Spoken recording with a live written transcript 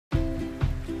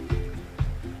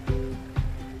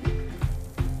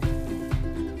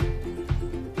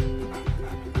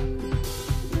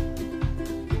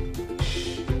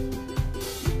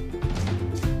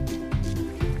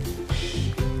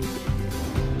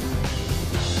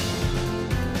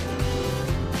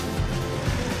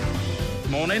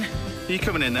Morning. Are you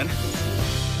coming in then?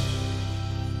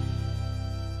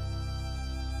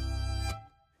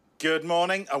 Good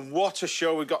morning, and what a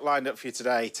show we've got lined up for you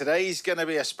today. Today's going to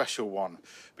be a special one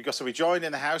because I'll be joined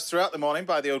in the house throughout the morning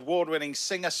by the award-winning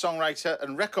singer, songwriter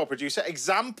and record producer.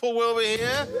 Example will be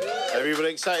here. Everybody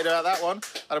excited about that one.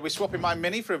 And I'll be swapping my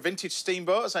Mini for a vintage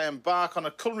steamboat as I embark on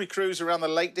a culinary cruise around the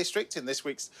Lake District in this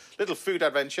week's little food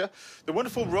adventure. The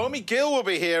wonderful Romy Gill will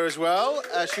be here as well.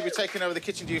 She'll be taking over the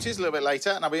kitchen duties a little bit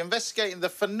later, and I'll be investigating the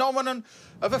phenomenon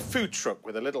of a food truck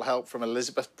with a little help from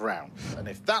Elizabeth Brown. And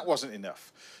if that wasn't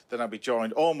enough, then I'll be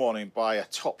joined all morning by a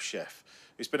top chef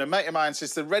who's been a mate of mine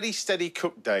since the Ready Steady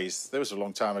Cook days. That was a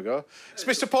long time ago. It's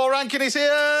Mr. Paul Rankin. He's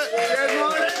here. Good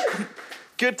morning.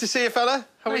 Good to see you, fella.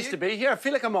 How nice are you? to be here. I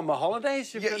feel like I'm on my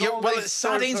holidays. Well,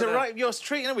 sardines are right up your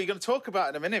street, and we're going to talk about it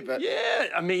in a minute. But yeah,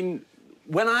 I mean,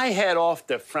 when I head off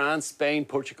to France, Spain,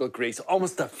 Portugal, Greece,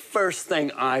 almost the first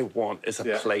thing I want is a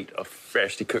plate of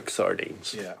freshly cooked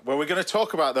sardines. Yeah, well, we're going to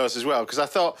talk about those as well, because I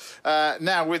thought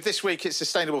now, with this week, it's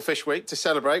Sustainable Fish Week. To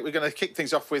celebrate, we're going to kick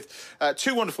things off with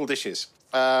two wonderful dishes.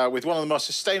 With one of the most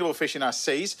sustainable fish in our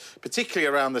seas, particularly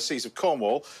around the seas of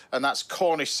Cornwall, and that's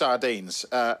Cornish sardines.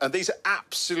 And these are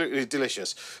absolutely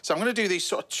delicious. So I'm going to do these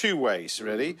sort of two ways,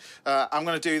 really. I'm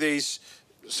going to do these,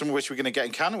 some of which we're going to get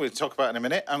in can, we'll talk about in a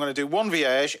minute. I'm going to do one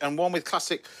Viège and one with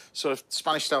classic sort of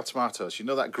Spanish-style tomatoes. You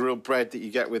know that grilled bread that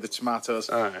you get with the tomatoes?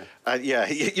 Yeah,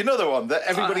 you know the one that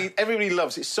everybody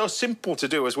loves. It's so simple to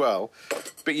do as well.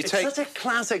 But it's such a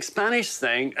classic Spanish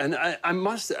thing, and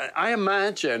I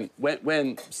imagine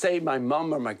when, say, my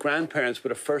mum or my grandparents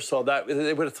would have first saw that,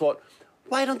 they would have thought,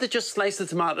 why don't they just slice the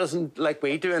tomatoes and like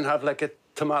we do and have like a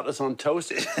tomatoes on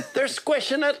toast? They're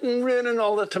squishing it and ruining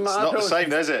all the tomatoes. It's not the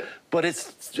same, is it? But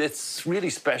it's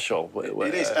really special.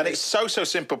 It is, and it's so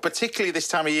simple, particularly this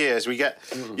time of year as we get,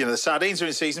 you know, the sardines are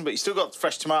in season, but you still got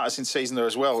fresh tomatoes in season there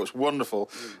as well. It's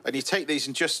wonderful. And you take these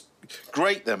and just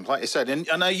grate them, like you said. And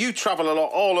I know you travel a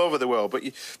lot all over the world, but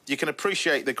you can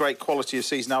appreciate the great quality of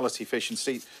seasonality fish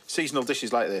and seasonal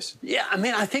dishes like this. Yeah, I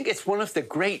mean, I think it's one of the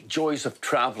great joys of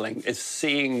traveling is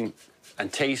seeing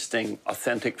and tasting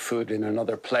authentic food in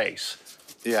another place.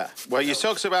 Yeah, well, you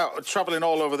talked about travelling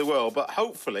all over the world, but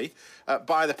hopefully,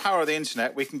 by the power of the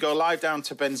internet, we can go live down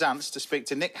to Penzance to speak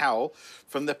to Nick Howell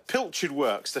from the Pilchard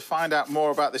Works to find out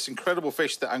more about this incredible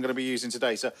fish that I'm going to be using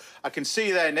today. So I can see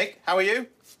you there, Nick. How are you?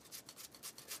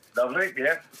 Lovely,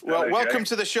 yeah. Well, welcome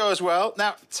to the show as well.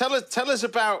 Now, tell us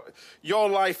about your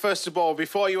life first of all.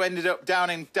 Before you ended up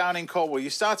down in Cornwall, you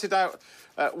started out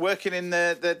working in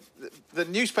the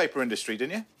newspaper industry,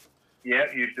 didn't you?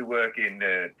 Yeah, used to work in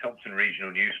Thompson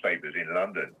regional newspapers in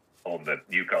London on the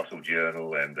Newcastle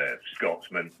Journal and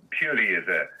Scotsman, purely as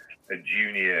a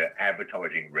junior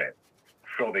advertising rep,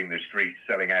 prodding the streets,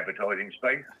 selling advertising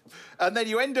space. And then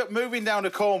you end up moving down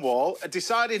to Cornwall,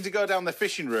 deciding to go down the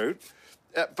fishing route.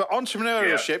 But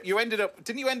entrepreneurship,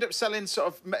 didn't you end up selling sort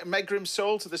of Megrim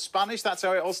sole to the Spanish? That's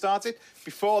how it all started?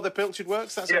 Before the Pilchard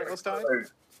Works, that's how it all started?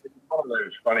 It's one of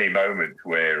those funny moments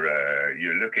where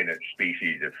you're looking at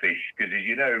species of fish, because as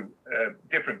you know,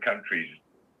 different countries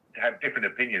have different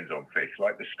opinions on fish.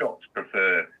 Like the Scots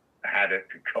prefer haddock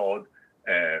to cod.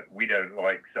 We don't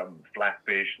like some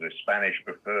flatfish. The Spanish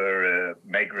prefer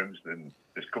megrims, and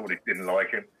the Cornish didn't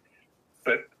like them.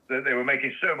 But they were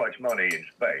making so much money in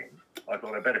Spain, I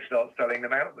thought I'd better start selling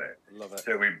them out there. Love it.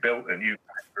 So we built a new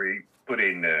factory, put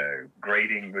in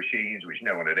grading machines, which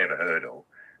no one had ever heard of,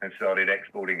 and started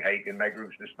exporting hake and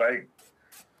megrims to Spain.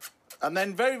 And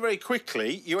then very, very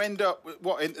quickly, you end up,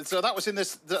 so that was in the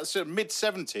sort of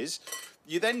mid-70s.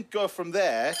 You then go from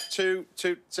there to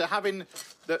having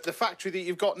the factory that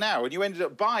you've got now, and you ended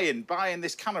up buying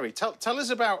this cannery. Tell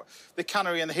us about the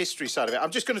cannery and the history side of it.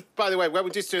 I'm just going to, by the way, where we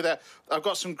just do that, I've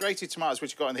got some grated tomatoes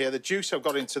which I've got in here. The juice I've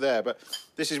got into there, but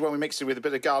this is when we mix it with a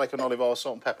bit of garlic and olive oil,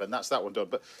 salt and pepper, and that's that one done.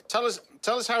 But tell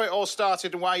us how it all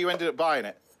started and why you ended up buying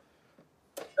it.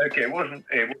 Okay,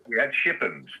 we had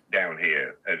Shippens down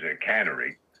here as a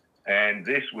cannery, and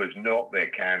this was not their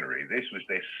cannery. This was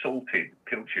their salted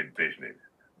pilchard business,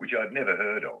 which I'd never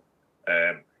heard of.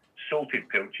 Salted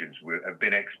pilchards have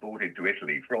been exported to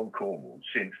Italy from Cornwall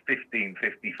since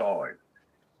 1555.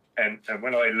 And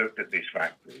when I looked at this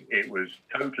factory, it was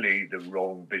totally the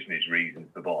wrong business reason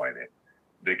for buying it,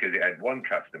 because it had one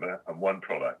customer and one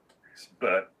product.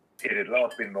 But it had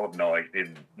last been modernised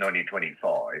in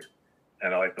 1925.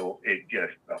 And I thought it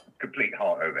just a complete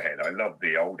heart overhead. I loved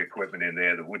the old equipment in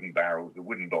there, the wooden barrels, the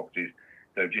wooden boxes.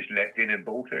 So just leapt in and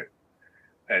bought it,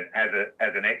 and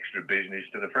as an extra business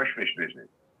to the fresh fish business.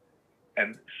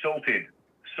 And salted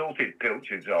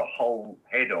pilchards are whole,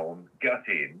 head on, gut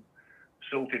in,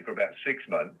 salted for about 6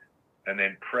 months, and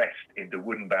then pressed into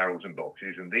wooden barrels and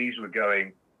boxes. And these were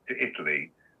going to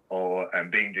Italy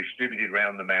and being distributed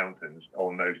around the mountains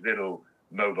on those little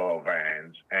mobile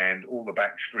vans and all the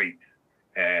back streets,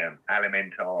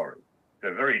 alimentari.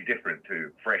 So very different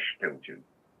to fresh pilchards.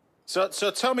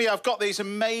 So tell me, I've got these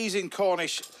amazing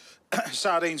Cornish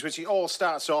sardines, which it all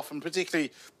starts off, and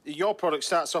particularly your product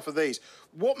starts off with these.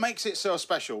 What makes it so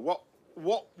special?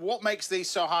 What makes these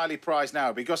so highly prized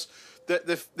now? Because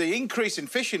the increase in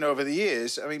fishing over the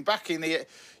years, I mean, back in the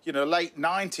late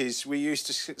 90s, we used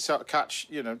to sort of catch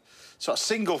sort of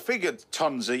single-figured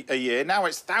tons a year. Now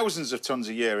it's thousands of tons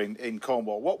a year in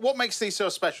Cornwall. What makes these so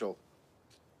special?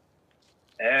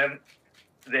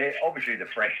 They're obviously the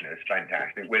freshness,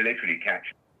 fantastic. We're literally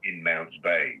catching in Mounts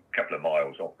Bay, a couple of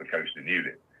miles off the coast of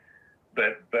Newlyn.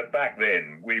 But back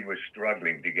then, we were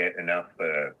struggling to get enough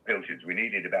pilchards. We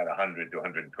needed about 100 to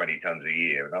 120 tons a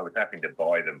year, and I was having to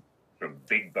buy them from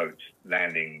big boats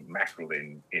landing mackerel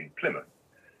in Plymouth.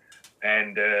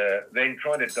 And then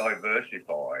trying to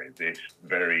diversify this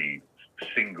very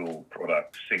single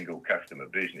product, single customer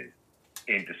business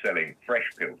into selling fresh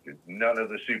pilchards. None of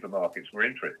the supermarkets were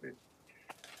interested.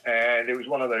 And it was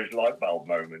one of those light bulb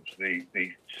moments. The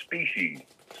species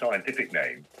scientific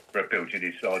name for a pilchard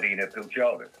is Sardina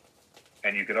pilchardus.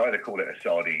 And you could either call it a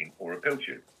sardine or a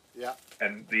pilchard. Yeah.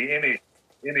 And the image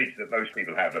that most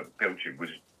people have of pilchard was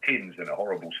tins and a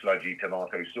horrible sludgy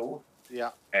tomato sauce.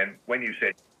 Yeah. And when you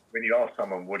ask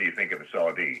someone, what do you think of a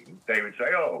sardine? They would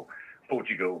say, oh,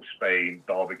 Portugal, Spain,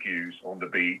 barbecues on the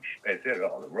beach, etc.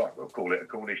 Oh, right, we'll call it a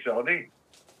Cornish sardine.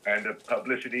 And the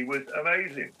publicity was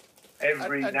amazing.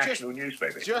 Every national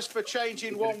newspaper. Just for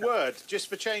changing one word, just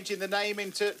for changing the name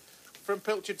from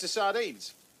pilchard to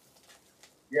sardines.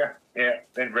 Yeah.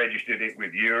 Then registered it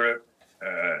with Europe,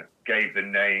 gave the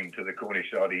name to the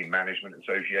Cornish Sardine Management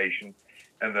Association,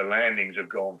 and the landings have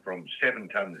gone from 7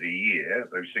 tons a year,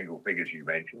 those single figures you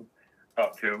mentioned,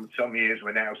 up to some years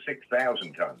we're now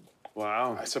 6,000 tons.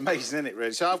 Wow. It's amazing, isn't it,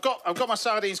 really? So I've got my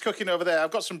sardines cooking over there. I've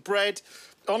got some bread.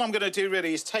 All I'm going to do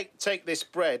really is take this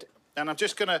bread, and I'm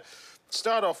just going to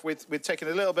start off with taking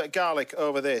a little bit of garlic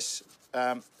over this.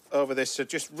 So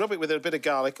just rub it with a bit of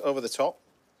garlic over the top.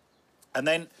 And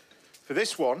then for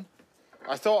this one,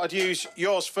 I thought I'd use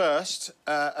yours first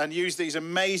and use these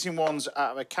amazing ones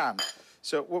out of a can.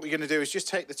 So what we're going to do is just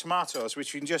take the tomatoes,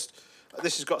 which you can just...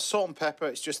 This has got salt and pepper.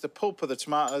 It's just the pulp of the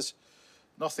tomatoes,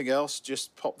 nothing else.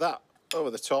 Just pop that over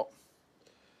the top.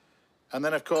 And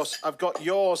then, of course, I've got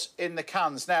yours in the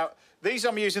cans. Now, these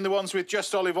I'm using the ones with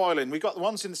just olive oil in. We've got the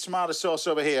ones in the tomato sauce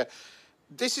over here.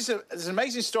 There's an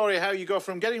amazing story of how you go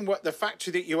from getting the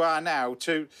factory that you are now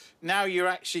to now you're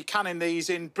actually canning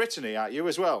these in Brittany, aren't you,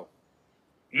 as well?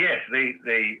 Yes,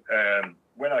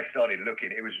 when I started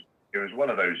looking, it was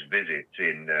one of those visits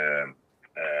to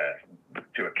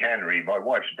a cannery, my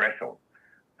wife's breath on,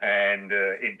 and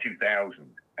in 2000,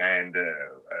 and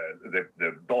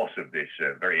the boss of this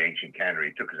very ancient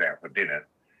cannery took us out for dinner.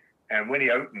 And when he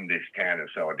opened this can of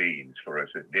sardines for us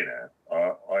at dinner,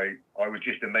 I was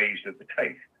just amazed at the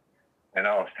taste and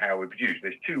asked how we produce.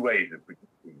 There's 2 ways of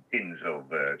producing tins of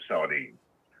sardines.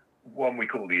 One we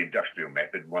call the industrial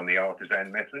method, one the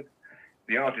artisan method.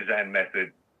 The artisan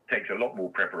method takes a lot more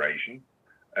preparation.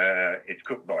 It's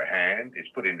cooked by hand. It's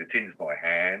put in the tins by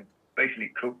hand,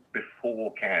 basically cooked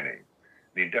before canning.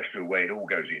 The industrial way, it all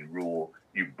goes in raw.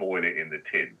 You boil it in the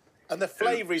tin. And the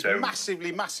flavour is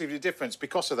massively, massively different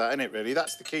because of that, isn't it, really?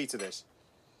 That's the key to this.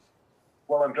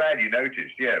 Well, I'm glad you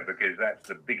noticed, yeah, because that's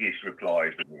the biggest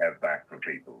replies that we have back from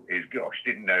people is, gosh,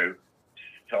 didn't know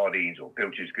sardines or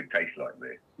pilchards could taste like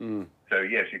this. Mm. So,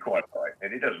 yes, you're quite right.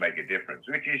 And it does make a difference,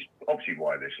 which is obviously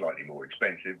why they're slightly more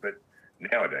expensive. But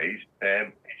nowadays,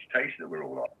 it's taste that we're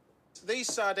all on.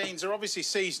 These sardines are obviously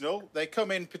seasonal. They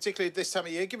come in particularly this time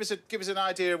of year. Give us an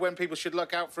idea of when people should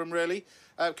look out for them, really,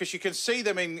 because you can see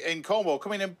them in Cornwall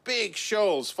coming in big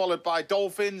shoals, followed by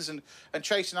dolphins and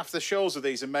chasing after the shoals of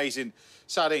these amazing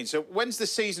sardines. So when's the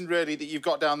season, really, that you've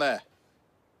got down there?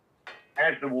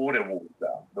 As the water warms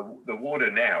up, the water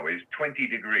now is 20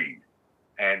 degrees,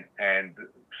 and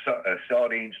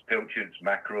sardines, pilchards,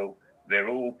 mackerel, they're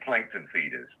all plankton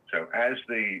feeders. So as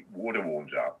the water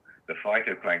warms up, the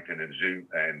phytoplankton and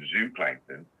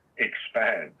zooplankton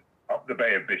expand up the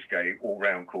Bay of Biscay all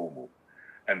round Cornwall,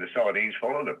 and the sardines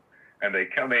follow them. And they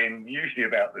come in usually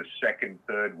about the 2nd,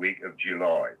 3rd week of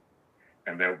July,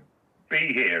 and they'll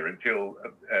be here until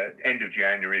end of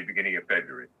January, beginning of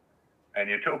February. And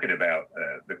you're talking about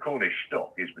the Cornish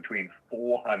stock is between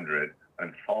 400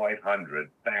 and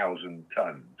 500,000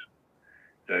 tons.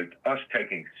 So us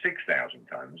taking 6,000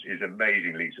 tons is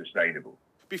amazingly sustainable.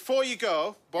 Before you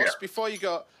go, boss, Before you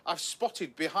go, I've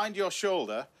spotted behind your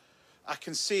shoulder I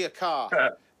can see a car.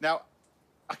 Now,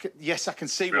 yes, I can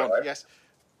see one, Right. yes.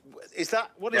 Is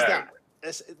that, what is that?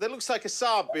 That looks like a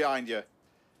Saab behind you.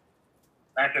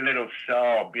 That's a little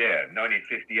Saab, yeah,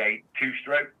 1958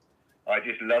 two-stroke. I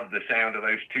just love the sound of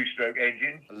those two-stroke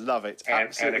engines. I love it, And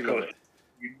absolutely of course, love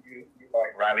it. you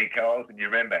like rally cars, and you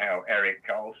remember how Eric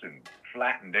Carlson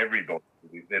flattened everybody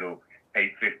with his little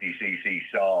 850cc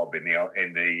Saab in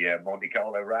the Monte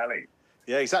Carlo rally.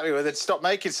 Yeah, exactly. Well, they'd stopped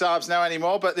making Saabs now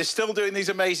anymore, but they're still doing these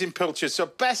amazing pilchards. So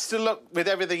best of luck with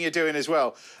everything you're doing as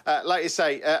well. Like you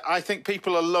say, I think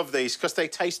people will love these because they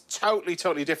taste totally,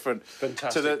 totally different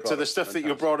to the stuff that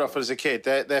you brought up as a kid.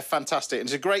 They're fantastic. And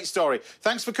it's a great story.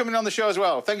 Thanks for coming on the show as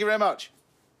well. Thank you very much.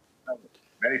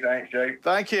 Many thanks, Jay.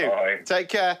 Thank you. Bye. Take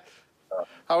care.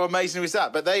 How amazing was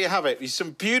that? But there you have it.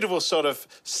 Some beautiful sort of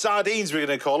sardines, we're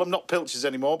going to call them. Not pilchards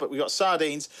anymore, but we've got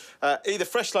sardines, either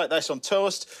fresh like this on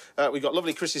toast. We've got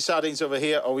lovely crispy sardines over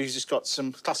here, or we've just got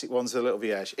some classic ones with a little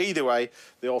vierge. Either way,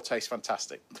 they all taste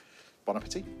fantastic. Bon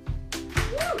appetit.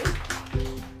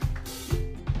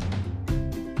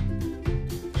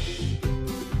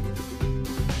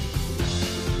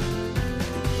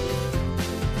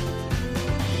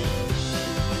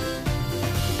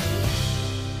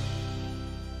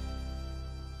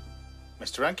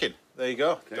 Mr. Rankin, there you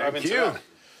go. Thank you.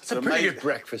 It's a pretty good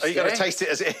breakfast. Are you going to taste it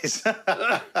as it is? I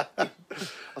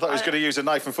thought I was going to use a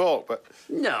knife and fork, but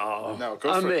No. no,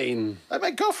 go for it. I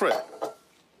mean, go for it.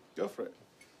 Go for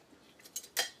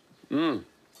it.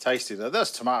 Tasty though.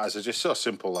 Those tomatoes are just so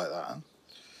simple like that. Huh?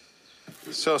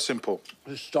 So simple.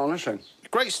 Astonishing.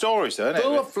 Great stories, though, isn't it?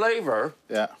 Full of flavour.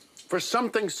 Yeah. For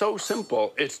something so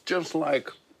simple, it's just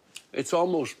like, it's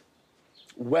almost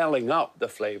welling up, the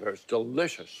flavour. It's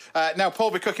delicious. Now, Paul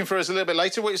will be cooking for us a little bit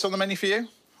later. What's on the menu for you?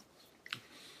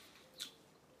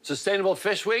 Sustainable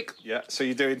Fish Week. Yeah, so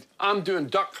you're doing... I'm doing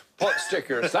duck pot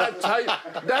stickers. That's how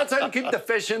you keep the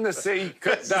fish in the sea.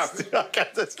 Cook duck.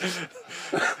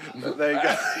 There you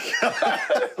go.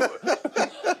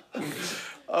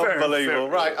 Unbelievable.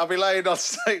 Right, I'll be laying on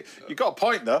steak. You've got a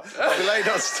point, though. I'll be laying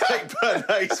on steak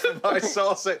béarnaise for my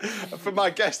sauce, for my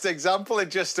guest example in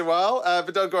just a while.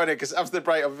 But don't go in here, because after the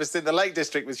break, I'm visiting the Lake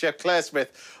District with Chef Claire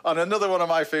Smith on another one of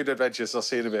my food adventures. I'll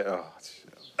see you in a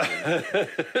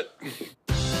bit.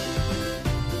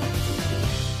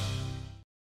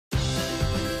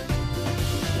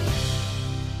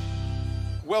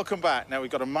 Welcome back. Now,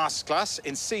 we've got a masterclass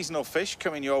in seasonal fish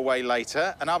coming your way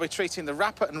later, and I'll be treating the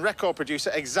rapper and record producer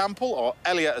Example, or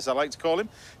Elliot as I like to call him,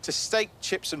 to steak,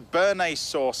 chips and béarnaise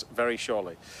sauce very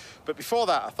shortly. But before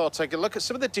that, I thought I'd take a look at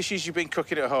some of the dishes you've been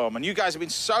cooking at home, and you guys have been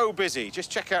so busy. Just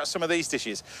check out some of these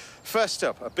dishes. First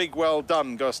up, a big well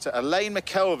done goes to Elaine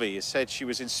McKelvey, who said she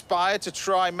was inspired to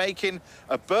try making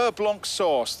a beurre blanc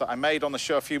sauce that I made on the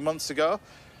show a few months ago.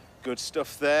 Good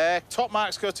stuff there. Top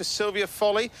marks go to Sylvia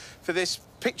Foley for this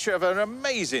picture of an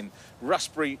amazing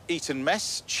raspberry Eton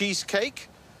mess cheesecake.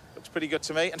 Looks pretty good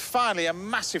to me. And finally, a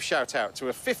massive shout out to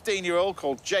a 15-year-old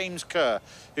called James Kerr,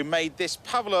 who made this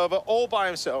pavlova all by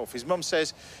himself. His mum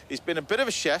says he's been a bit of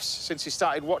a chef since he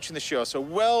started watching the show. So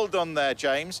well done there,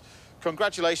 James.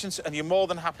 Congratulations, and you're more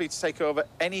than happy to take over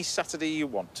any Saturday you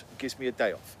want. It gives me a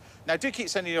day off. Now, do keep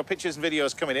sending your pictures and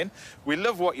videos coming in. We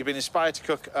love what you've been inspired to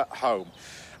cook at home.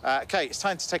 OK, it's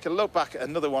time to take a look back at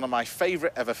another one of my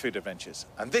favourite ever food adventures.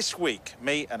 And this week,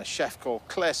 me and a chef called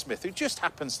Claire Smith, who just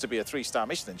happens to be a 3-star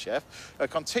Michelin chef, are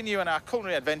continuing our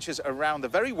culinary adventures around the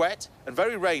very wet and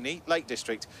very rainy Lake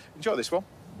District. Enjoy this one.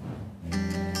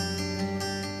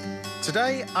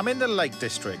 Today, I'm in the Lake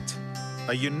District,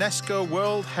 a UNESCO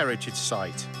World Heritage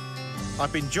Site.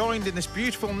 I've been joined in this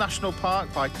beautiful national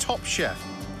park by top chef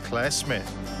Claire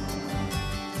Smith.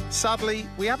 Sadly,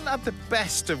 we haven't had the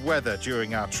best of weather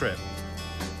during our trip,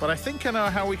 but I think I know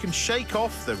how we can shake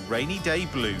off the rainy day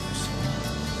blues.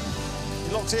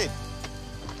 You locked in?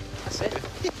 That's it.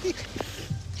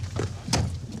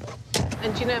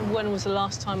 And do you know when was the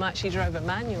last time I actually drove a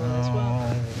manual as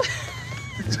well?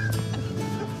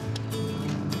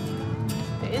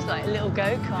 It is like a little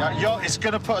go-kart. Yeah, it's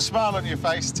going to put a smile on your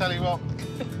face, tell you what.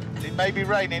 It may be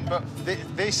raining, but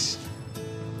this...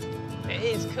 It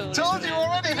is cool. Told you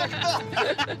already, look at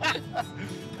that!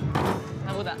 Oh,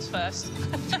 well, that's first.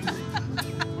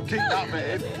 We'll keep that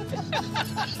bit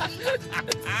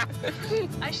in.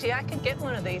 Actually, I could get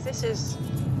one of these. This is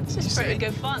pretty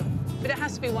good fun. But it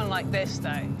has to be one like this, though.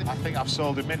 I think I've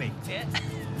sold a mini. Yeah.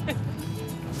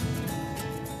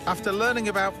 After learning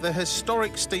about the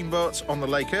historic steamboats on the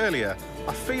lake earlier,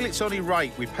 I feel it's only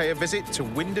right we pay a visit to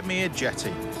Windermere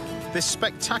Jetty. This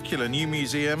spectacular new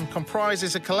museum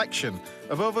comprises a collection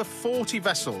of over 40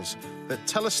 vessels that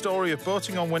tell a story of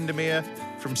boating on Windermere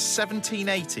from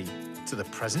 1780 to to the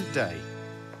present day.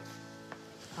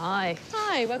 Hi.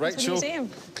 Hi, welcome to the Rachel, museum.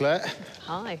 Claire.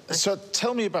 Hi. So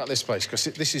tell me about this place, because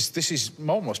this is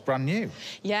almost brand new.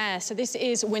 Yeah, so this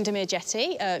is Windermere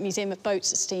Jetty, a museum of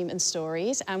boats, steam and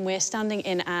stories, and we're standing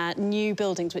in our new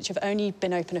buildings, which have only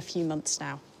been open a few months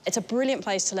now. It's a brilliant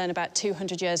place to learn about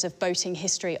 200 years of boating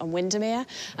history on Windermere.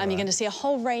 You're going to see a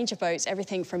whole range of boats,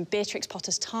 everything from Beatrix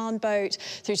Potter's Tarn boat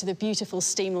through to the beautiful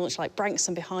steam launch like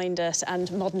Branksome behind us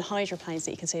and modern hydroplanes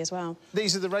that you can see as well.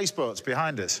 These are the race boats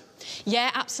behind us?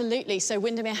 Yeah, absolutely. So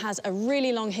Windermere has a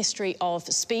really long history of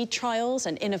speed trials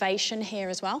and innovation here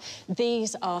as well.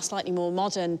 These are slightly more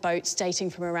modern boats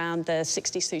dating from around the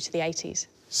 60s through to the 80s.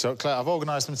 So, Claire, I've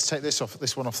organised them to take this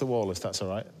one off the wall, if that's all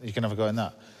right. You can have a go in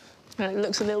that. It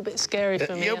looks a little bit scary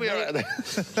for me. You'll be all right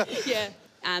there. Yeah.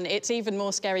 And it's even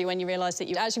more scary when you realise that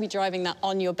you'd actually be driving that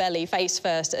on your belly, face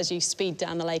first, as you speed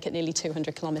down the lake at nearly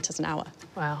 200 kilometres an hour.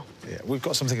 Wow. Yeah, we've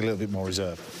got something a little bit more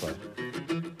reserved. But...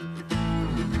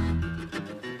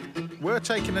 We're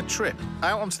taking a trip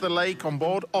out onto the lake on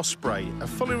board Osprey, a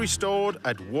fully restored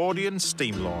Edwardian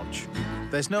steam launch.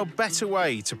 There's no better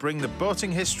way to bring the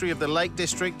boating history of the Lake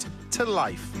District to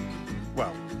life.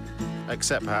 Well,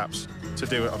 except perhaps to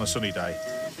do it on a sunny day.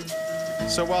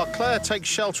 So while Claire takes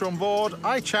shelter on board,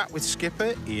 I chat with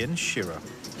skipper Ian Shearer.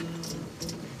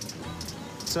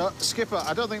 So, skipper,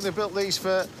 I don't think they built these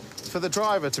for the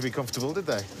driver to be comfortable, did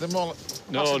they? They're more...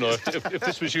 No. If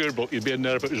this was your boat, you'd be in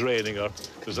there if it was raining, or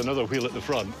there's another wheel at the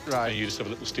front, right, and you just have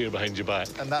a little steer behind your back.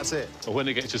 And that's it. And when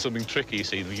it gets to something tricky, you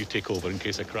see, you take over in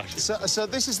case it crashes. So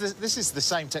this is the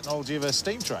same technology of a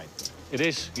steam train? It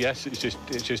is, yes. It's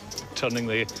just turning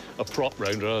a prop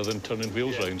round rather than turning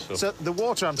wheels round. So the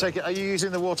water, I'm taking, are you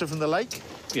using the water from the lake?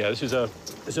 Yeah, this is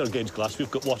our gauge glass.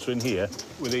 We've got water in here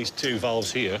with these two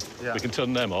valves here. Yeah. We can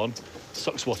turn them on,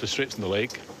 sucks water straight from the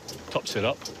lake, tops it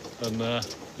up, and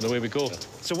away we go.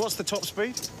 So what's the top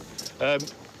speed?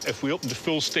 If we open to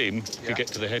full steam, we could get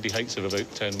to the heady heights of about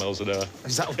 10 miles an hour.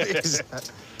 Is that what it is?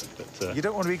 But, you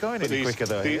don't want to be going any quicker,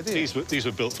 though, do you? These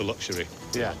were built for luxury.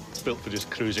 Yeah. Built for just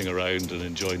cruising around and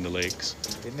enjoying the lakes.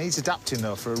 It needs adapting,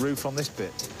 though, for a roof on this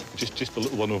bit. Just a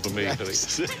little one over me.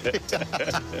 Yes.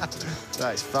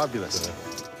 That is fabulous.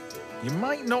 You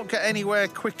might not get anywhere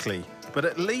quickly, but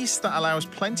at least that allows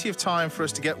plenty of time for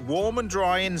us to get warm and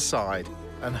dry inside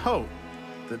and hope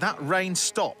that rain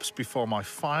stops before my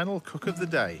final cook of the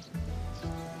day.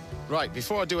 Right,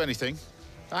 before I do anything,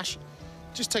 Ash,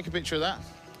 just take a picture of that.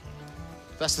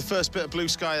 That's the first bit of blue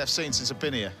sky I've seen since I've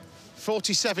been here.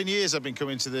 47 years I've been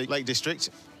coming to the Lake District,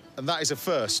 and that is a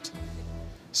first.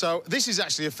 So this is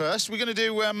actually a first. We're going to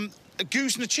do a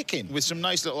goosena chicken with some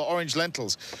nice little orange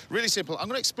lentils. Really simple. I'm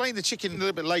going to explain the chicken a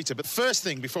little bit later, but first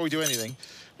thing, before we do anything,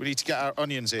 we need to get our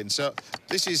onions in. So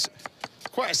this is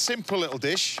quite a simple little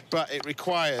dish, but it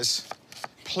requires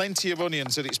plenty of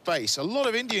onions at its base. A lot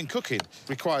of Indian cooking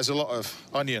requires a lot of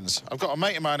onions. I've got a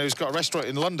mate of mine who's got a restaurant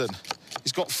in London.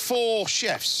 He's got 4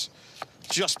 chefs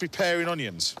just preparing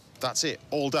onions. That's it,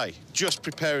 all day, just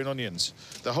preparing onions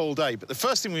the whole day. But the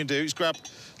first thing we're gonna do is grab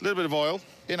a little bit of oil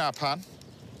in our pan.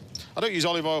 I don't use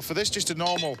olive oil for this, just a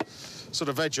normal sort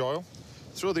of veg oil.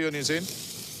 Throw the onions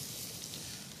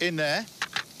in there.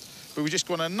 But we just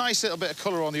want a nice little bit of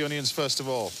colour on the onions first of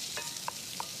all.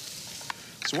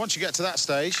 So once you get to that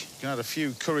stage, you can add a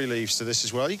few curry leaves to this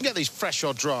as well. You can get these fresh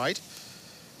or dried.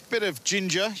 Bit of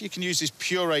ginger, you can use this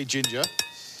pureed ginger.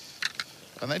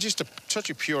 And then just a touch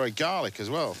of pureed garlic as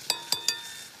well.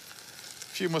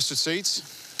 A few mustard seeds,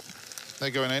 they're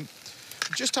going in.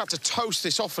 You just have to toast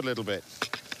this off a little bit.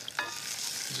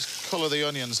 Just colour the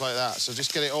onions like that, so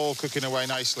just get it all cooking away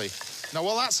nicely. Now,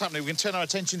 while that's happening, we can turn our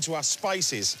attention to our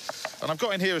spices. And I've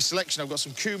got in here a selection. I've got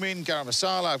some cumin, garam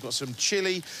masala, I've got some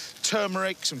chilli,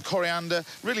 turmeric, some coriander.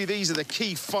 Really, these are the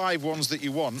key 5 ones that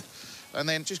you want. And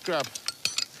then just grab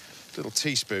a little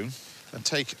teaspoon and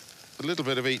take a little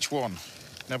bit of each one.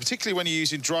 Now, particularly when you're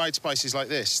using dried spices like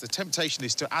this, the temptation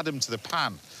is to add them to the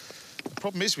pan. The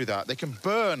problem is with that, they can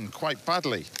burn quite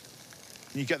badly.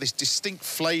 You get this distinct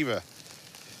flavour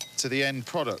to the end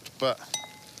product, but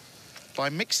by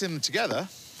mixing them together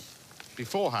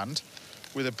beforehand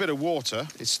with a bit of water,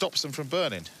 it stops them from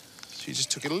burning. So you just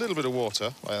took a little bit of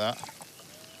water like that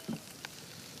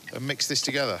and mix this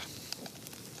together.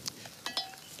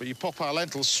 But you pop our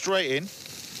lentils straight in,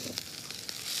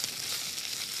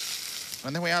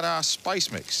 and then we add our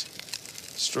spice mix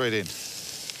straight in.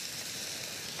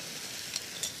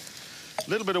 A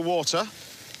little bit of water.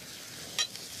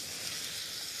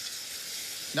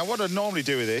 Now, what I'd normally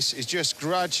do with this is just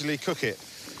gradually cook it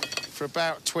for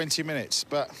about 20 minutes.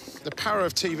 But the power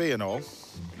of TV and all,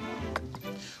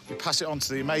 we pass it on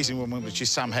to the amazing woman, which is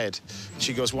Sam Head.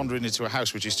 She goes wandering into a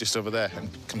house which is just over there and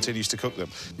continues to cook them.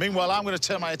 Meanwhile, I'm going to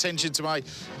turn my attention to my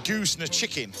goosener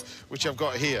chicken, which I've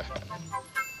got here.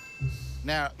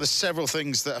 Now, there's several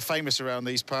things that are famous around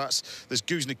these parts. There's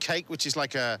goosener cake, which is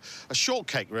like a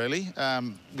shortcake, really,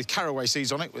 with caraway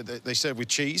seeds on it. They serve with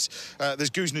cheese.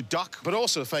 There's goosener duck, but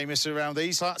also famous around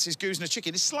these parts is goosener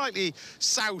chicken. It's slightly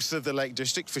south of the Lake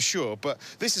District, for sure, but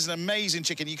this is an amazing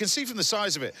chicken. You can see from the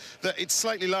size of it that it's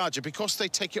slightly larger because they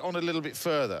take it on a little bit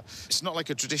further. It's not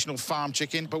like a traditional farm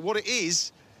chicken, but what it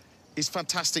is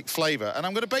fantastic flavour. And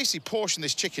I'm going to basically portion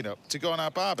this chicken up to go on our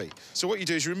barbie. So what you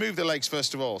do is remove the legs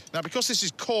first of all. Now, because this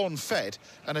is corn-fed,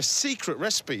 and a secret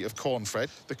recipe of corn-fed,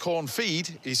 the corn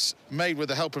feed is made with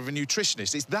the help of a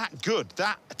nutritionist. It's that good,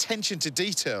 that attention to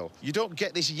detail. You don't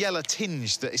get this yellow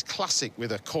tinge that is classic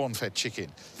with a corn-fed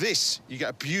chicken. This, you get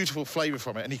a beautiful flavour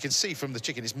from it, and you can see from the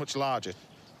chicken it's much larger.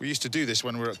 We used to do this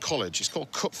when we were at college. It's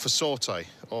called cut for saute,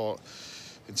 or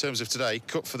in terms of today,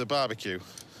 cut for the barbecue.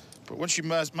 But once you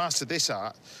master this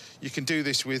art, you can do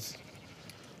this with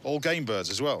all game birds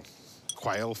as well.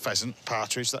 Quail, pheasant,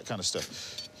 partridge, that kind of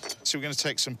stuff. So we're going to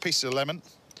take some pieces of lemon,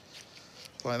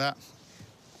 like that.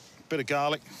 Bit of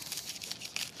garlic,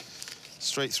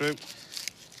 straight through.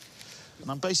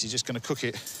 And I'm basically just going to cook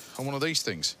it on one of these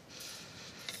things.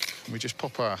 And we just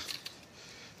pop our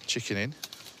chicken in,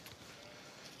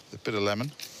 a bit of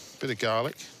lemon, bit of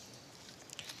garlic.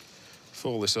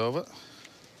 Fold this over.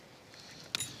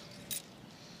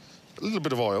 A little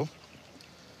bit of oil,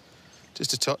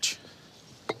 just a touch,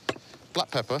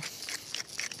 black pepper,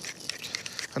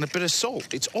 and a bit of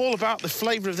salt. It's all about the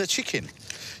flavour of the chicken.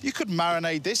 You could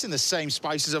marinate this in the same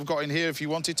spices I've got in here if you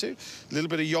wanted to. A little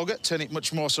bit of yoghurt, turn it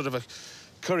much more sort of a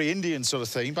curry Indian sort of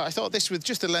thing, but I thought this with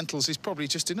just the lentils is probably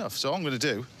just enough. So all I'm going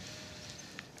to do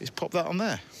is pop that on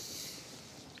there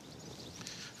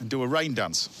and do a rain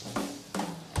dance,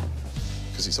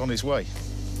 because it's on its way.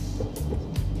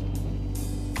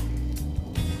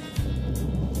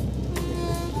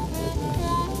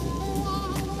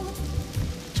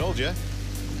 Told you.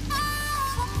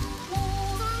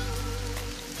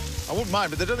 I wouldn't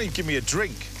mind, but they don't even give me a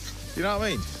drink. You know what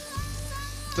I mean?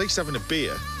 At least having a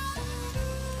beer.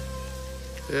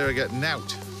 Here I get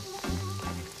nout.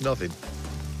 Nothing.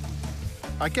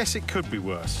 I guess it could be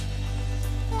worse.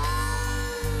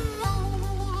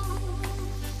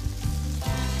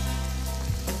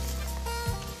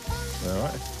 All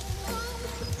right.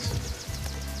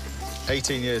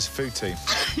 18 years food team.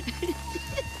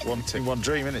 One team, one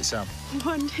dream, innit, Sam?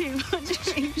 One team, one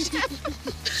dream.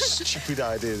 Stupid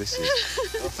idea this is.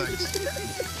 Oh,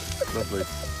 thanks. Lovely.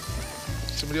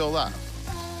 Somebody all that?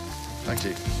 Thank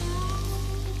you.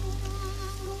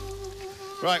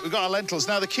 Right, we've got our lentils.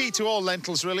 Now, the key to all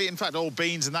lentils, really, in fact, all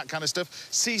beans and that kind of stuff,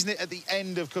 season it at the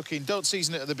end of cooking. Don't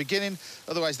season it at the beginning,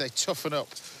 otherwise they toughen up.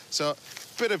 So,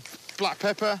 bit of black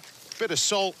pepper, bit of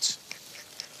salt,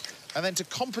 and then to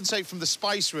compensate from the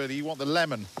spice, really, you want the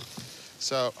lemon.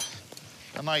 So,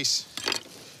 a nice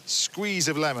squeeze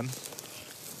of lemon.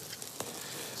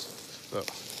 Look,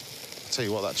 I'll tell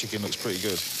you what, that chicken looks pretty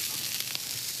good.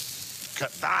 Look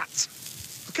at that!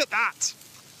 Look at that!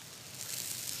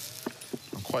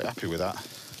 I'm quite happy with that.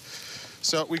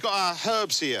 So, we've got our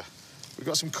herbs here. We've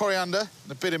got some coriander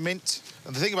and a bit of mint.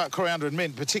 And the thing about coriander and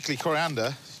mint, particularly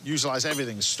coriander, utilise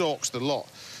everything, the stalks, the lot.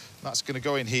 That's going to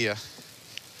go in here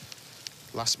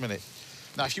last minute.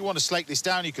 Now, if you want to slake this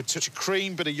down, you could touch a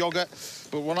cream, bit of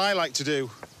yoghurt. But what I like to do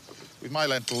with my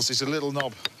lentils is a little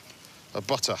knob of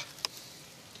butter.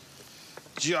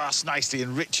 Just nicely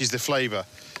enriches the flavour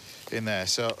in there.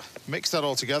 So mix that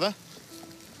all together.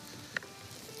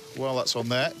 While that's on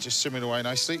there, just simmering away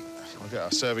nicely. We'll get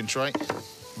our serving tray.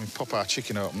 We pop our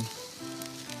chicken open.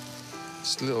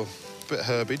 Just a little bit of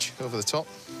herbage over the top.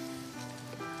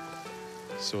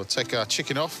 So we'll take our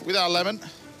chicken off with our lemon.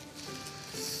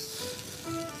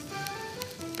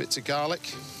 Bits of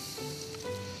garlic,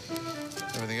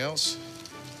 everything else.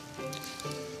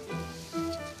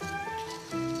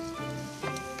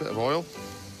 Bit of oil.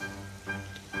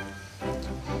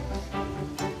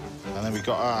 And then we've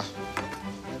got our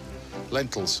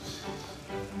lentils.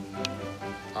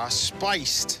 Our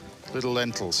spiced little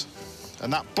lentils.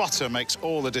 And that butter makes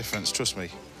all the difference, trust me.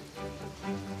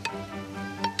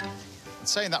 And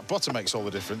saying that butter makes all the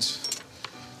difference,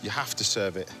 you have to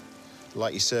serve it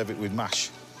like you serve it with mash,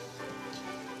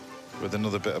 with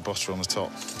another bit of butter on the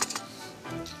top.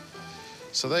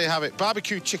 So there you have it,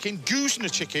 barbecue chicken, goosener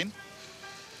chicken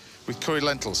with curry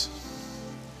lentils.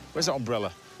 Where's that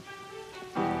umbrella?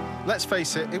 Let's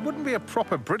face it, it wouldn't be a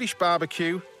proper British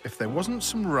barbecue if there wasn't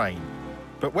some rain.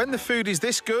 But when the food is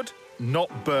this good,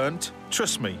 not burnt.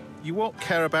 Trust me, you won't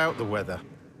care about the weather.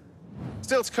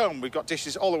 Still to come, we've got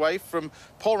dishes all the way from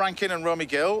Paul Rankin and Romy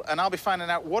Gill, and I'll be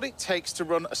finding out what it takes to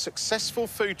run a successful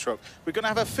food truck. We're going to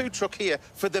have a food truck here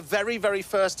for the very, very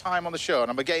first time on the show,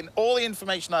 and I'm getting all the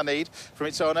information I need from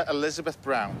its owner, Elizabeth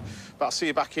Brown. But I'll see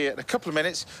you back here in a couple of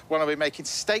minutes when I'll be making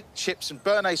steak, chips and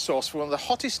béarnaise sauce for one of the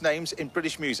hottest names in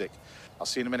British music. I'll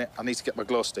see you in a minute. I need to get my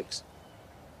glow sticks.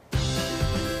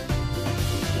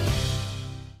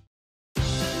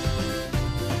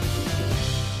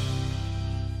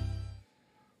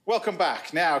 Welcome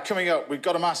back. Now, coming up, we've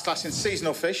got a masterclass in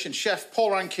seasonal fish, and Chef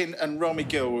Paul Rankin and Romy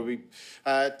Gill will be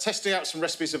testing out some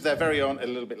recipes of their very own a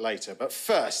little bit later. But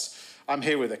first, I'm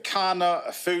here with a car nut,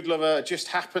 a food lover, just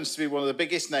happens to be one of the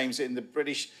biggest names in the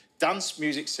British dance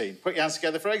music scene. Put your hands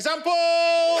together for example!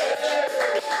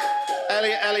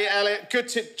 Elliot, good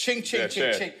to ching.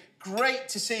 Great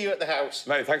to see you at the house.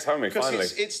 Mate, thanks for having me, finally.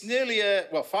 It's nearly,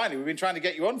 well, finally, we've been trying to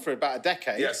get you on for about a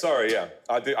decade. Yeah, sorry, yeah.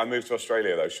 I moved to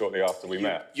Australia, though, shortly after we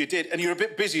met. You did, and you're a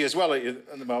bit busy as well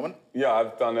at the moment. Yeah,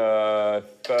 I've done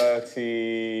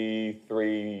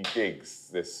 33 gigs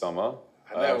this summer.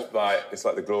 It's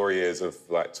like the glory years of,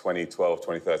 like, 2012,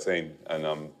 2013,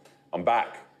 and I'm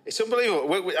back. It's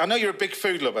unbelievable. I know you're a big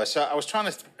food lover, so I was trying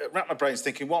to wrap my brains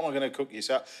thinking, what am I going to cook you?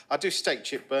 So I do steak,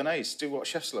 chip, béarnaise, do what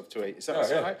chefs love to eat. Is that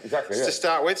right? Exactly, yeah. To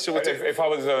start with, so if I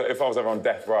was ever on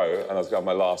death row and I was going to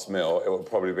have my last meal, it would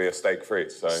probably be a steak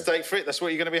frite. So steak frite, that's what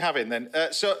you're going to be having then.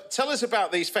 So tell us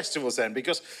about these festivals then,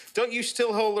 because don't you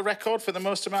still hold the record for the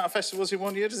most amount of festivals in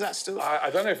one year? Does that still? I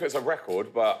don't know if it's a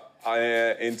record, but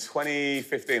in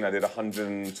 2015 I did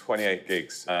 128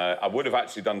 gigs. I would have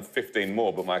actually done 15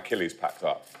 more, but my Achilles packed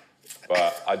up.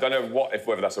 But I don't know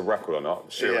whether that's a record or not.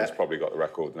 Sheeran's probably got the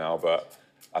record now, but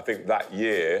I think that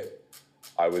year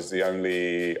I was the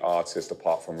only artist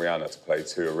apart from Rihanna to play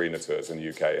 2 arena tours in the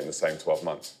UK in the same 12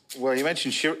 months. Well, you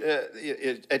mentioned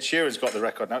Ed Sheeran's got the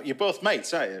record now. You're both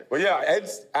mates, aren't you? Well, yeah,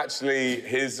 Ed's actually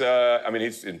he's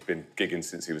been gigging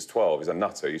since he was 12. He's a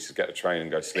nutter. He used to get a train and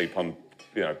go sleep on,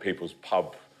 people's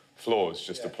pub floors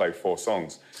just to play 4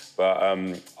 songs. But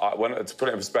to put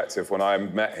it in perspective, when I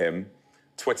met him,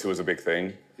 Twitter was a big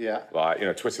thing. Yeah.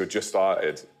 Twitter had just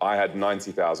started. I had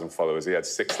 90,000 followers. He had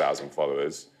 6,000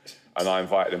 followers. And I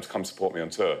invited him to come support me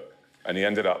on tour. And he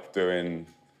ended up doing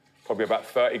probably about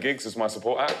 30 gigs as my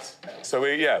support act. So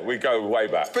we go way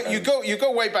back. But you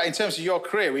go way back in terms of your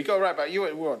career. We go right back. You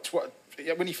were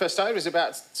when you first started, it was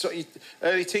about sort of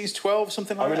early teens, 12,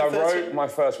 something like that? I wrote my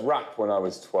first rap when I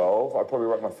was 12. I probably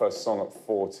wrote my first song at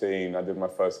 14. I did my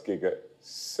first gig at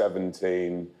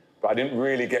 17. But I didn't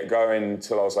really get going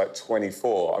until I was like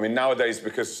 24. I mean, nowadays,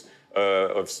 because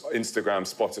of Instagram,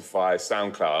 Spotify,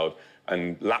 SoundCloud,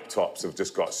 and laptops have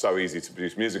just got so easy to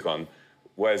produce music on,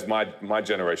 whereas my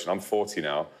generation, I'm 40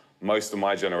 now, most of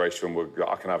my generation,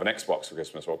 I can have an Xbox for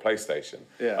Christmas or a PlayStation.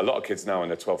 Yeah. A lot of kids now, when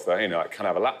they're 12, 13, can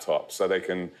have a laptop so they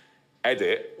can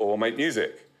edit or make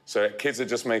music. So kids are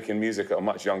just making music at a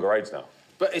much younger age now.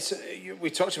 But we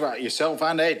talked about yourself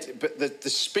and Ed, but the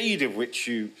speed of which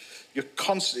you're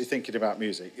constantly thinking about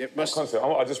music. It must.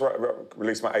 Constantly. I just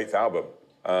released my 8th album,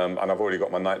 and I've already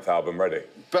got my 9th album ready.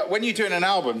 But when you're doing an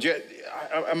album,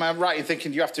 am I right in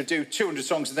thinking you have to do 200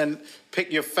 songs and then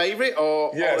pick your favourite, or?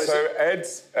 Yeah. So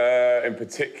Ed's in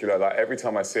particular, like every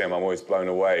time I see him, I'm always blown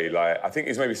away. Like I think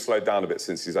he's maybe slowed down a bit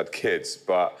since he's had kids,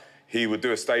 but he would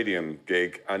do a stadium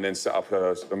gig and then set up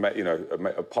a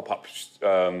pop-up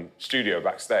studio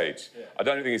backstage. Yeah. I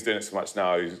don't think he's doing it so much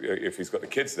now if he's got the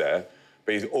kids there.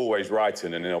 But he's always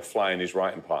writing, and he'll fly in his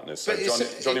writing partners. So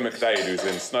Johnny McDade, who's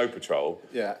in Snow Patrol,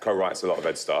 co-writes a lot of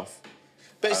Ed's stuff.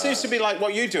 But it seems to be like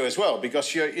what you do as well,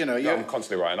 because you're... I'm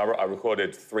constantly writing. I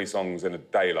recorded 3 songs in a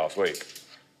day last week,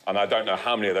 and I don't know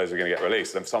how many of those are going to get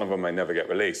released. And some of them may never get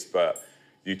released, but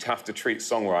you have to treat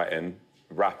songwriting,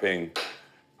 rapping,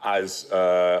 as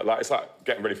it's like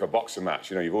getting ready for a boxing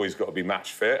match. You've always got to be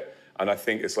match fit, and I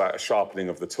think it's like a sharpening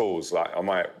of the tools. Like I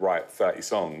might write 30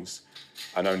 songs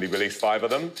and only release 5 of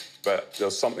them, but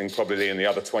there's something probably in the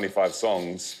other 25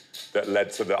 songs that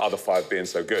led to the other 5 being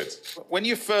so good. When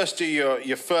you first do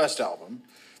your first album,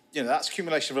 that's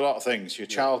accumulation of a lot of things. Your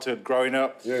childhood, growing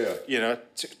up,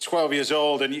 12 years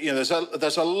old, and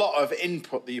there's a lot of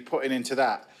input that you're putting into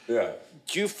that. Yeah.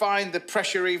 Do you find the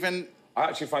pressure even? I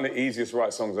actually find it easiest to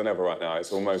write songs than ever right now.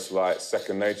 It's almost like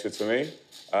second nature to me.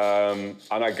 And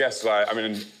I guess, is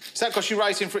that because you're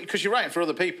writing for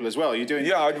other people as well? You're doing...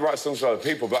 Yeah, I write songs for other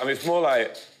people, but it's more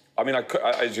like...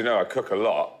 as you know, I cook a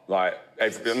lot.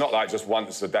 Not like just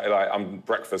once a day. Like, I'm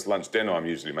breakfast, lunch, dinner, I'm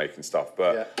usually making stuff.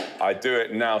 But I do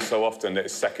it now so often that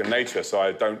it's second nature, so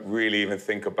I don't really even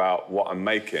think about what I'm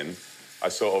making. I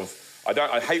sort of...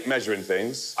 I hate measuring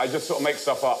things. I just sort of make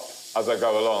stuff up as I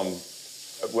go along,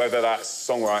 whether that's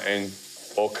songwriting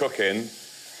or cooking.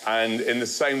 And in the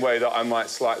same way that I might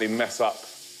slightly mess up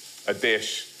a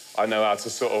dish, I know how to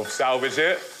sort of salvage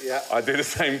it. Yeah. I do the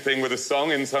same thing with a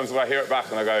song in terms of I hear it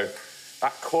back and I go,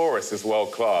 that chorus is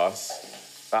world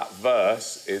class, that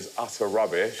verse is utter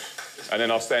rubbish. And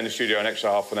then I'll stay in the studio an extra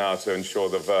half an hour to ensure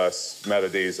the verse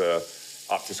melodies are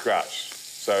up to scratch.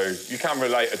 So you can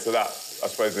relate it to that, I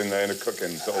suppose, in a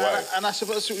cooking sort of way. And I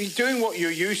suppose you're doing what you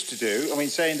used to do. I mean,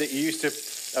 saying that you used to...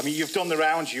 I mean, you've done the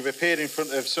rounds, you've appeared in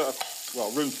front of sort of, well,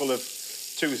 a room full of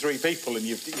 2 or 3 people, and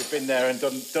you've been there and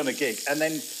done a gig. And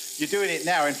then you're doing it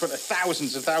now in front of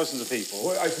thousands of people.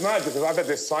 Well, it's mad because I've had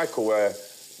this cycle where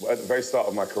at the very start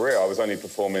of my career, I was only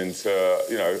performing to,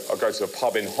 you know, I'd go to a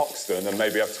pub in Hoxton and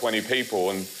maybe have 20 people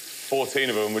and 14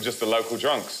 of them were just the local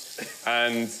drunks.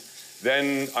 And then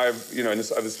in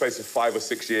over the space of 5 or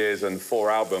 6 years and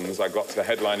 4 albums, I got to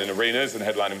headline in arenas and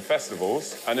headline in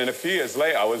festivals. And then a few years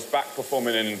later, I was back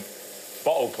performing in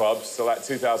bottle clubs to like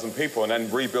 2,000 people and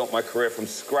then rebuilt my career from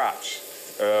scratch,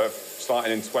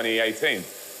 starting in 2018.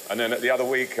 And then the other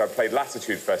week, I played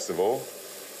Latitude Festival,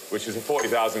 which is a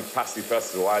 40,000 capacity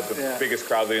festival. I had the biggest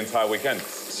crowd the entire weekend.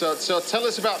 So tell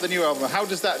us about the new album. How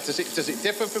does it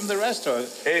differ from the rest? Or?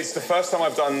 It's the first time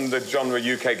I've done the genre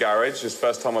UK garage. It's the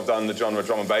first time I've done the genre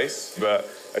drum and bass. But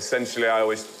essentially, I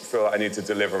always feel like I need to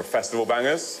deliver festival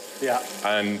bangers. Yeah.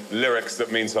 And lyrics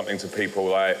that mean something to people.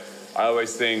 Like, I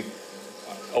always think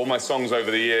all my songs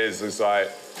over the years is like,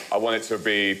 I want it to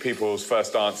be people's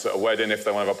first dance at a wedding if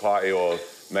they want to have a party, or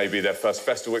maybe their first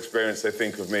festival experience, they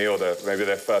think of me, or maybe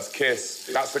their first kiss.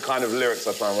 That's the kind of lyrics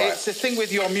I try and write. It's the thing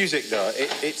with your music, though.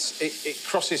 It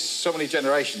crosses so many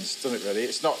generations, doesn't it, really?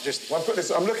 It's not just... Well,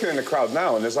 I'm looking in the crowd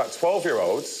now, and there's like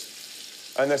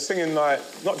 12-year-olds, and they're singing, like,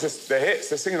 not just their hits,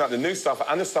 they're singing, like, the new stuff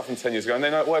and the stuff from 10 years ago, and they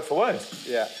know it word for word.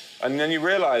 Yeah. And then you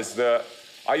realise that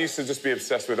I used to just be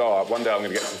obsessed with, oh, one day I'm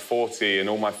going to get to 40, and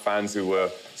all my fans who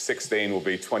were 16 will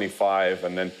be 25,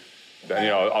 and then you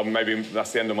know, maybe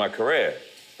that's the end of my career.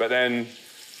 But then,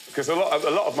 because a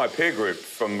lot of my peer group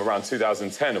from around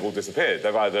 2010 have all disappeared.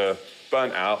 They've either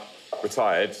burnt out,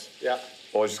 retired,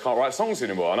 or just can't write songs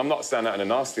anymore. And I'm not saying that in a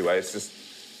nasty way. It's just,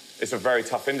 it's a very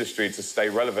tough industry to stay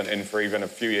relevant in for even a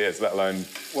few years, let alone.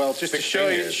 Well, just to show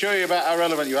you about how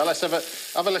relevant you are, let's have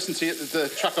a listen to the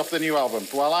track off the new album.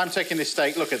 While I'm taking this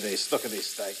steak, look at this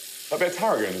steak. A bit of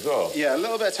tarragon as well. Yeah, a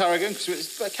little bit of tarragon,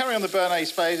 because carry on the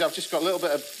Bernays phase. I've just got a little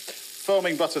bit of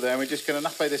foaming butter there, and we're just going to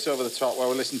nappe this over the top while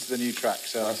we listen to the new track.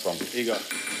 So nice one. Here you go.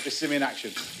 This is me in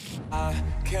action. I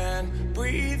can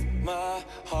breathe, my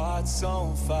heart's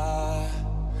on fire,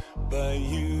 but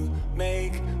you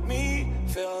make me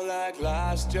feel like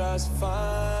life's just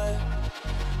fine.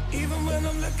 Even when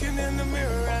I'm looking in the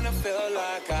mirror and I feel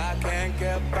like I can't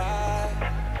get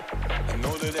by, I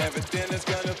know that everything is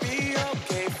gonna be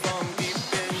okay from deep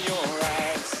in your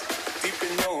eyes, deep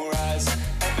in your eyes.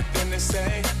 Everything they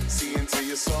say, see into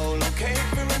your soul, okay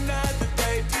for another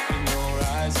day, deep in your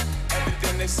eyes.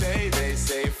 Everything they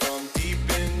say from deep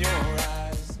in your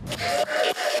eyes.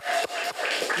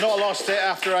 Not lost it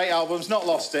after 8 albums, not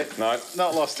lost it. No.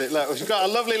 Not lost it. Look, we've got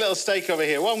a lovely little steak over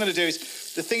here. What I'm going to do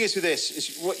is, the thing is with this,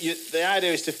 is the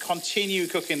idea is to continue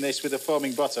cooking this with the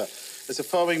foaming butter. As the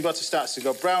foaming butter starts to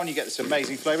go brown, you get this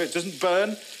amazing flavour. It doesn't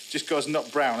burn, just goes not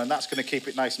brown, and that's going to keep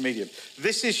it nice and medium.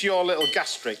 This is your little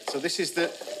gastric. So this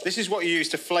is what you use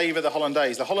to flavour the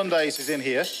hollandaise. The hollandaise is in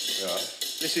here. Yeah.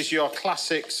 This is your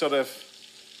classic sort of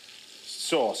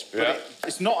sauce. But Yeah.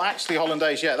 it's not actually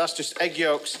hollandaise yet. That's just egg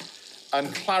yolks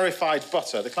and clarified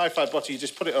butter. The clarified butter, you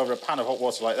just put it over a pan of hot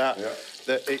water like that. Yeah.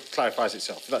 That it clarifies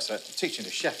itself. That's it. I'm teaching a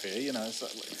chef here, you know.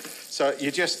 So you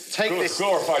just take this...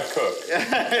 Glorified cook.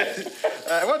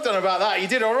 Well done about that. You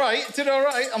did all right. Did all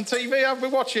right on TV. I've been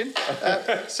watching.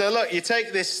 So look, you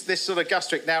take this sort of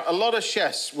gastric. Now, a lot of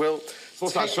chefs will...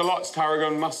 What's that? Shallots,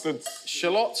 tarragon, mustard?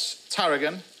 Shallots,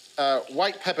 tarragon,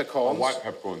 white peppercorns. Oh, white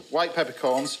peppercorns. White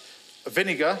peppercorns,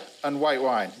 vinegar and white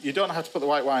wine. You don't have to put the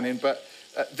white wine in, but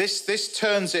this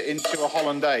turns it into a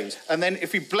hollandaise. And then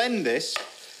if we blend this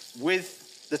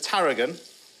with the tarragon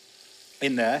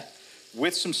in there,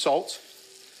 with some salt,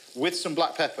 with some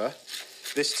black pepper,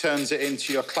 this turns it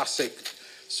into your classic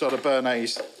sort of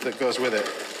Bernays that goes with it.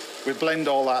 We blend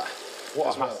all that.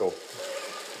 What a hassle.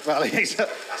 Well,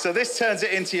 so this turns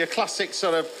it into your classic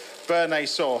sort of Bernays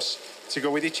sauce to go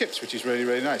with your chips, which is really,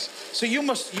 really nice. So you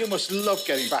must love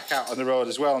getting back out on the road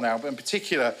as well now, but in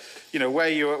particular, you know, where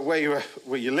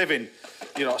you live in.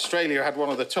 You know, Australia had one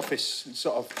of the toughest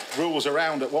sort of rules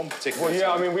around at one particular time. Well,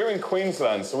 yeah, I mean, we were in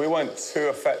Queensland, so we weren't too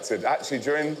affected. Actually,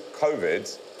 during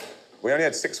COVID, we only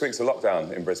had 6 weeks of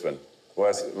lockdown in Brisbane.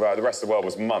 whereas the rest of the world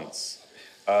was months.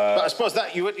 But I suppose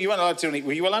that you weren't allowed to.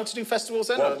 Were you allowed to do festivals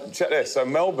then? Well, check this. So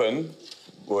Melbourne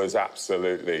was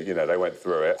absolutely, you know, they went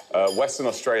through it. Western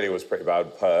Australia was pretty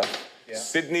bad. Perth. Yeah.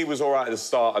 Sydney was all right at the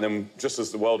start, and then just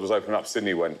as the world was opening up,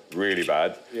 Sydney went really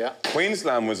bad. Yeah.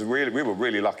 Queensland was we were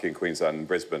really lucky in Queensland and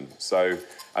Brisbane. So,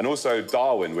 and also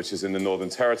Darwin, which is in the Northern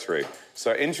Territory.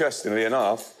 So interestingly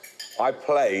enough, I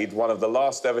played one of the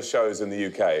last ever shows in the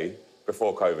UK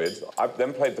before COVID. I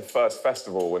then played the first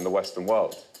festival in the Western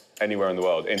world, anywhere in the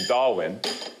world, in Darwin,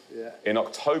 in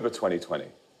October 2020.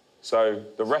 So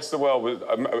the rest of the world was,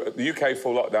 the UK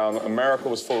full lockdown, America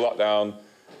was full lockdown,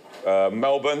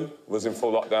 Melbourne was in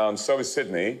full lockdown, so was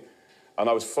Sydney, and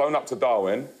I was flown up to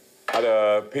Darwin, had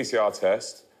a PCR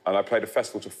test, and I played a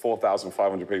festival to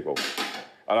 4,500 people.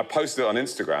 And I posted it on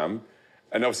Instagram,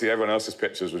 and obviously everyone else's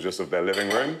pictures were just of their living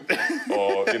room,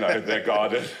 or, you know, their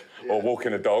garden, or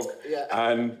walking a dog. Yeah.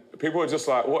 And people were just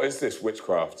like, what is this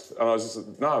witchcraft? And I was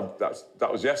just, no,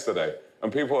 that was yesterday.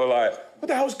 And people were like, what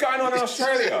the hell's going on in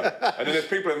Australia? And then there's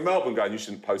people in Melbourne going, you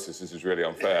shouldn't post this is really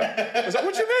unfair. I was like,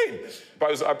 what do you mean?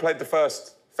 But I played the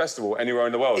first festival anywhere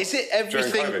in the world. Is it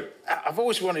everything? I've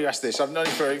always wanted to ask this. I've known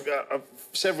you for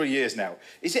several years now.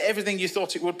 Is it everything you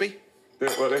thought it would be?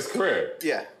 Well, this career?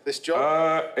 Yeah, this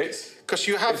job? It's... Because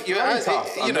you have...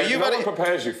 tough. No one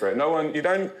prepares you for it. No one... You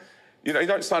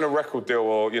don't sign a record deal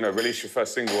or, you know, release your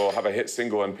first single or have a hit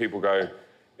single and people go,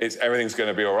 everything's going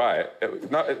to be all right.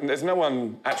 There's no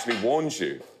one actually warns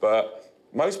you. But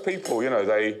most people, you know,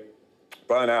 they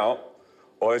burn out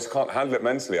or they just can't handle it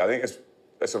mentally. I think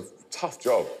it's a tough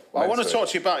job. Well, I want to talk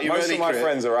to you about your early career. Most of my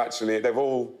friends are actually, they've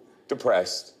all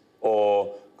depressed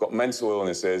or got mental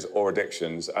illnesses or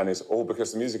addictions, and it's all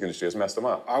because the music industry has messed them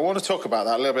up. I want to talk about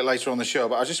that a little bit later on the show,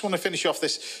 but I just want to finish off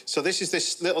this. So this is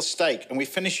this little steak, and we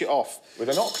finish it off... with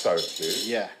an OXO, dude?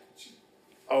 Yeah.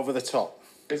 Over the top.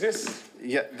 Is this...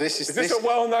 Yeah, this is... Is this a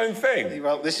well-known thing?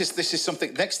 Well, this is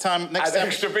something... Next time...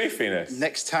 extra beefiness?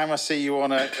 Next time I see you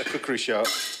on a cookery show,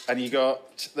 and you got...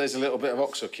 There's a little bit of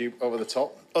OXO cube over the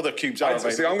top. Other cubes are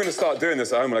available. See, I'm going to start doing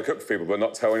this at home when I cook for people, but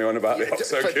not tell anyone about the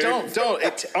OXO cube.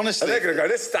 Don't. Honestly... And they're going to go,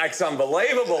 this steak's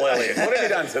unbelievable, Elliot. What have you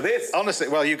done to this? Honestly,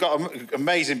 well, you've got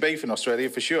amazing beef in Australia,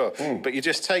 for sure. But you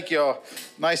just take your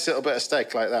nice little bit of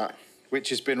steak like that, which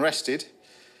has been rested.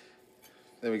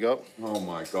 There we go. Oh,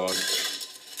 my God.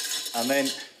 And then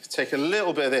take a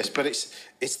little bit of this, but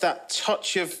it's that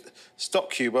touch of stock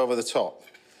cube over the top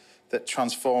that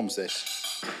transforms this.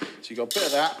 So you got a bit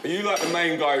of that. Are you like the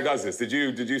main guy who does this? Did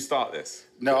you start this?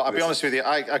 No, I'll be honest with you.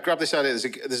 I grabbed this idea.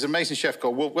 There's an amazing chef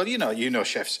called Wolf. Well, you know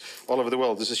chefs all over the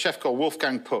world. There's a chef called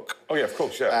Wolfgang Puck. Oh yeah, of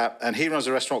course, yeah. And he runs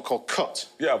a restaurant called Cut.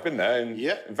 Yeah, I've been there in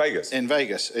Vegas. In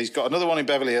Vegas, he's got another one in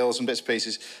Beverly Hills and bits and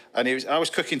pieces. And I was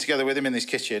cooking together with him in this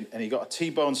kitchen, and he got a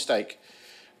T-bone steak.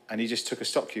 And he just took a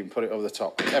stock cube and put it over the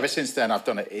top. Ever since then, I've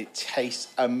done it. It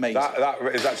tastes amazing. That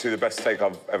is actually the best steak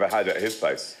I've ever had at his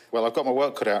place. Well, I've got my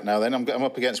work cut out now then. I'm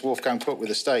up against Wolfgang Puck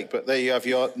with a steak. But there you have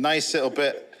your nice little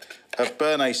bit of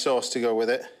béarnaise sauce to go with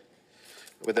it,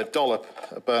 with a dollop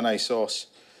of béarnaise sauce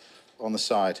on the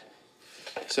side.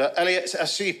 So, Elliot,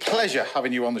 it's a pleasure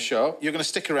having you on the show. You're going to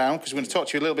stick around because we're going to talk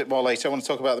to you a little bit more later. I want to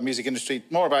talk about the music industry,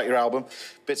 more about your album,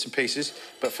 bits and pieces.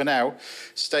 But for now,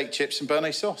 steak, chips and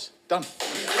béarnaise sauce. Done.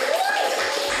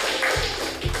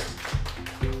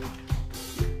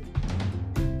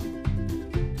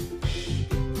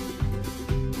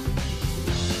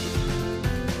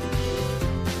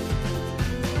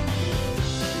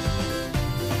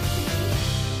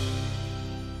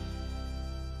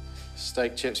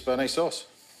 Steak, chips, béarnaise sauce.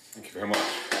 Thank you very much.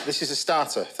 This is a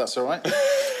starter, if that's all right.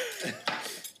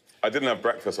 I didn't have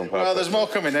breakfast on purpose. Well, there's more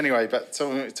coming anyway, but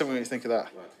tell me what you think of that.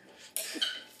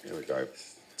 Here we go.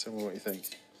 Tell me what you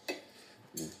think.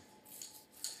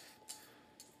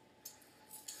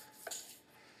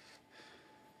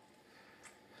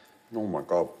 Oh, my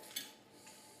God.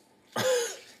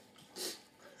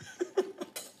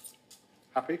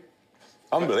 Happy?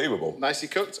 Unbelievable. Nicely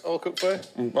cooked, all cooked for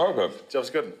you? Very good. Job's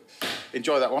good.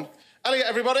 Enjoy that one. Elliot,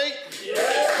 everybody. Yeah.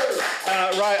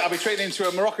 Right, I'll be treating into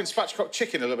a Moroccan spatchcock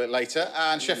chicken a little bit later,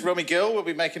 and Chef Romy Gill will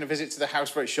be making a visit to the house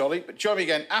very shortly. But join me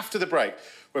again after the break,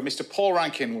 where Mr. Paul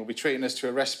Rankin will be treating us to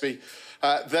a recipe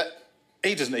that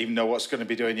he doesn't even know what's going to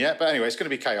be doing yet. But anyway, it's going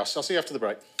to be chaos. I'll see you after the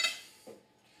break.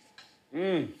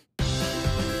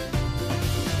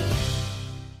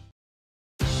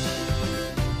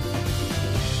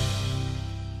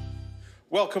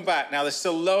 Welcome back. Now, there's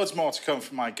still loads more to come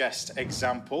from my guest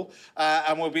example,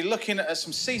 and we'll be looking at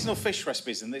some seasonal fish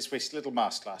recipes in this week's little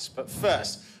masterclass. But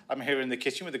first, I'm here in the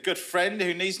kitchen with a good friend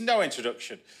who needs no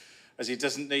introduction. as he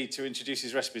doesn't need to introduce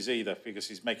his recipes either, because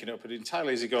he's making it up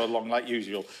entirely as he goes along, like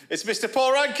usual. It's Mr.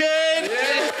 Paul Rankin!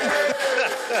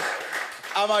 Yeah.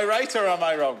 Am I right or am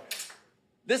I wrong?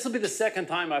 This will be the second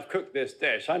time I've cooked this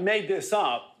dish. I made this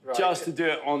up just to do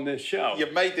it on this show.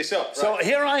 You've made this up, right? So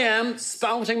here I am,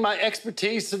 spouting my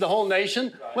expertise to the whole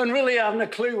nation, when really I haven't a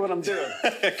clue what I'm doing.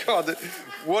 God,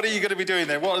 what are you going to be doing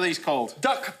there? What are these called?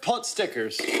 Duck pot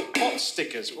stickers. Pot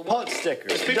stickers? Pot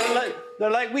stickers.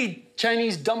 They're like wee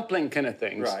Chinese dumpling kind of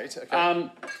things. Right, okay.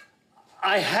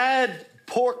 I had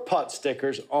pork pot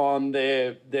stickers on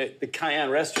the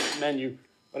Cayenne restaurant menu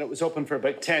when it was open for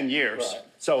about 10 years. Right.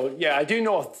 So, yeah, I do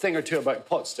know a thing or two about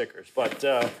pot stickers, but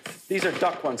these are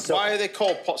duck ones. So, why are they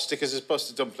called pot stickers as opposed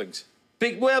to dumplings?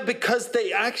 Well, because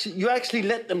you actually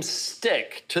let them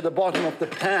stick to the bottom of the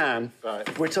pan,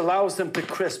 which allows them to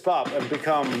crisp up and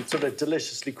become sort of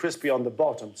deliciously crispy on the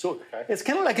bottom. So it's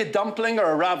kind of like a dumpling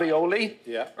or a ravioli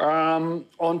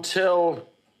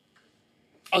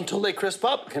until they crisp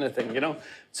up, kind of thing, you know?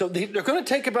 So they're going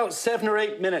to take about 7 or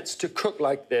 8 minutes to cook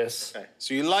like this. Okay.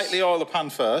 So you lightly oil the pan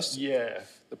first. Yeah.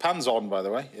 The pan's on, by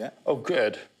the way, yeah. Oh,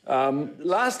 good.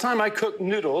 Last time I cooked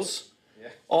noodles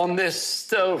on this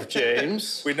stove,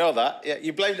 James. We know that. Yeah,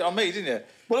 you blamed it on me, didn't you?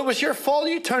 Well, it was your fault.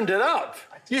 You turned it up.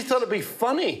 You thought it'd be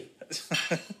funny.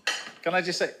 Can I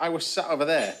just say, I was sat over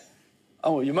there.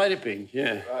 Oh, you might have been,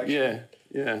 yeah. Right.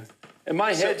 Yeah. In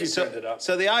my head, you turned it up.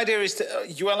 So the idea is to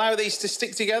you allow these to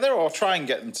stick together, or try and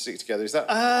get them to stick together. Is that?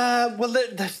 Well,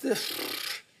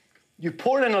 you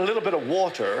pour in a little bit of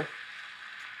water.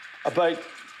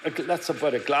 That's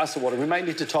about a glass of water. We might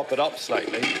need to top it up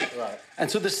slightly. Right. And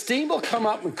so the steam will come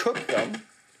up and cook them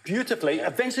beautifully.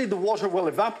 Eventually, the water will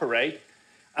evaporate,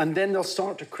 and then they'll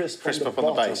start to crisp up on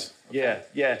the base. Okay.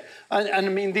 Yeah. And I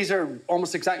mean, these are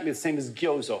almost exactly the same as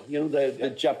gyoza. You know, the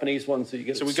Japanese ones that you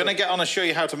get. So we're going to get on and show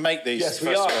you how to make these. Yes,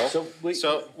 we are.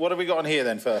 So what have we got on here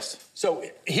then first? So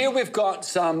here we've got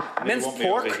some minced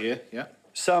pork,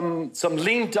 some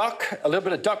lean duck, a little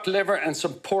bit of duck liver, and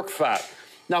some pork fat.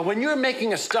 Now, when you're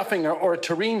making a stuffing or a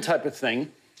terrine type of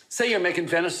thing, say you're making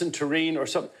venison terrine or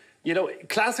something, you know,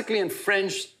 classically in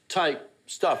French type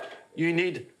stuff, you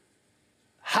need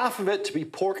half of it to be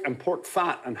pork and pork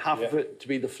fat and half of it to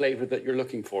be the flavor that you're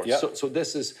looking for. Yep. So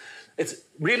it's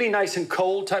really nice and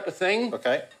cold type of thing.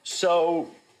 Okay.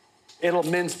 So it'll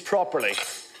mince properly.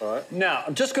 All right. Now,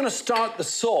 I'm just going to start the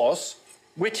sauce,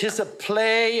 which is a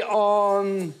play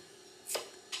on...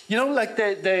 You know, like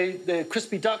the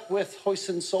crispy duck with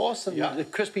hoisin sauce and the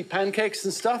crispy pancakes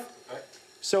and stuff? Okay.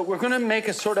 So we're going to make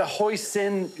a sort of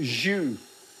hoisin jus,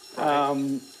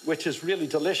 which is really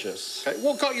delicious. Okay.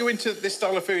 What got you into this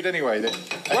style of food anyway, then?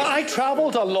 Well, I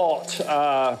travelled a lot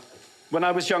when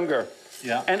I was younger.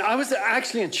 Yeah. And I was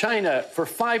actually in China for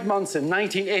 5 months in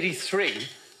 1983.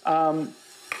 And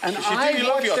I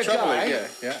watched a guy...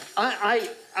 Yeah.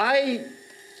 I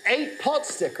ate pot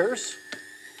stickers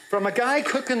from a guy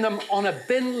cooking them on a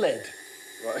bin lid.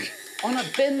 Right. On a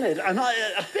bin lid.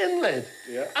 A bin lid.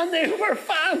 Yeah. And they were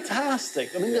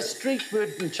fantastic. I mean, the street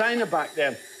food in China back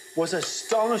then was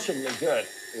astonishingly good.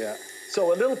 Yeah.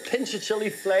 So a little pinch of chili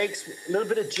flakes, a little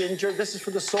bit of ginger. This is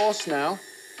for the sauce now.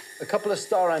 A couple of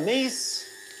star anise.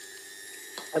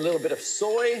 A little bit of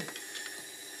soy.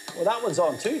 Well, that one's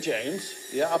on too, James.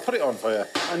 Yeah, I'll put it on for you.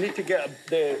 I need to get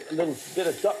a little bit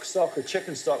of duck stock or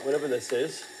chicken stock, whatever this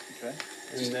is. Okay.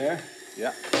 In there.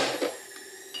 Yeah.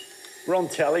 We're on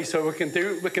telly, so we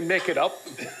can make it up.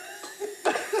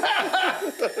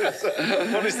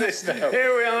 What is this now?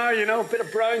 Here we are, you know, a bit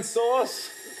of brown sauce.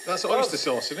 That's oyster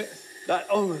sauce, isn't it?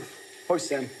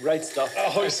 Hoisin, right stuff.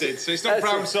 Oh, hoisin. So it's not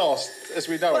brown sauce, as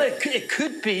we know. Well, it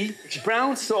could be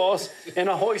brown sauce in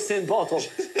a hoisin bottle.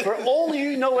 For all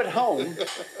you know at home,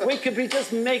 we could be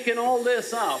just making all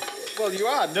this up. Well, you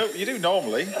are. No, you do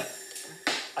normally.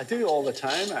 I do all the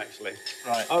time, actually.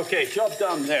 Right. Okay, job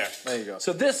done there. There you go.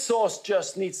 So this sauce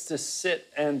just needs to sit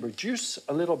and reduce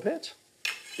a little bit.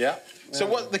 Yeah. So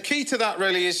what the key to that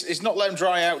really is not let them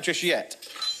dry out just yet.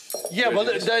 Yeah, well,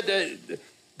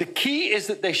 the key is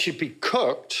that they should be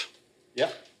cooked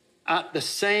at the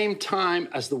same time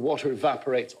as the water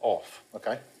evaporates off.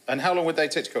 Okay. And how long would they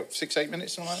take to cook? 6, 8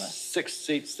 minutes, something like that? 6,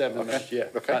 8, 7 minutes, yeah.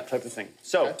 Okay. That type of thing.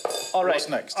 So, all right. What's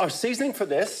next? Our seasoning for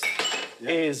this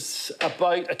is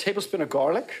about a tablespoon of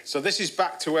garlic. So this is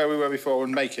back to where we were before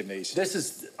when making these. This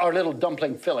is our little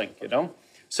dumpling filling, you know?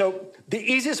 So the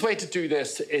easiest way to do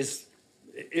this is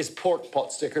pork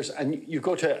pot stickers, and you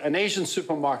go to an Asian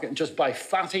supermarket and just buy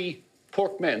fatty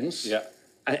pork mince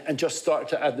and just start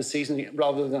to add the seasoning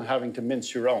rather than having to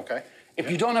mince your own. Okay. If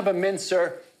you don't have a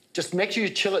mincer, just make sure you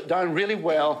chill it down really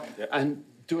well and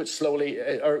do it slowly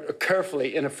or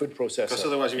carefully in a food processor. Because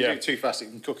otherwise, if you do it too fast, it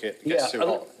can cook it. It Yeah, gets too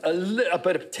hot.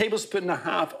 about a tablespoon and a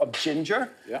half of ginger,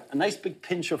 a nice big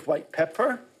pinch of white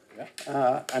pepper,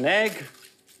 an egg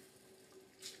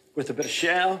with a bit of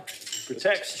shell for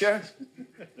texture.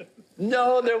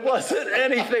 No, there wasn't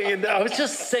anything in there. I was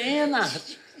just saying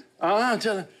that.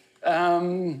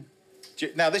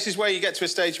 Now, this is where you get to a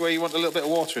stage where you want a little bit of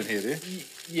water in here, do you?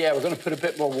 Yeah, we're going to put a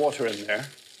bit more water in there.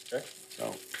 Okay.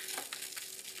 So.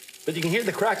 But you can hear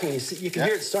the cracking. You can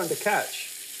hear it starting to catch.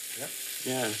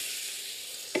 Yeah.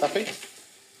 Happy?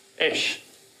 Ish.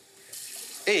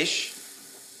 Ish?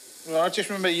 Well, I just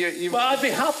remember you... Well, I'd be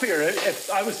happier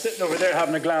if I was sitting over there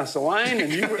having a glass of wine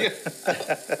and you were...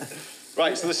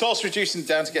 Right, so the salt's reducing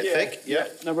down to get thick. Yeah.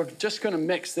 Now we're just going to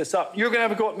mix this up. You're going to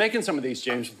have a go at making some of these,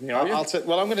 James. With me, are you?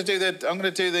 Well, I'm going to do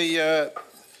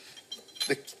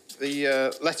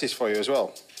the lettuce for you as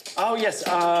well. Oh yes.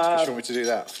 Just want me to do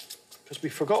that. Because we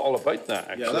forgot all about that.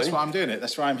 Actually. Yeah, that's why I'm doing it.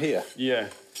 That's why I'm here. Yeah.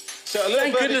 So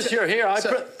thank goodness you're here. I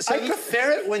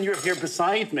prefer it when you're here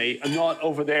beside me and not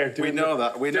over there doing the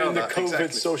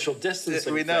COVID social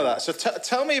distancing. We know that. So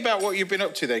tell me about what you've been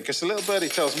up to then, because the little birdie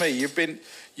tells me you've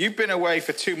been away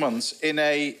for 2 months in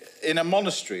a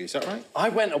monastery. Is that right? I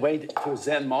went away to a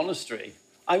Zen monastery.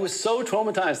 I was so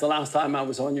traumatized the last time I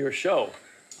was on your show.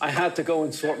 I had to go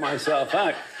and sort myself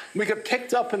out. We got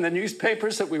picked up in the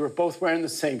newspapers that we were both wearing the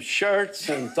same shirts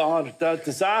and the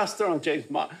disaster on James.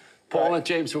 Paul and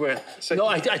James were wearing. No,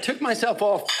 I took myself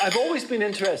off. I've always been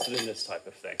interested in this type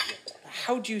of thing.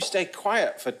 How do you stay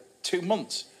quiet for 2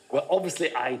 months? Well,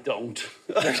 obviously I don't.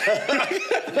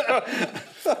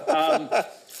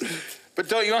 But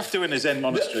don't you have to in a Zen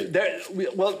monastery?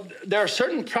 There are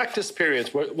certain practice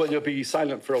periods where you'll be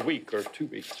silent for a week or 2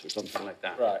 weeks or something like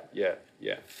that. Right. Yeah.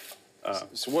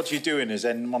 So what do you do in a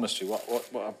Zen monastery? What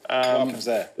happens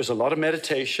there? There's a lot of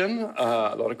meditation,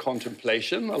 a lot of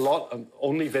contemplation, a lot of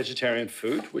only vegetarian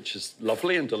food, which is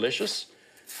lovely and delicious.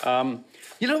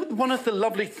 You know, one of the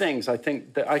lovely things I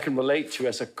think that I can relate to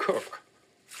as a cook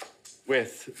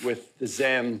with the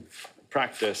Zen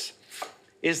practice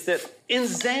is that in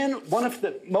Zen, one of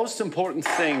the most important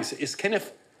things is kind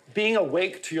of being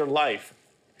awake to your life.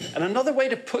 And another way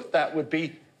to put that would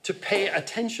be to pay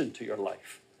attention to your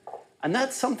life. And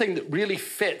that's something that really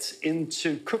fits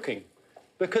into cooking.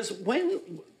 Because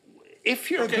if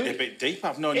you're getting a bit deep.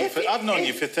 I've known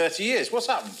you for 30 years. What's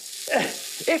happened?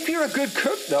 If you're a good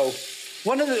cook, though,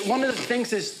 one of the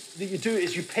things that you do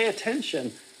is you pay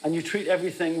attention and you treat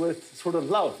everything with sort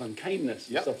of love and kindness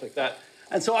and stuff like that.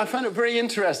 And so I found it very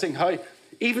interesting how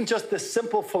even just the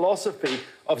simple philosophy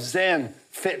of Zen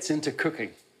fits into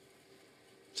cooking.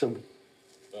 So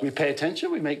we pay attention,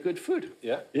 we make good food.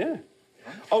 Yeah.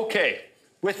 Okay,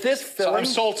 with this filling... So I'm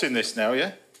salting this now,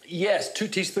 yeah? Yes, 2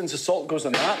 teaspoons of salt goes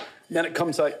on that. Then it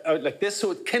comes out like this,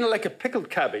 so it's kind of like a pickled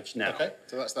cabbage now. Okay,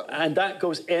 so that's that one. And that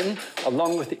goes in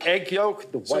along with the egg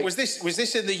yolk, the white... So was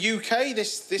this in the UK?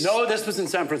 No, this was in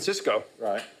San Francisco.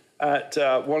 Right. At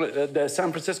the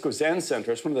San Francisco Zen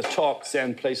Center. It's one of the top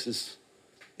Zen places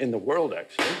in the world,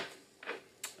 actually.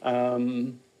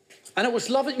 And it was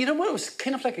lovely. You know what? It was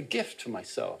kind of like a gift to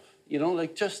myself. You know,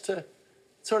 like just to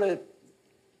sort of...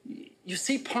 You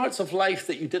see parts of life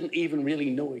that you didn't even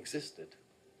really know existed.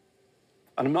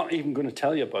 And I'm not even going to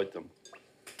tell you about them.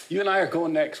 You and I are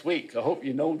going next week. I hope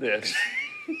you know this.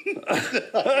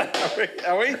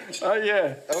 Are we? Oh,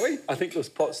 yeah. Are we? I think those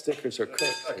pot stickers are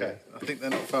cooked. Okay. I think they're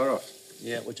not far off.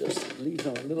 Yeah, we'll just leave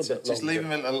them a little bit longer. Just leave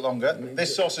them a little longer.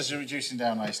 This sauce is reducing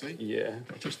down nicely. Yeah.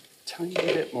 Just a tiny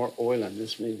bit more oil on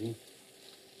this, maybe.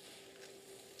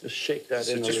 Just shake that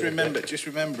in. Just remember,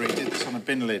 he did this on a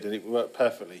bin lid and it worked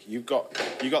perfectly. You got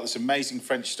this amazing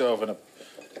French stove and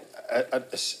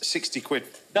a 60 quid.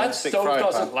 That stove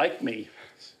doesn't like me.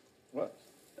 What?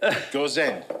 Go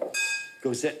Zen.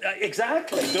 Go Zen.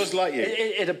 Exactly. It does like you.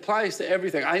 It applies to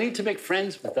everything. I need to make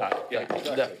friends with that. Yeah,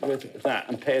 exactly. With that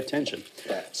and pay attention.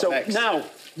 Yeah. So Next. now,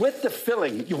 with the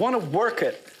filling, you want to work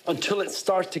it until it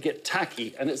starts to get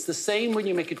tacky. And it's the same when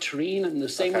you make a terrine and the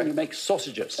same when you make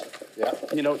sausages. Yeah.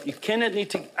 You know, you kind of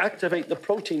need to activate the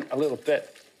protein a little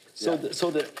bit so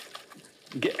that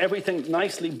you get everything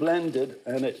nicely blended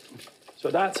and it... So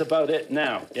that's about it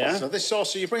now, yeah? So this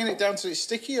sauce, are you bringing it down to it's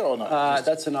sticky or not?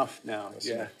 That's enough now,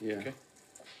 yeah. Okay.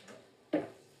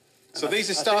 So these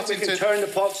are starting to... We can turn the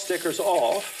pot stickers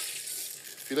off.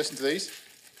 If you listen to these.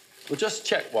 We'll just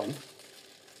check one.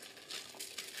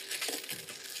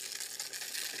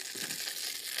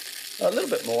 A little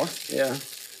bit more, yeah.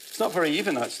 It's not very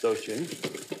even, that stove, Jim.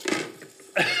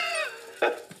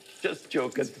 Just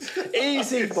joking.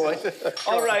 Easy, boy.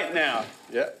 All right, now.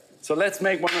 Yeah. So let's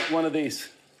make one of these.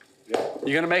 Yeah.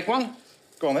 You going to make one?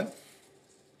 Go on then.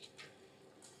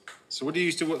 So what do you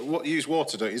use to use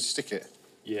water? Don't you stick it?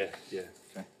 Yeah, yeah.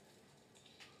 Okay.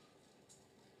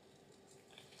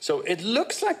 So it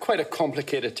looks like quite a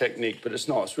complicated technique, but it's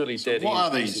not. It's really dead easy. What are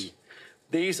these?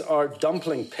 These are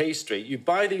dumpling pastry. You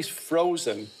buy these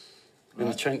frozen in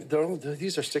the Chinese.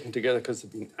 These are sticking together because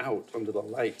they've been out under the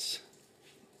lights.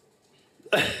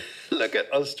 Look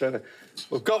at us trying to.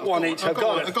 We've got one each. I've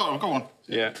got one.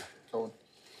 Yeah. Go on. Yeah.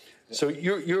 So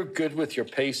you're good with your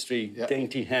pastry,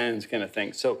 dainty hands kind of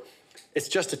thing. So it's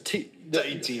just a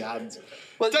dainty hands.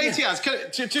 Well, dainty hands.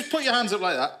 Just put your hands up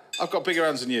like that. I've got bigger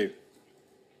hands than you.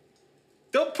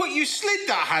 Don't put. You slid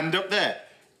that hand up there.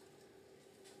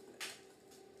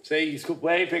 See, he's got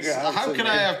way bigger hands. How can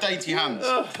I have dainty hands?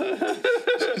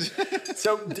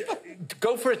 So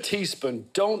go for a teaspoon.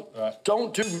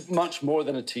 Don't do much more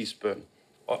than a teaspoon,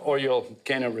 or you'll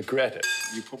kind of regret it.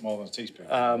 You put more than a teaspoon.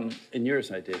 In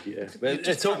yours, I did, yeah. But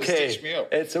it's okay.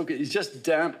 It's okay. You just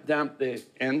damp the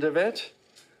end of it,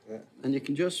 and you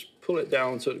can just pull it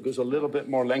down so it goes a little bit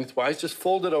more lengthwise. Just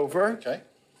fold it over. Okay.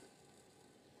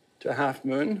 To a half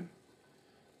moon.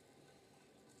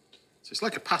 So it's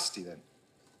like a pasty then.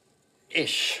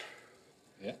 Ish.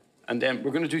 Yeah. And then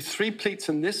we're going to do 3 pleats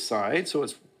on this side. So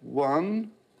it's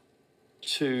 1,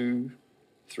 2,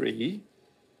 3.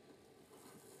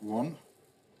 1,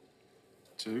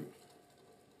 2,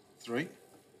 3.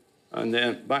 And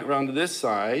then back round to this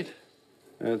side.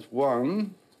 And it's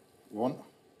 1,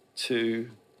 2,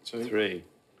 3.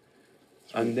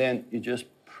 And then you just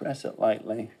press it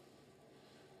lightly.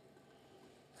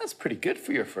 That's pretty good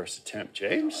for your first attempt,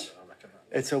 James.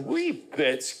 It's a wee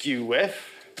bit skew-whiff.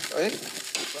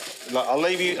 I'll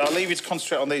leave you to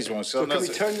concentrate on these ones. So can we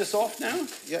turn this off now?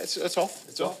 Yeah, it's off.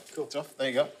 It's off. Cool. It's off. There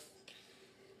you go.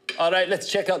 All right, let's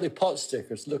check out the pot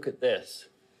stickers. Look at this.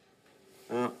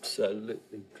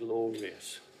 Absolutely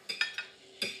glorious.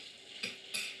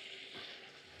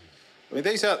 I mean,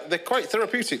 they're quite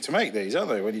therapeutic to make, these, aren't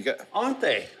they, when you get... Aren't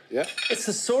they? Yeah. It's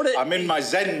the sort of... I'm in my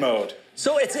Zen mode.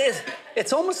 So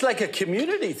it's almost like a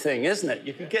community thing, isn't it?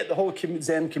 You can get the whole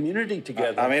Zen community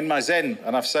together. I'm in my Zen,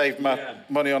 and I've saved my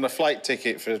money on a flight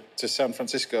ticket to San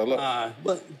Francisco. Look.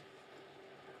 Well,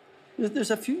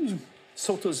 there's a few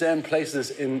Soto Zen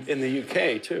places in the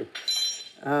UK, too.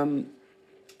 And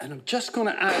I'm just going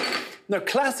to add... Now,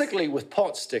 classically, with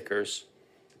pot stickers,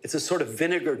 it's a sort of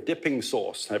vinegar dipping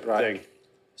sauce type of thing.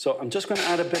 So I'm just going to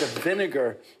add a bit of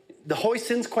vinegar. The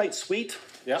hoisin's quite sweet,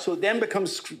 so it then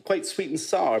becomes quite sweet and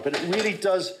sour, but it really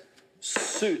does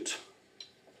suit.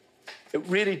 It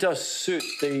really does suit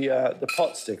the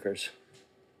pot stickers.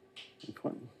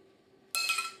 We'll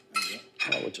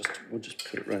just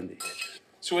put it around the edges.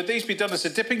 So would these be done as a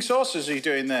dipping sauce, or are you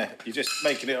doing there? You're just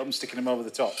making it up and sticking them over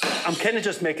the top? I'm kind of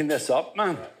just making this up,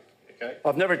 man. Okay.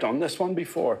 I've never done this one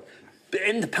before.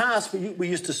 In the past, we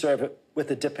used to serve it with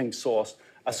a dipping sauce,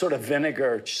 a sort of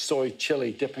vinegar, soy,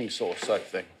 chili dipping sauce type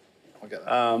thing. I get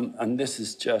that. And this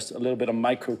is just a little bit of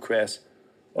microcress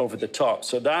over the top.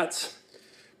 So that's...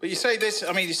 But you say this,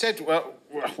 I mean, you said, well,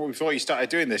 before you started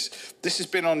doing this, this has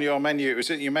been on your menu, it was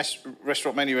in your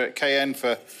restaurant menu at KN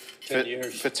for 10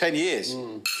 years. For 10 years?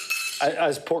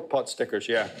 As pork pot stickers,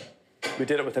 yeah. We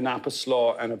did it with an apple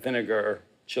slaw and a vinegar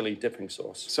chili dipping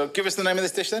sauce. So give us the name of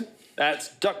this dish then. That's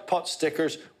duck pot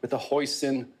stickers with a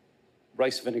hoisin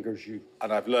rice vinegar jus.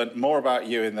 And I've learned more about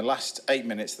you in the last 8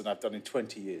 minutes than I've done in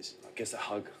 20 years. Give us a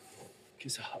hug. Give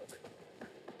us a hug.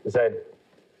 Zen.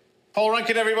 Paul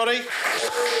Rankin, everybody.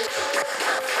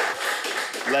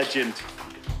 Legend.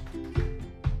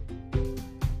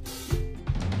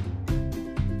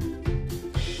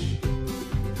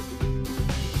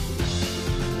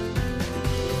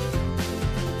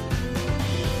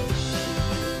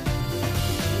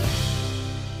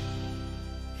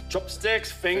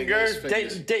 Chopsticks, fingers.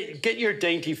 Get your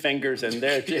dainty fingers in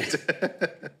there.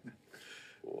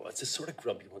 Oh, it's the sort of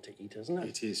grub you want to eat, isn't it?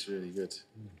 It is really good.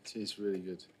 It is really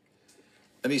good.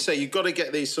 And you say you've got to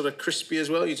get these sort of crispy as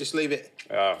well. You just leave it.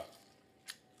 Yeah.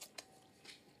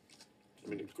 I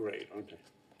mean, they're great, aren't they?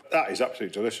 That is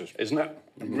absolutely delicious. Isn't it?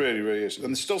 It really, really is.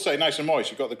 And they still say nice and moist.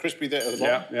 You've got the crispy there at the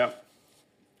bottom. Yeah.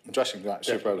 The dressing that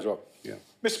superb as well. Yeah.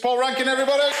 Mr. Paul Rankin,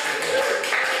 everybody.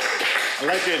 A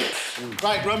legend.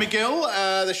 Right, Romy Gill,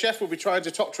 the chef, will be trying to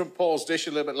top trump Paul's dish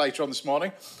a little bit later on this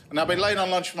morning. And I'll be laying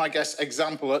on lunch for my guest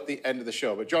example at the end of the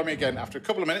show. But join me again after a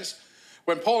couple of minutes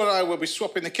when Paul and I will be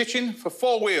swapping the kitchen for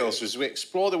 4 wheels as we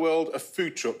explore the world of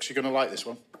food trucks. You're going to like this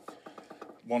one.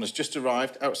 One has just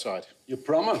arrived outside. You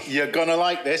promise? You're going to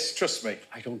like this, trust me.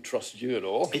 I don't trust you at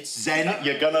all. It's Zen.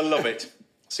 You're going to love it.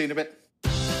 See you in a bit.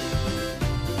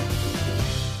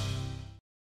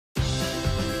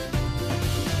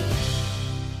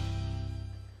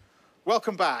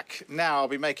 Welcome back. Now I'll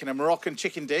be making a Moroccan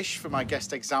chicken dish for my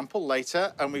guest example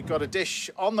later, and we've got a dish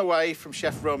on the way from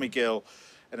Chef Romy Gill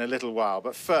in a little while.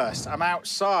 But first, I'm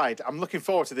outside. I'm looking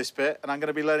forward to this bit, and I'm going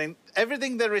to be learning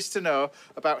everything there is to know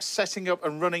about setting up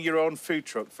and running your own food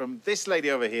truck from this lady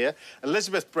over here,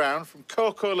 Elizabeth Brown from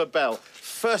Coco Labelle.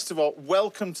 First of all,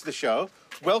 welcome to the show.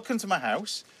 Welcome to my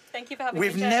house. Thank you for having me,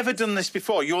 We've never done this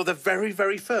before. You're the very,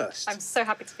 very first. I'm so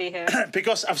happy to be here.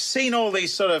 Because I've seen all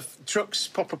these sort of trucks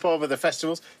pop up over the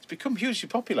festivals. It's become hugely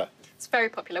popular. It's very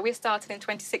popular. We started in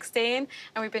 2016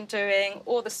 and we've been doing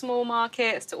all the small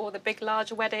markets to all the big,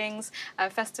 large weddings,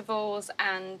 festivals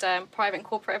and private and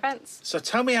corporate events. So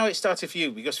tell me how it started for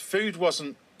you, because food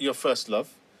wasn't your first love.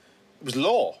 It was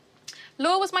law.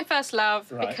 Law was my first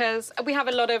love Right. because we have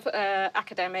a lot of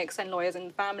academics and lawyers in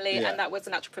the family, Yeah. and that was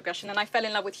a natural progression. And I fell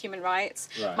in love with human rights.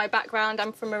 Right. My background,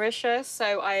 I'm from Mauritius,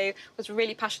 so I was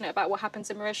really passionate about what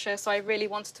happens in Mauritius. So I really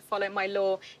wanted to follow my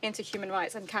law into human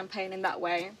rights and campaign in that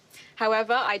way.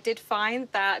 However, I did find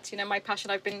that, you know, my passion,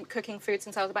 I've been cooking food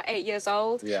since I was about 8 years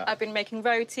old. Yeah. I've been making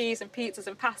rotis and pizzas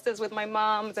and pastas with my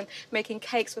mums and making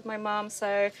cakes with my mum.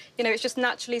 So, you know, it's just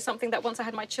naturally something that once I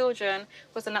had my children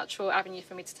was a natural avenue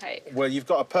for me to take. Well, you've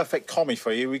got a perfect commie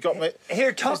for you. We got me.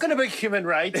 Here, talking about human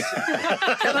rights,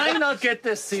 can I not get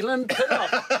this ceiling put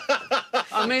up?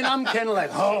 I mean, I'm kind of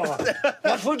like, oh,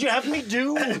 what would you have me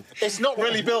do? It's not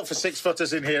really built for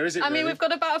 6-footers in here, is it? I mean, really? we've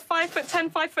got about a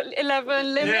 5'10",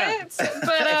 5'11" limit. Yeah.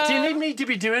 But, Do you need me to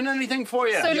be doing anything for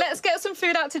you? so let's get some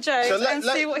food out to James So and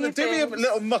see what he do me a thinks.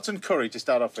 little mutton curry to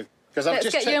start off with, because I've Let's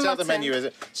just get you checked a out the mutton. menu. Is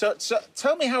it? So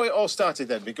tell me how it all started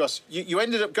then, because you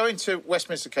ended up going to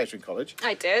Westminster Catering College,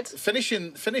 I did.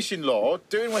 finishing law,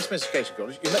 doing Westminster Catering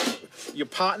College. You met your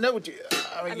partner.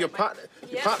 Your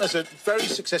Yeah. partner's a very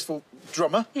successful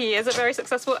drummer. He is a very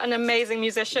successful and amazing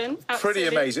musician. Pretty Absolutely.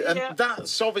 amazing, and Yeah.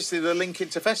 that's obviously the link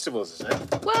into festivals, isn't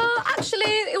it? Well, actually,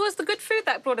 it was the good food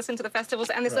that brought us into the festivals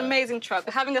and this Right. amazing truck.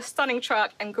 Having a stunning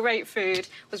truck and great food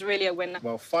was really a winner.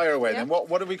 Well, fire away Yeah. then.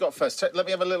 What have we got first? Let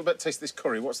me have a little bit taste of this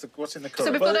curry. What's in the curry?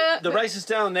 So we've Well, got the rice is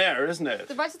down there, isn't it?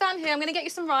 the rice is down here. I'm going to get you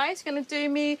some rice. You're going to do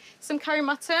me some curry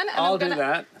mutton. And I'll I'm do gonna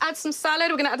that. add some salad.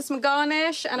 We're going to add some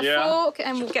garnish and a Yeah. fork.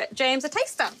 And we'll get James a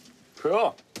taster.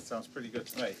 Cool. Sounds pretty good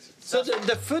to me. So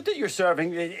the food that you're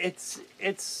serving,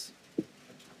 it's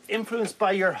influenced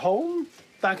by your home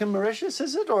back in Mauritius,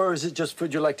 is it? Or is it just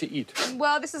food you like to eat?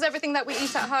 Well, this is everything that we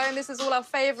eat at home. This is all our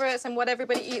favourites and what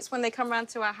everybody eats when they come round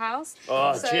to our house.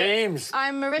 Oh, So, James.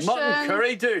 I'm Mauritian. Mutton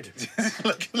curry, dude.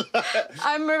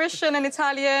 I'm Mauritian and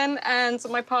Italian, and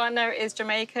my partner is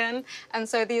Jamaican. And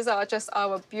so these are just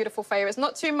our beautiful favourites.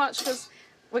 Not too much, because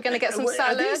we're going to get some Are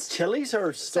salad. these chilies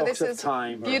or So stalks this of is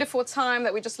thyme? or- beautiful thyme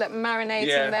that we just let marinate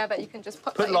Yeah. in there, that you can just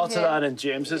put Put that lots in of here. that in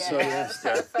James's. So Yeah, yes,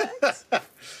 perfect.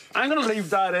 I'm going to leave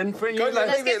that in for you. Go,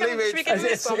 like- leave it, leave it. Should we get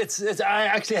this one? It's I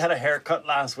actually had a haircut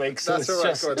last week, so That's it's all right,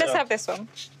 just. go on. Let's have this one.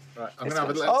 Right, I'm going to have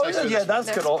a little Oh taste yeah, of yeah, this.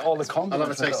 that's got all the I'll have a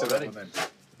condiments in it taste of that already. one then.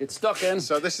 It's stuck in.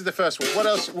 So this is the first one. What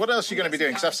else are you going to be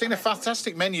doing? Because I've seen a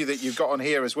fantastic menu that you've got on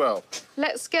here as well.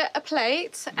 Let's get a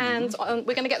plate, and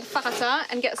we're going to get the farata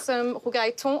and get some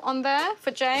rougailton on there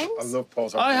for James. I love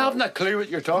Paul's. I haven't a clue what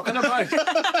you're talking about.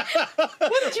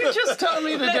 What did you just tell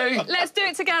me to do? Let's do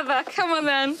it together. Come on,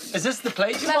 then. Is this the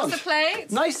plate you That's want? the plate.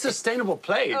 Nice sustainable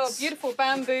plates. Oh, beautiful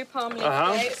bamboo palm leaf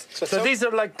Uh-huh. plates. So these are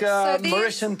like So these-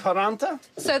 Mauritian paranta?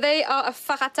 So they are a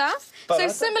farata. So Farata?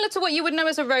 similar to what you would know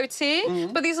as a roti,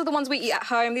 but these are the ones we eat at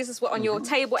home. This is what on your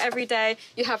table every day.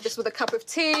 You have this with a cup of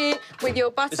tea, with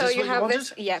your butter. Is this you what you have wanted?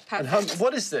 this. Yeah, And perfect.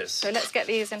 what is this? So let's get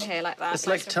these in here like that. It's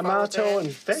nice like tomato folded.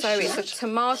 and fish, So it's a is it?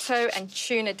 tomato and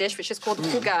tuna dish, which is called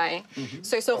rougail.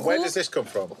 So it's a Where does this come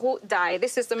from? rougail.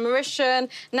 This is the Mauritian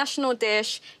national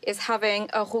dish. Is having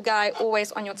a rougail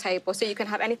always on your table, so you can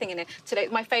have anything in it. Today,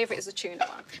 my favourite is the tuna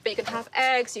one, but you can have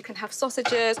eggs, you can have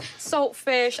sausages, salt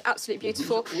fish. Absolutely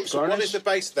beautiful. So what is the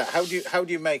base of that? How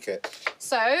do you make it?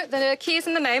 So the key is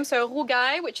in the name. So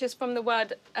rougail, which is from the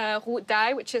word roux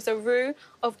d'ail, which is a roux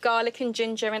of garlic and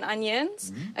ginger and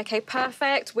onions. Okay,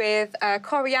 perfect with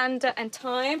coriander and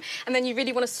thyme. And then you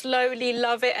really want to slowly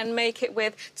love it and make it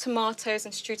with tomatoes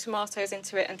and stew tomatoes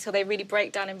into it until they really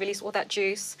break down and release all that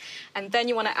juice. And then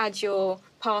you want to add your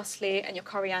parsley and your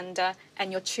coriander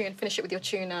and your tuna, finish it with your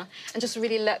tuna, and just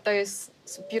really let those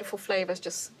beautiful flavours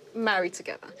just marry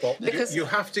together. Well, because you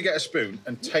have to get a spoon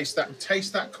and taste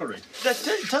that curry. That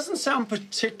doesn't sound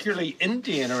particularly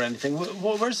Indian or anything.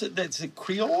 Where's it? Is it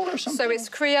Creole or something? So it's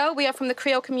Creole. We are from the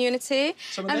Creole community.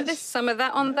 Some of and this? there's some of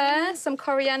that on there, some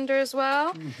coriander as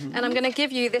well. And I'm going to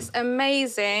give you this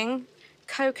amazing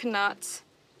coconut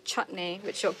chutney,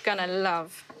 which you're going to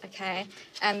love, okay?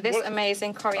 And this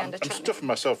amazing coriander I'm chutney. stuffing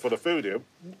myself full of food here.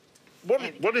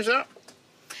 What is that?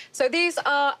 So these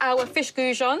are our fish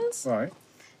goujons. Right.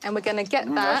 And we're going to get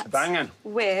that banging.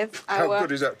 with How our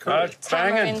good is that curry?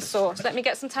 tamarind sauce. Let me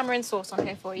get some tamarind sauce on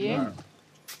here for you. Right.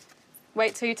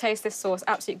 Wait till you taste this sauce.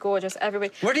 Absolutely gorgeous.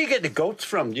 Everybody. Where do you get the goats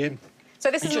from? So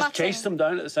this You is just mutton. chase them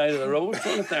down at the side of the road,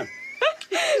 don't there?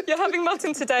 You're having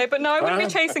mutton today, but no, I wouldn't be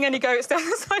chasing any goats down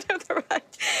the side of the road.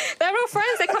 They're all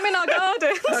friends. They come in our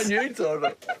gardens. I knew you thought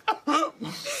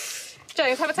it.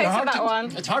 James, have a taste of that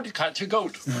one. It's hard to catch a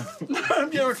goat.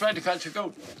 Have you ever tried to catch a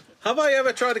goat? Have I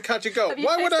ever tried to catch a goat? Have you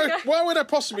Why would chased a I? goat? Why would I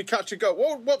possibly catch a goat?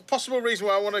 What possible reason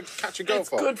why I want to catch a goat It's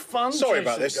for? good fun Sorry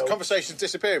about chasing this. goats. Conversation's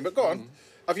disappearing. But go on.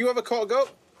 Have you ever caught a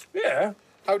goat? Yeah.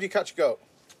 How do you catch a goat?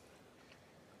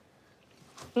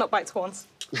 Not by its horns.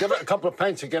 Give it a couple of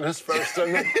pints of Guinness first,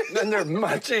 and then they're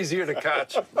much easier to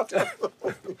catch.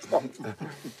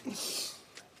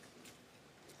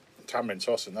 Tamarind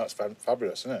sauce, and that's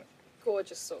fabulous, isn't it?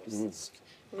 Gorgeous sauce.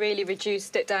 Really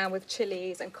reduced it down with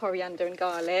chilies and coriander and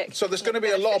garlic. So there's going to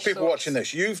be a lot of people watching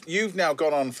this. You've now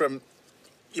gone on from,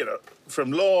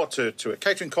 from law to a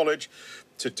catering college,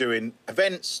 to doing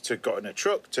events, to getting a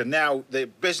truck, to now the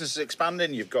business is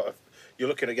expanding. You're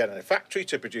looking at getting a factory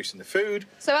to producing the food.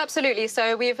 So absolutely.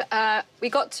 So we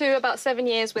got to about 7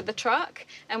 years with the truck,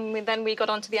 and then we got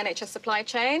onto the NHS supply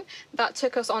chain. That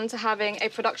took us on to having a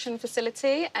production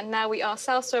facility, and now we are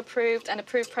SALSA approved and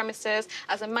approved premises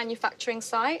as a manufacturing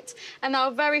site. And our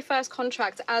very first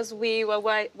contract, as we were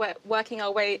working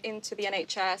our way into the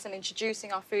NHS and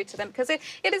introducing our food to them, because it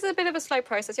is a bit of a slow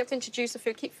process. You have to introduce the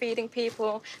food, keep feeding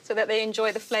people so that they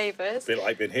enjoy the flavours. A bit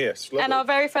like being here. It's lovely. And our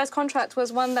very first contract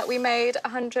was one that we made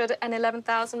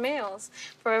 111,000 meals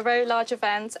for a very large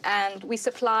event, and we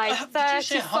supplied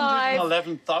 35.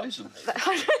 111,000.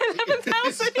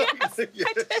 111,000, yes, I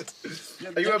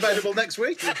did. Are you available next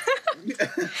week?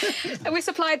 And we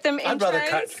supplied them in I'd rather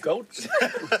trays. catch goats.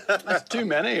 That's too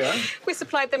many, huh? We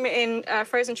supplied them in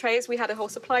frozen trays. We had a whole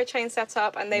supply chain set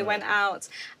up, and they went out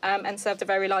and served a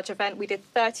very large event. We did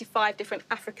 35 different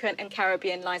African and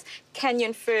Caribbean lines,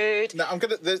 Kenyan food. Now,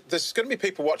 there's going to be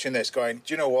people watching this going,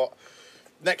 do you know what?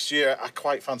 Next year, I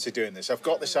quite fancy doing this. I've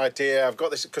got this idea. I've got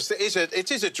this because it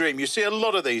is a dream. You see a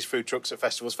lot of these food trucks at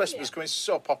festivals. Festivals becoming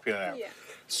so popular now. Yeah.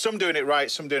 Some doing it right,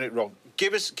 some doing it wrong.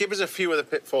 Give us a few of the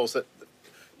pitfalls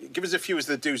give us a few of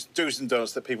the do's and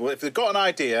don'ts that people. If they've got an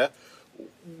idea,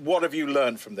 what have you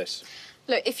learned from this?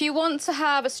 Look, if you want to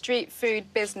have a street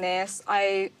food business,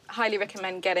 I highly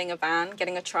recommend getting a van,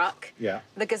 getting a truck. Yeah.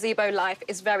 The gazebo life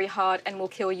is very hard and will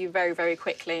kill you very, very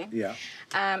quickly. Yeah.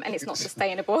 And it's not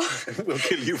sustainable. We'll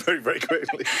kill you very, very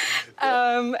quickly.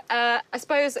 I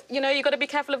suppose, you've got to be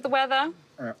careful of the weather.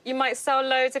 Yeah. You might sell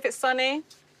loads if it's sunny.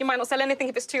 You might not sell anything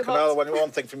if it's too hot.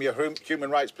 One thing from your human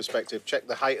rights perspective, check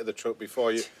the height of the truck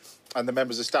and the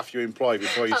members of staff you employ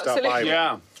before you start buying it.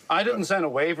 Yeah. I didn't sign a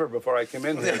waiver before I came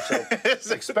in here,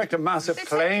 so expect a massive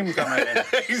claim coming in.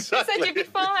 Exactly. You said you'd be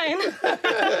fine.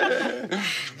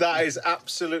 That is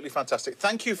absolutely fantastic.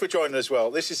 Thank you for joining us as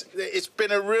well. It's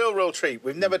been a real treat.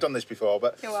 We've never done this before,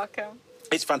 but You're welcome.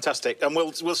 it's fantastic. And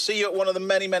we'll see you at one of the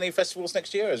many festivals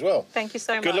next year as well. Thank you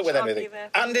so much. Good luck with I'll be everything. there.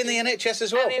 And in the NHS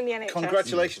as well. And in the NHS.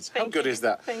 Congratulations. How Thank good you. is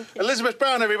that? Thank you. Elizabeth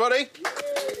Brown, everybody.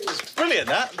 It's brilliant,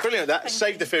 that. Brilliant, that.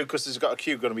 Save the food because there's got a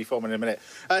queue going to be forming in a minute.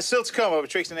 Still to come, I'll be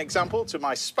treating an example to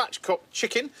my spatch-cooked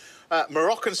chicken,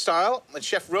 Moroccan style, and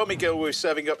Chef Romy Gill will be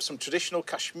serving up some traditional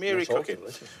Kashmiri cooking.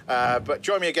 But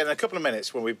join me again in a couple of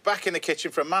minutes when we're back in the kitchen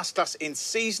for a masterclass in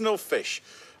seasonal fish.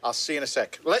 I'll see you in a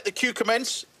sec. Let the queue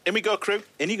commence. In we go, crew.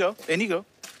 In you go. In you go.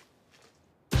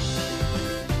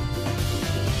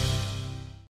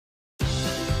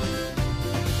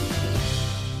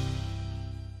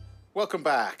 Welcome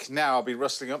back. Now I'll be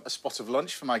rustling up a spot of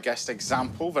lunch for my guest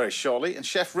example very shortly, and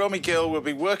Chef Romy Gill will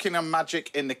be working on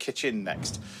magic in the kitchen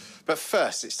next. But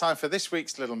first, it's time for this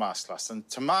week's little masterclass, and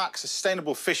to mark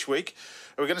Sustainable Fish Week,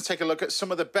 we're going to take a look at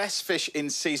some of the best fish in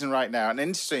season right now. And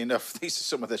interestingly enough, these are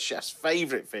some of the chef's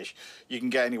favourite fish you can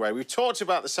get anyway. We've talked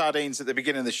about the sardines at the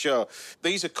beginning of the show.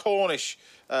 These are Cornish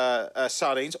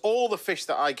sardines. All the fish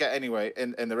that I get anyway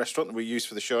in the restaurant that we use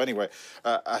for the show anyway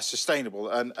are sustainable,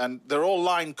 and they're all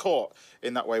line caught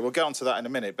in that way. We'll get onto that in a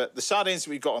minute, but the sardines that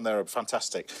we've got on there are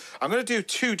fantastic. I'm going to do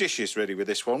two dishes really with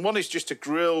this one. One is just a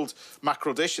grilled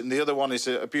mackerel dish, and the other one is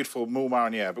a beautiful moule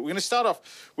marinière. But we're going to start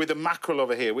off with the mackerel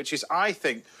over here, which is, I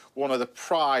think, one of the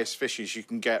prized fishes you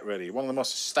can get, really. One of the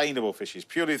most sustainable fishes,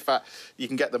 purely the fact you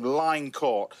can get them line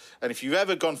caught. And if you've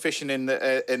ever gone fishing in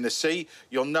the sea,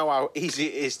 you'll know how easy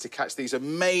it is to catch these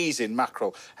amazing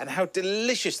mackerel and how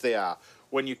delicious they are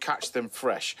when you catch them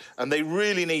fresh. And they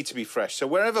really need to be fresh. So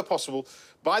wherever possible,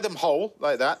 buy them whole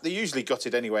like that. They're usually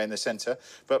gutted anyway in the centre,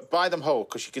 but buy them whole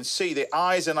because you can see the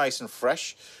eyes are nice and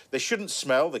fresh. They shouldn't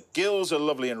smell. The gills are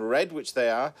lovely and red, which they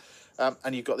are.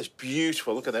 And you've got this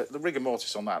beautiful, look at the rigor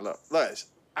mortis on that, look. That is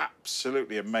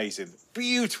absolutely amazing.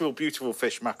 Beautiful, beautiful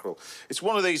fish, mackerel. It's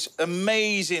one of these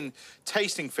amazing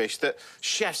tasting fish that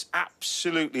chefs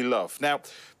absolutely love. Now,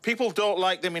 people don't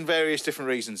like them in various different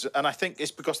reasons, and I think it's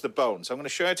because of the bones. I'm going to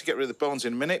show you how to get rid of the bones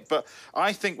in a minute, but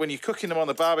I think when you're cooking them on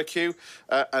the barbecue,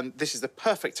 and this is the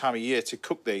perfect time of year to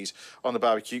cook these on the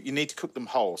barbecue, you need to cook them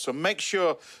whole. So make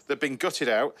sure they've been gutted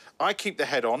out. I keep the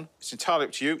head on. It's entirely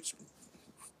up to you.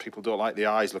 People don't like the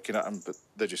eyes looking at them, but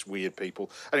they're just weird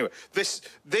people. Anyway, this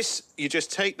you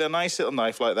just take the nice little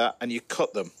knife like that and you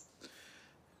cut them.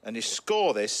 And you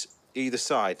score this either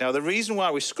side. Now, the reason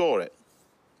why we score it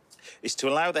is to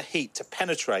allow the heat to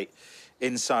penetrate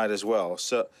inside as well.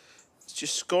 So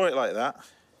just score it like that.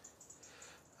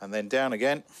 And then down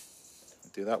again.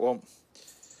 Do that one.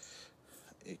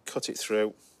 You cut it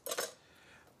through.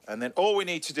 And then all we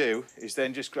need to do is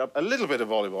then just grab a little bit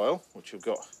of olive oil, which we've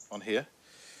got on here.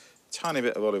 Tiny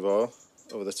bit of olive oil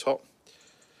over the top.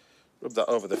 Rub that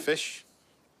over the fish.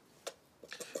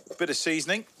 A bit of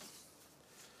seasoning.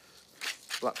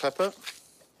 Black pepper.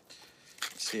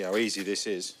 See how easy this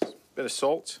is. Bit of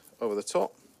salt over the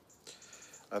top.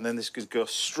 And then this could go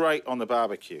straight on the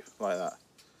barbecue, like that.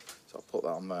 So I'll put that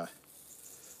on there.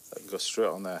 That can go straight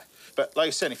on there. But like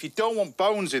I said, if you don't want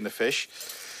bones in the fish,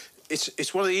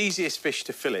 it's one of the easiest fish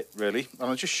to fillet, really. And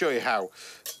I'll just show you how.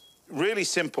 Really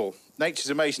simple.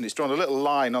 Nature's amazing. It's drawn a little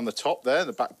line on the top there,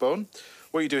 the backbone.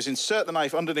 What you do is insert the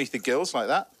knife underneath the gills like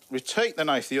that, rotate the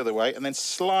knife the other way, and then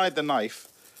slide the knife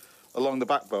along the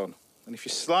backbone. And if you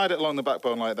slide it along the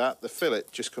backbone like that, the fillet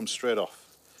just comes straight off.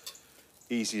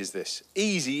 Easy as this.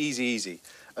 Easy, easy, easy.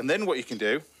 And then what you can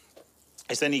do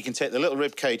is then you can take the little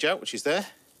rib cage out, which is there.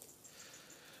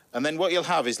 And then what you'll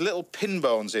have is little pin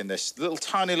bones in this, little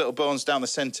tiny little bones down the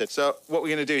centre. So what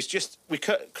we're going to do is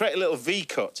create a little V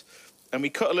cut, and we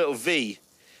cut a little V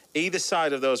either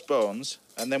side of those bones,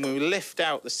 and then we lift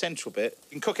out the central bit.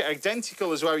 You can cook it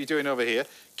identical as well you're doing over here.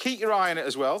 Keep your eye on it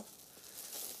as well.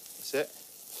 That's it.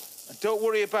 And don't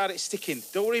worry about it sticking.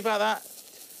 Don't worry about that.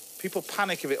 People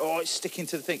panic of it. Oh, it's sticking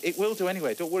to the thing. It will do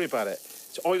anyway. Don't worry about it.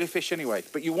 It's oily fish anyway.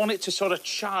 But you want it to sort of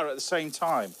char at the same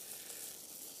time.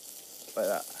 Like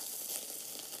that.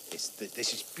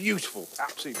 This is beautiful,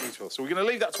 absolutely beautiful. So we're going to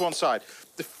leave that to one side.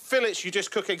 The fillets you just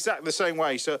cook exactly the same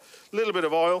way. So a little bit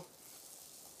of oil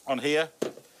on here,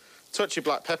 touch of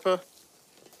black pepper,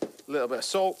 a little bit of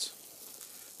salt,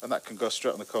 and that can go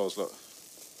straight on the coals, look.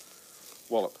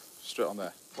 Wallop, straight on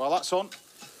there. While that's on,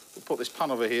 we'll put this pan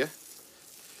over here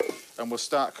and we'll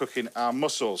start cooking our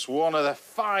mussels. One of the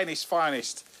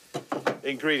finest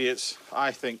ingredients,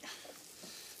 I think,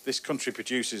 this country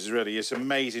produces really is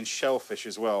amazing shellfish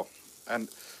as well. And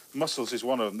mussels is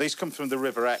one of them. These come from the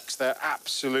River Exe. They're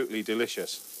absolutely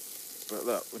delicious. But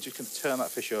look, we're just going to turn that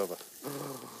fish over.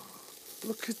 Oh,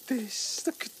 look at this.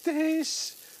 Look at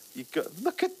this.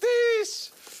 Look at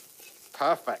this.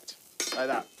 Perfect. Like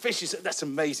that. Fish is, that's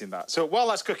amazing, that. So while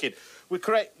that's cooking, we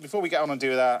create, before we get on and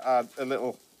do that, a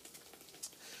little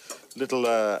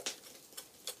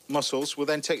mussels, we'll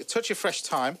then take a touch of fresh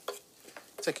thyme.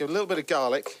 Take a little bit of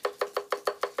garlic,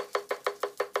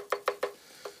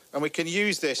 and we can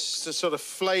use this to sort of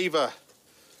flavour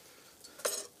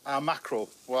our mackerel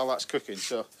while that's cooking.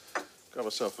 So grab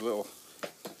ourselves a little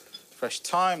fresh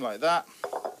thyme like that,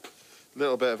 a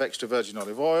little bit of extra virgin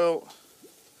olive oil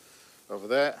over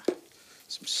there,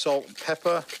 some salt and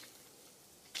pepper.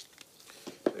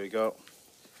 There we go,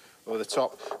 over the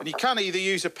top. And you can either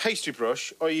use a pastry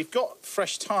brush, or you've got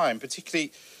fresh thyme,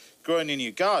 particularly growing in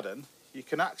your garden. You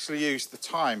can actually use the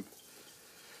thyme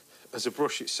as a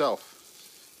brush itself.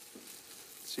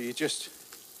 So you just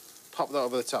pop that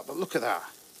over the top. But look at that.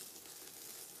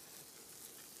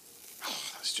 Oh,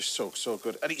 that's just so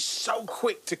good. And it's so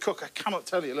quick to cook. I cannot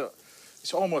tell you. Look,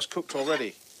 it's almost cooked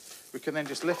already. We can then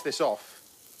just lift this off.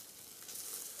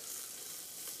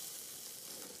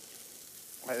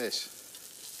 Like this.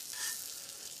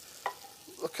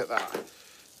 Look at that.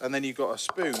 And then you've got a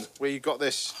spoon where you've got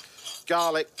this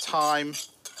garlic, thyme,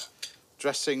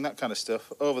 dressing, that kind of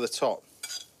stuff, over the top.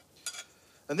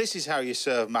 And this is how you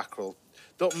serve mackerel.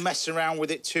 Don't mess around with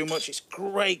it too much. It's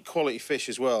great quality fish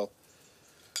as well,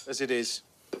 as it is.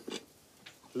 A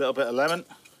little bit of lemon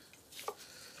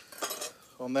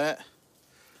on there.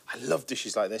 I love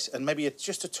dishes like this. And maybe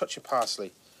just a touch of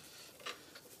parsley.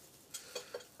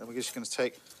 And we're just going to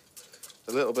take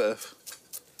a little bit of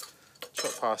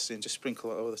chopped parsley and just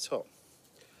sprinkle it over the top.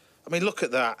 I mean, look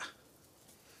at that.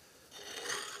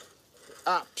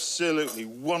 Absolutely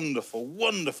wonderful,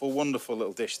 wonderful, wonderful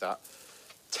little dish, that.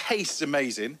 Tastes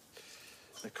amazing.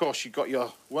 And of course, you've got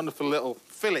your wonderful little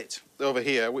fillet over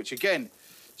here, which again,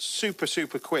 super,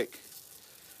 super quick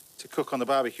to cook on the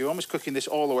barbecue. Almost cooking this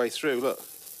all the way through, look.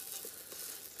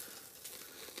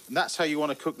 And that's how you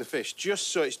want to cook the fish, just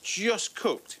so it's just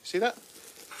cooked. See that?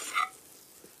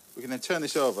 We can then turn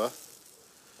this over.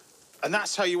 And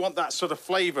that's how you want that sort of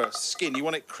flavour skin. You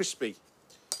want it crispy.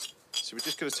 So we're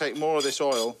just going to take more of this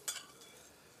oil.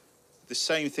 The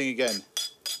same thing again.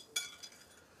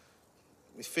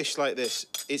 With fish like this,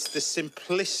 it's the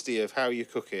simplicity of how you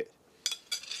cook it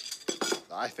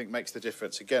that I think makes the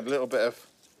difference. Again, a little bit of...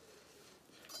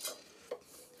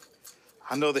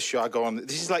 I know this show I go on.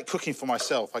 This is like cooking for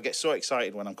myself. I get so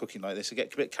excited when I'm cooking like this. I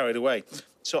get a bit carried away.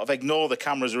 Sort of ignore the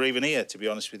cameras are even here, to be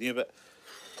honest with you. But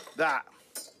that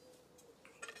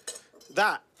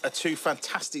are two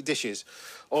fantastic dishes,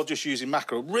 all just using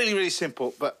mackerel. Really, really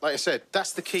simple. But like I said,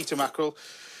 that's the key to mackerel.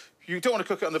 You don't want to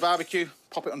cook it on the barbecue,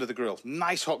 pop it under the grill.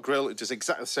 Nice hot grill, it does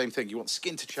exactly the same thing. You want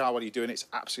skin to char while you're doing it, it's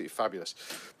absolutely fabulous.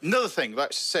 Another thing, like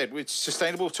I said, it's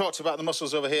sustainable. We've talked about the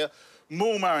mussels over here.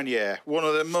 Moules marinières, one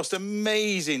of the most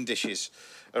amazing dishes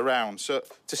around. So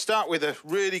to start with a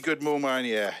really good moules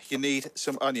marinière, you need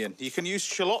some onion. You can use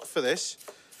shallot for this,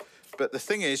 but the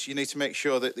thing is, you need to make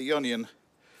sure that the onion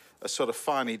are sort of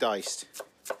finely diced,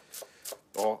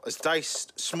 or as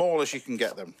diced small as you can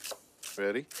get them,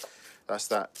 really. That's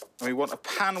that. And we want a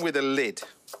pan with a lid.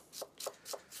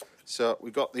 So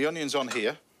we've got the onions on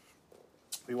here.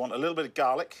 We want a little bit of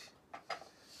garlic.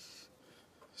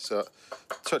 So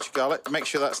touch of garlic. Make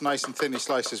sure that's nice and thinly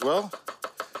sliced as well.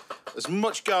 As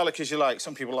much garlic as you like.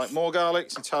 Some people like more garlic.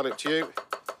 It's entirely up to you.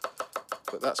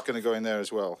 But that's going to go in there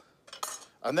as well.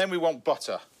 And then we want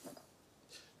butter.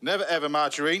 Never ever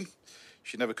margarine. You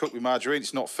should never cook with margarine.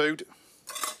 It's not food.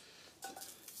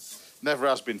 Never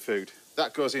has been food.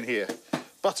 That goes in here.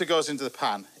 Butter goes into the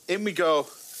pan. In we go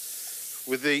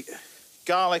with the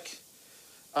garlic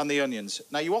and the onions.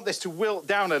 Now you want this to wilt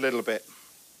down a little bit.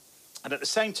 And at the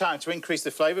same time, to increase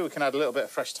the flavour, we can add a little bit of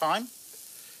fresh thyme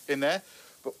in there.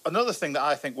 But another thing that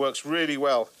I think works really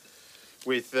well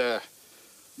with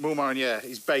moules marinières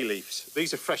is bay leaves.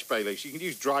 These are fresh bay leaves. You can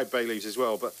use dried bay leaves as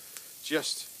well, but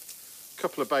just a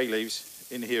couple of bay leaves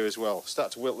in here as well.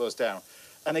 Start to wilt those down.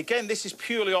 And again, this is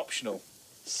purely optional.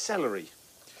 Celery.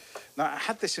 Now, I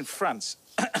had this in France,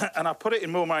 and I put it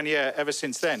in moules marinières ever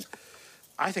since then.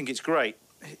 I think it's great.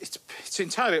 It's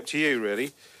entirely up to you,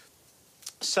 really.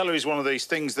 Celery is one of these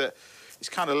things that it's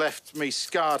kind of left me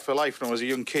scarred for life when I was a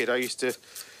young kid. I used to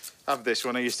have this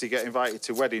when I used to get invited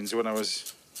to weddings when I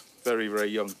was very, very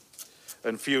young,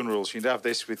 and funerals. You'd have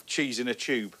this with cheese in a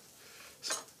tube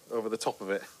over the top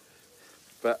of it.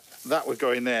 But that would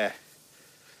go in there.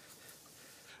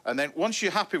 And then once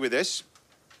you're happy with this,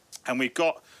 and we've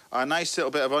got a nice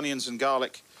little bit of onions and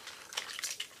garlic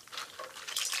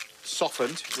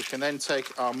softened, we can then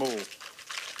take our moule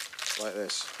like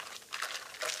this.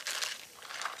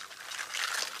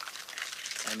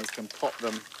 And we can pop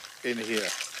them in here.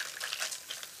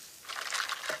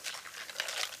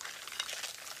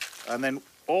 And then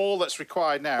all that's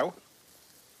required now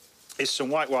is some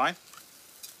white wine.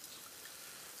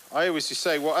 I always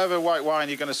say, whatever white wine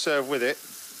you're going to serve with it,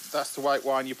 that's the white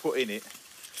wine you put in it.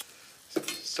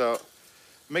 So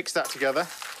mix that together.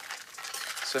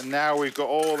 So now we've got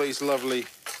all these lovely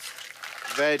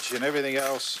veg and everything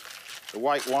else, the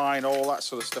white wine, all that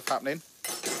sort of stuff happening.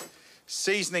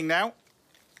 Seasoning now.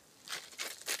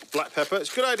 Black pepper.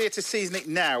 It's a good idea to season it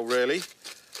now, really,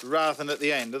 rather than at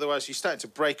the end. Otherwise, you're starting to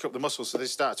break up the mussels, so they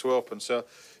start to open. So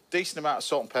decent amount of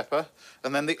salt and pepper.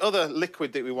 And then the other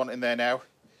liquid that we want in there now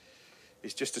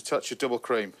is just a touch of double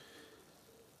cream.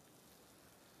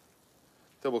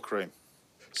 Double cream.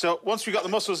 So once we've got the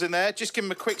mussels in there, just give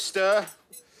them a quick stir,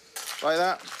 like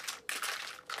that.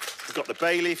 We've got the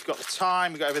bay leaf, we've got the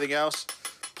thyme, we've got everything else.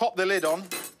 Pop the lid on,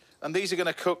 and these are going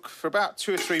to cook for about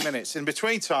 2 or 3 minutes. In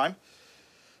between time,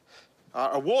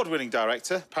 our award-winning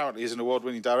director, apparently he's an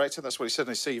award-winning director, that's what he said in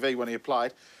his CV when he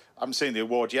applied. I haven't seen the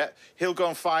award yet. He'll go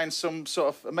and find some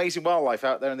sort of amazing wildlife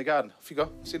out there in the garden. Off you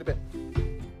go. See you in a bit.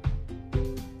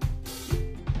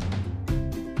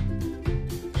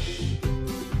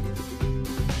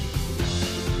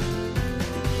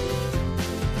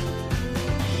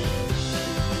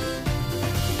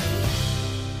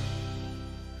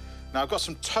 Now, I've got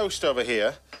some toast over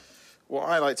here. What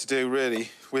I like to do, really,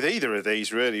 with either of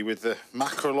these, really, with the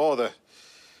mackerel or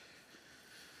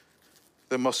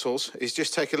the mussels, is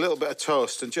just take a little bit of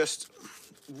toast and just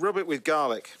rub it with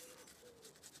garlic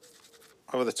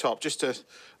over the top. Just a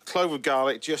clove of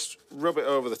garlic, just rub it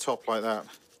over the top like that.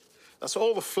 That's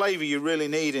all the flavour you really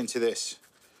need into this,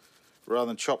 rather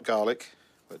than chopped garlic,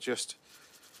 but just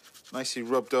nicely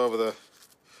rubbed over the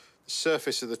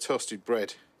surface of the toasted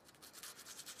bread,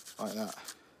 like that.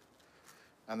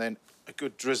 And then a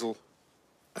good drizzle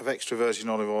of extra virgin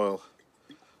olive oil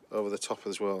over the top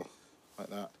as well, like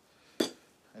that.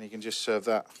 And you can just serve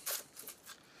that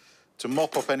to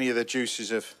mop up any of the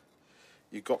juices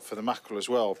you've got for the mackerel as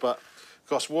well. But, of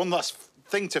course, one last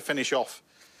thing to finish off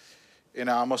in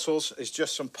our mussels is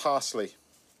just some parsley.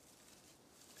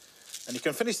 And you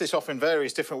can finish this off in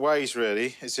various different ways,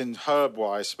 really. It's in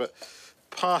herb-wise, but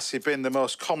parsley being the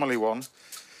most commonly one.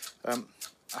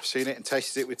 I've seen it and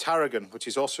tasted it with tarragon, which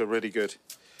is also really good.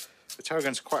 The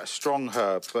tarragon's quite a strong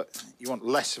herb, but you want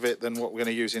less of it than what we're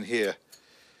going to use in here.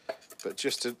 But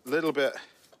just a little bit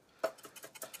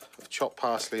of chopped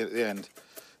parsley at the end.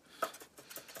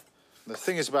 The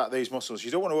thing is about these mussels,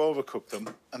 you don't want to overcook them,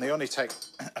 and they only take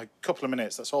a couple of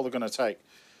minutes. That's all they're going to take.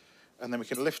 And then we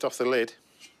can lift off the lid.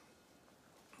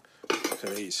 Look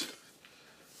at these.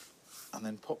 And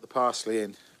then pop the parsley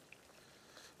in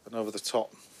and over the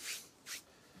top,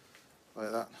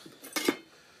 like that.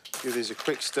 Give these a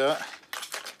quick stir.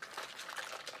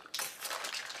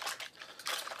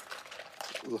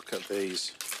 Look at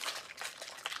these.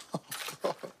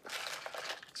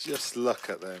 Just look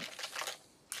at them.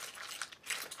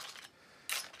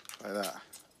 Like that.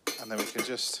 And then we can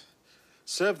just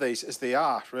serve these as they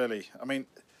are, really. I mean,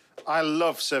 I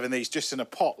love serving these just in a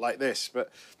pot like this,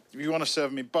 but if you want to serve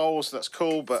them in bowls, that's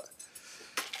cool, but,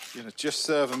 you know, just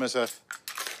serve them as a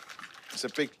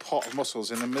big pot of mussels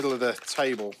in the middle of the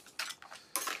table.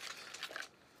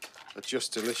 They're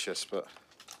just delicious, but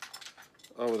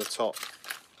over the top.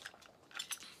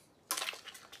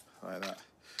 Like that.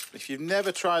 If you've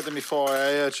never tried them before,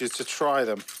 I urge you to try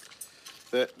them.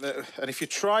 And if you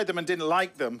tried them and didn't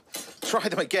like them, try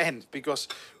them again, because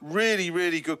really,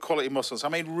 really good quality mussels. I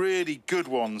mean, really good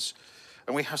ones.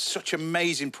 And we have such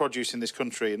amazing produce in this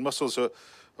country, and mussels are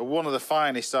one of the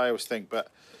finest, I always think. But,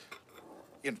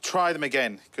 you know, try them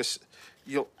again, because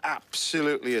you'll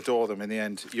absolutely adore them in the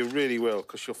end. You really will,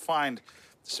 because you'll find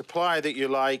the supply that you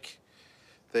like.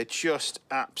 They're just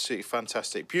absolutely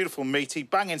fantastic. Beautiful, meaty,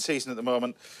 bang in season at the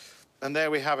moment. And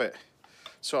there we have it.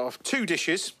 So I have 2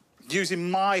 dishes using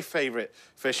my favourite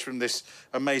fish from this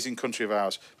amazing country of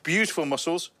ours. Beautiful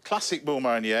mussels, classic boule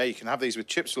mariniere. You can have these with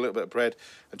chips, a little bit of bread,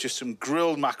 and just some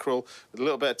grilled mackerel with a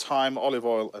little bit of thyme, olive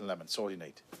oil and lemon. That's all you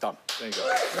need. Done. There you go.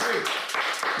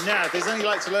 Now, if there's anything you'd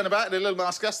like to learn about in a little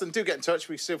mask us, then do get in touch.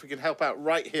 We can see if we can help out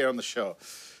right here on the show.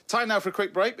 Time now for a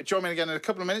quick break, but join me again in a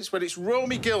couple of minutes when it's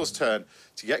Romy Gill's turn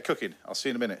to get cooking. I'll see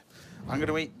you in a minute. I'm going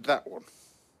to eat that one.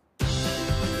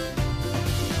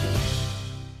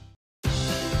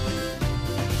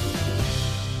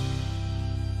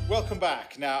 Welcome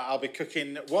back. Now, I'll be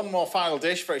cooking one more final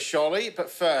dish very shortly, but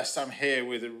first I'm here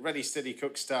with a ready, steady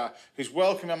cook star who's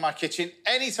welcome in my kitchen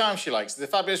anytime she likes. The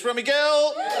fabulous Romy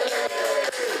Gill!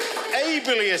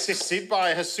 Ably assisted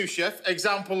by her sous chef,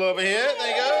 example over here. There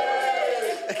you go.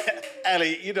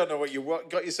 Ellie, you don't know what you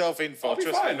got yourself in for.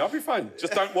 I'll be fine.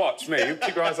 Just don't watch me.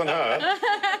 Keep your eyes on her.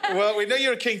 Well, we know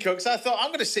you're a keen cook, so I thought I'm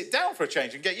going to sit down for a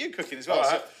change and get you cooking as well.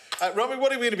 All right. So, Romy,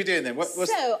 what are we going to be doing then?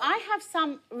 So, I have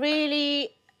some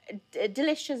really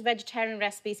delicious vegetarian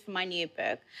recipes for my new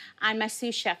book, and my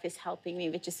sous chef is helping me,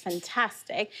 which is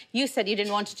fantastic. You said you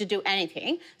didn't want to do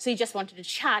anything, so you just wanted to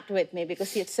chat with me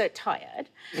because you're so tired.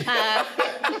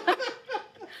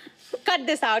 Cut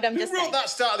this out, I'm just saying. You wrote that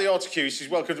start of the auto cue. She's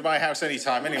welcome to my house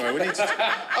anytime anyway. We need to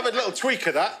have a little tweak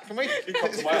of that, can we? You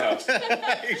come to my house.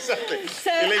 Exactly.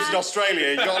 So, he lives in Australia.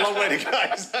 You've got a long way to go.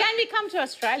 Can we come to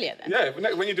Australia then?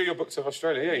 Yeah, when you do your books of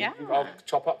Australia, I'll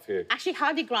chop up for you. Actually,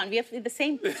 Hardy Grant, we have the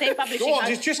same publishing Go on,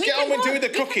 house. just get on with doing the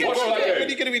cooking. What are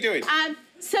you going to be doing?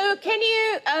 So can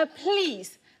you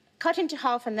please cut into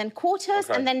half and then quarters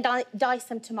and then dice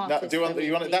some tomatoes. Do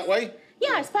you want it that way?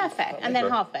 Yeah, it's perfect. And then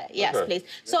half it. Yes, please.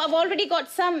 So I've already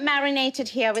got some marinated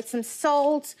here with some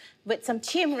salt, with some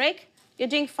turmeric. You're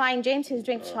doing fine, James. He's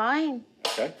doing fine.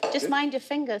 Okay. Just mind your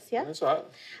fingers, yeah? That's all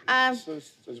right.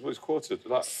 It's quartered.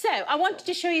 So I wanted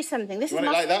to show you something. Do you want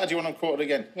it like that, or do you want them quartered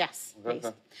again? Yes, please.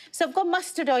 Okay. So I've got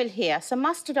mustard oil here. So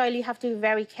mustard oil, you have to be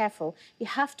very careful. You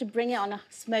have to bring it on a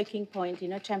smoking point,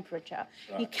 temperature.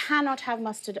 Right. You cannot have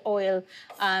mustard oil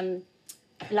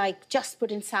like just put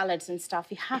in salads and stuff.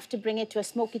 You have to bring it to a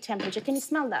smoky temperature. Can you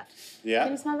smell that? Yeah.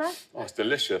 Can you smell that? Oh, it's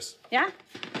delicious. Yeah?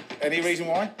 Any reason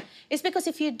why? It's because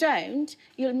if you don't,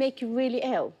 you'll make you really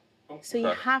ill. So you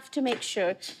have to make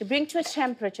sure you bring to a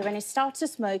temperature when it starts to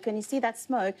smoke, when you see that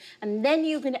smoke, and then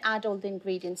you're going to add all the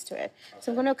ingredients to it.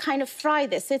 So I'm going to kind of fry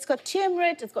this. So it's got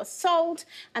turmeric, it's got salt,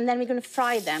 and then we're going to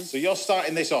fry them. So you're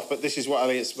starting this off, but this is what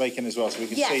Elliot's making as well, so we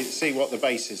can see what the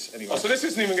base is anyway. Oh, so this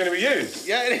isn't even going to be used?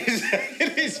 Yeah, it is.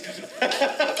 It is.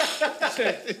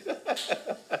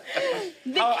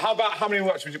 How many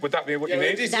watts would that be? What you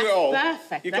need? Just do it all.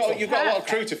 Perfect. You've got a lot of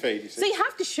crew to feed. You see. So you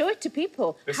have to show it to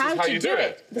people This how is how to you do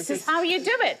it. This is how you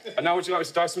do it. And now would you like me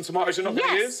to dice some tomatoes you're not going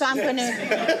to use? Yes, so I'm going to...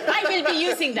 I will be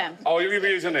using them. Oh, you'll be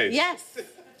using these? Yes.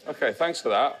 OK, thanks for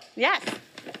that. Yes.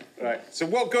 Right. So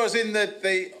what goes in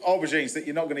the aubergines that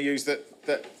you're not going to use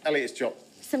that Elliot's chopped?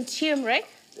 Some turmeric,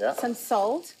 some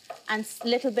salt, and a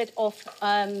little bit of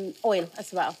oil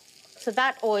as well. So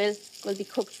that oil will be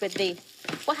cooked with the...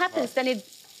 What happens then,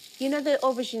 you know the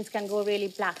aubergines can go really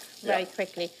black very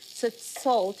quickly. So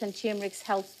salt and turmeric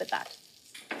helps with that.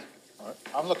 Right.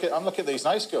 I'm looking at these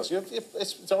nice girls.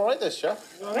 It's all right, this,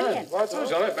 Chef. Brilliant. Well, I told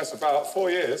you, I don't mess about 4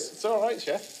 years. It's all right,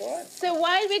 Chef. It's all right. So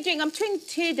while we're doing... I'm doing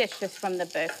 2 dishes from the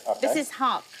book. Okay. This is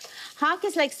haq. Haq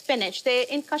is like spinach.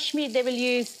 In Kashmir, they will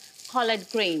use collard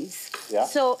greens. Yeah.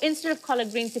 So instead of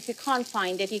collard greens, if you can't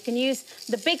find it, you can use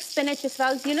the big spinach as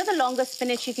well. You know the longer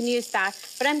spinach, you can use that.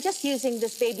 But I'm just using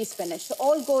this baby spinach. So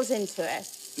all goes into it.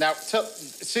 Now,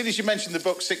 as soon as you mentioned the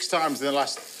book 6 times in the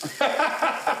last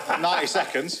 90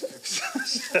 seconds...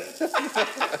 Well,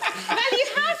 you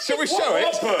have to... Shall we show it?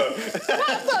 What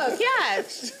book?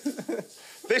 Yes.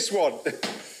 This one.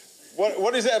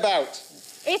 What is it about?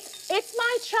 It's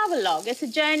my travel log. It's a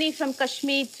journey from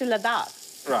Kashmir to Ladakh.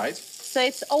 Right. So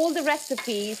it's all the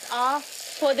recipes are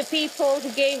for the people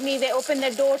who gave me, they opened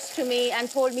their doors to me and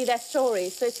told me their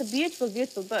stories. So it's a beautiful,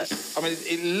 beautiful book. I mean,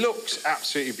 it looks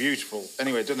absolutely beautiful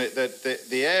anyway, doesn't it?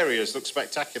 The areas look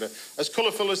spectacular. As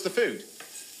colourful as the food.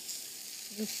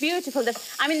 It's beautiful.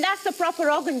 I mean, that's the proper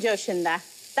Rogan Josh in there.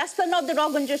 That's not the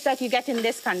Rogan Josh that you get in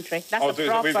this country. That's the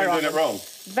proper we've been doing it wrong.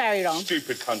 Very wrong.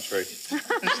 Stupid country.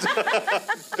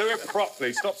 Do it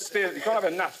properly. Stop stealing. You can't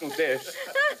have a national dish.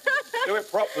 Do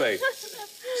it properly.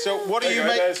 So what do you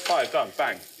make? There's 5 done.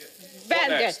 Bang.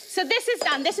 Very good. So this is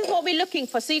done. This is what we're looking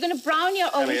for. So you're going to brown your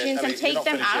aubergines and take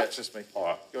them out. Yet, just me. All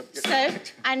right. So,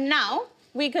 and now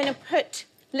we're going to put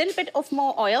a little bit of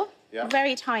more oil, a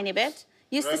very tiny bit.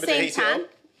 Use the same pan.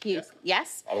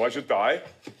 Yes. Otherwise you'll die.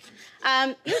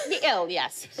 You'll be ill,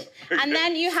 yes. And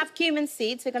then you have cumin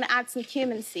seeds. We're going to add some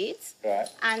cumin seeds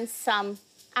and some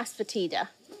asafoetida.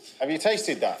 Have you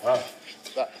tasted that?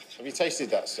 Have you tasted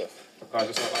that stuff? No,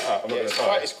 just like that. I'm not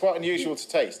gonna it's quite unusual to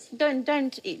taste.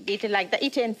 Don't eat it like that.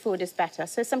 Eat it in food is better.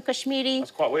 So some Kashmiri.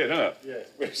 That's quite weird, isn't it?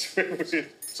 Yeah.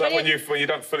 So when you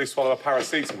don't fully swallow a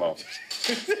paracetamol.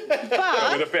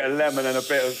 But with a bit of lemon and a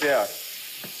bit of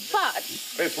But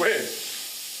it's weird.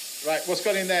 Right, what's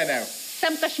gone in there now?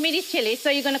 Some Kashmiri chili, so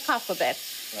you're going to cough a bit.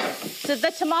 Right. So the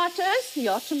tomatoes,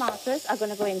 your tomatoes, are going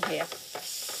to go in here.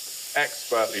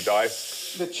 Expertly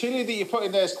diced. The chilli that you put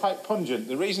in there is quite pungent.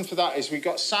 The reason for that is we've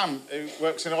got Sam, who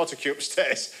works in Autocue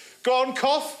upstairs. Go on,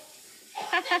 cough.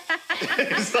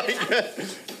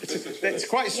 It's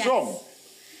quite strong.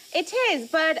 It is,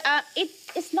 but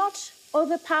it's not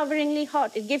overpoweringly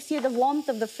hot. It gives you the warmth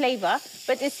of the flavour,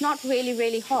 but it's not really,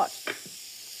 really hot.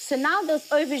 So now those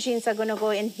aubergines are going to go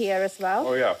in here as well.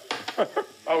 Oh, yeah.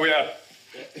 Oh, yeah.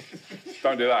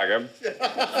 Don't do that again.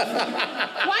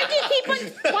 Why do you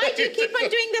keep on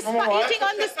doing this, eating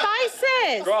on the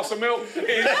spices? Glass of milk,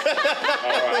 please. All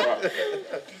right.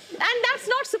 And that's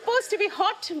not supposed to be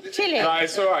hot chili. No,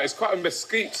 it's all right. It's quite a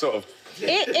mesquite sort of.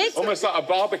 It's almost like a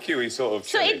barbecue-y sort of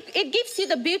chili. So it gives you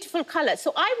the beautiful colour.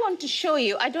 So I want to show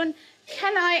you.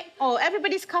 Oh,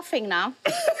 everybody's coughing now.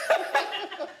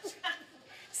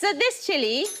 So this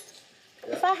chili,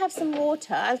 if I have some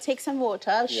water, I'll take some water.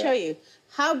 I'll show you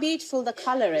how beautiful the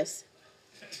colour is.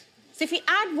 So if you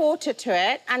add water to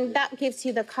it, and that gives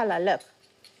you the colour, look.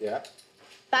 Yeah.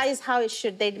 That is how it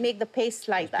should. They make the paste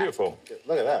like that. Beautiful.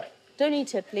 Look at that. Don't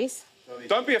eat it, please.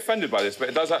 Don't be offended by this, but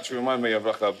it does actually remind me of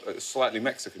like a slightly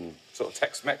Mexican, sort of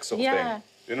Tex-Mex sort of thing.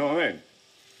 You know what I mean?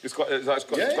 It's got a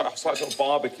slight sort of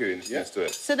barbecue-iness to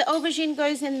it. So the aubergine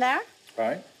goes in there.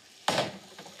 Right.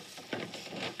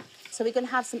 So we're going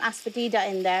to have some asafoetida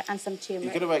in there and some turmeric.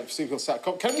 You're going to make people start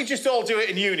coughing. Can we just all do it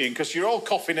in union? Because you're all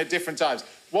coughing at different times.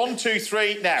 1, 2,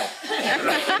 3, now.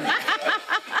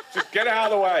 Just get it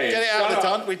out of the way. Get it out of the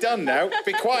ton. We're done now.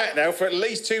 Be quiet now for at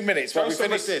least 2 minutes while we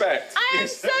finish this. I am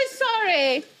so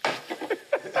sorry.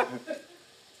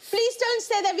 Please don't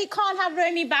say that we can't have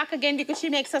Romy back again because she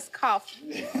makes us cough.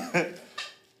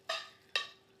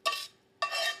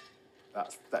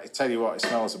 I tell you what, it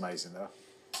smells amazing, though.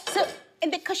 So in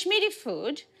the Kashmiri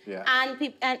food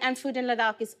and food in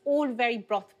Ladakh is all very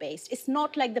broth-based. It's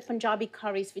not like the Punjabi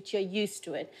curries, which you're used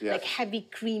to it, like heavy,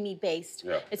 creamy based.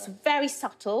 Yeah. It's very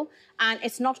subtle, and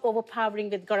it's not overpowering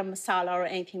with garam masala or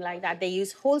anything like that. They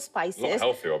use whole spices. A lot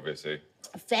healthier, obviously.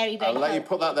 Very, very I'll let you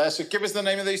put that there. So give us the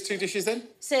name of these two dishes then.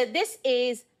 So this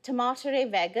is tomato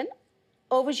vegan,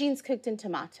 aubergines cooked in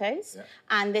tomatoes,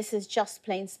 and this is just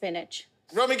plain spinach.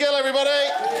 Romy Gill, everybody!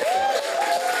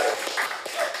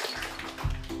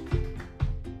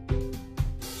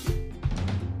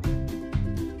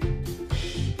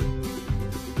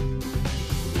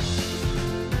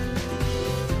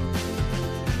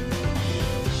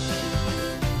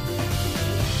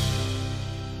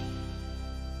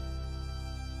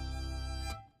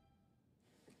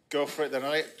 Go for it then,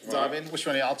 all right? Dive in. Which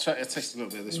one? I'll try to taste a little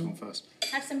bit of this one first.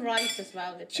 Have some rice as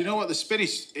well. With Do you know what? The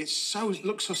spinach, it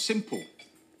looks so simple.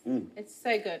 It's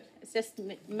so good. It's just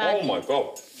magic. Oh, my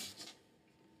God.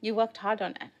 You worked hard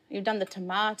on it. You've done the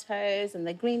tomatoes and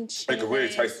the green chili. You can really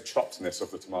taste the chopsiness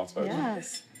of the tomatoes.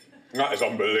 Yes. That is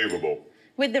unbelievable.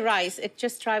 With the rice,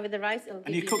 just try with the rice.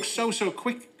 And you cook so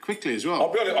quickly as well.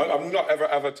 I'll be honest, I've not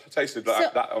ever tasted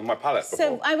that on my palate before.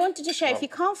 So I wanted to share, if you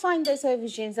can't find those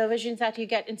aubergines that you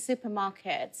get in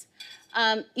supermarkets,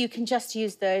 you can just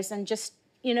use those and just,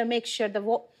 make sure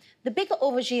the bigger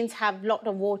aubergines have a lot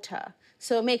of water.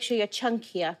 So make sure you're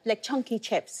chunkier, like chunky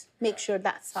chips. Make sure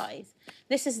that size.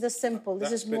 This is the simple.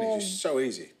 This is warm. Is so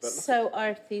easy. But so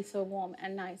earthy, so warm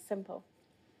and nice, simple.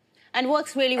 And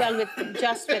works really well with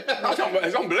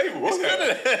It's unbelievable, isn't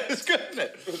it? It's good, isn't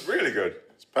it? It's really good.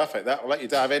 It's perfect, that. I'll let you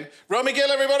dive in. Romy Gill,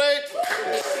 everybody!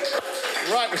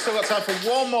 Right, we've still got time for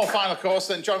one more final course,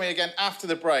 then join me again after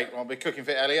the break. We'll be cooking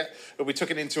for Elliot. We'll be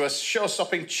tucking into a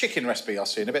show-stopping chicken recipe I'll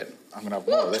see in a bit. I'm going to have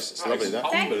more of this. It's lovely, that.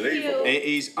 Unbelievable. It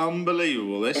is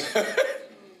unbelievable, this.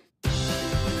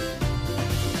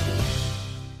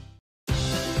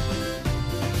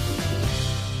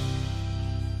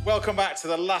 Welcome back to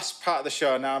the last part of the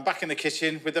show. Now I'm back in the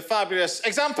kitchen with the fabulous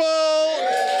example!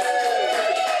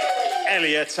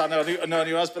 Elliot, I know who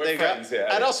he was, but there you go.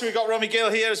 Yeah, and also we've got Romy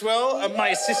Gill here as well, and my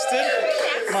assistant,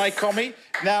 my commie.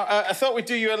 Now, I thought we'd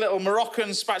do you a little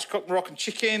spatchcock Moroccan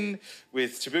chicken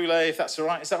with tabbouleh, if that's all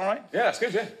right. Is that all right? Yeah, that's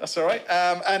good, yeah. That's all right.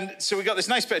 And so we've got this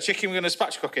nice bit of chicken, we're going to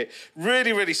spatchcock it.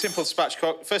 Really, really simple to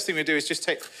spatchcock. First thing we do is just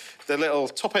take the little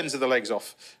top ends of the legs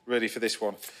off, really, for this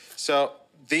one. So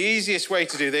the easiest way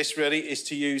to do this, really, is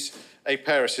to use a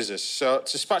pair of scissors. So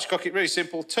to spatchcock it, really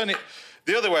simple, turn it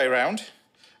the other way around,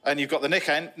 and you've got the neck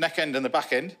end and the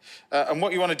back end. And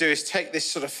what you want to do is take this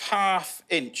sort of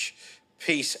half-inch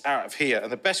piece out of here.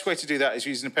 And the best way to do that is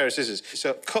using a pair of scissors.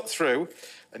 So cut through,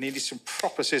 and you need some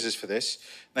proper scissors for this.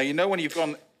 Now, when you've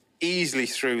gone easily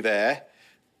through there,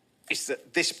 it's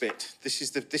this bit. This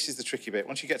is the tricky bit.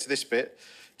 Once you get to this bit,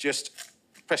 just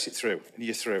press it through, and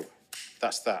you're through.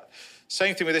 That's that.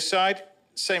 Same thing with this side.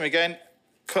 Same again.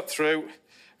 Cut through,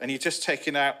 and you're just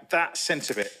taking out that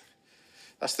centre bit.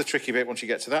 That's the tricky bit once you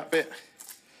get to that bit,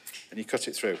 and you cut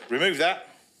it through. Remove that,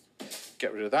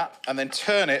 get rid of that, and then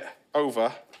turn it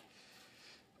over,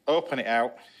 open it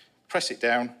out, press it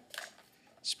down,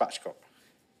 spatchcock.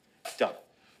 Done.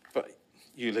 But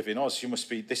you live in Oz, you must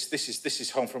be, this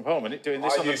is home from home, isn't it? Doing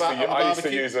this on the barbecue? I used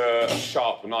to use a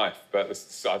sharp knife, but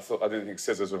I didn't think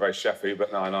scissors were very chefy,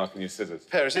 but now I know I can use scissors.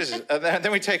 Pair of scissors. And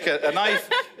then we take a knife,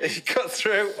 cut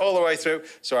through, all the way through.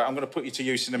 Sorry, I'm going to put you to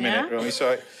use in a minute, Romy.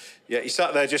 Sorry. Yeah, you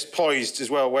sat there just poised as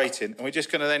well, waiting. And we're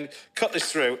just going to then cut this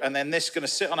through, and then this is going to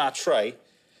sit on our tray,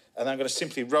 and I'm going to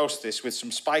simply roast this with some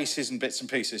spices and bits and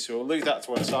pieces. So we'll leave that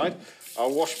to one side.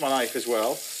 I'll wash my knife as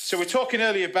well. So we're talking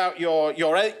earlier about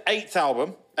your eighth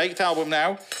album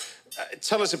now.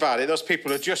 Tell us about it. Those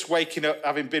people are just waking up,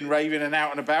 having been raving and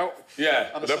out and about. Yeah,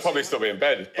 but they'll probably still be in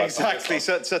bed. Exactly.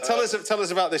 So tell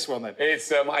us about this one then.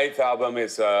 It's my eighth album.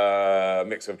 It's a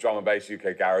mix of drum and bass,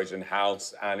 UK garage and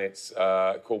house, and it's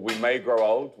called We May Grow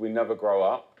Old, We Never Grow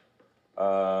Up.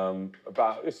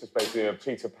 This is basically a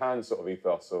Peter Pan sort of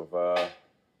ethos of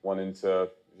wanting to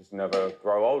just never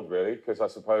grow old, really, because I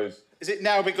suppose... Is it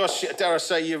now because, dare I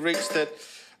say, you reached that...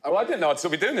 Well, I didn't know I'd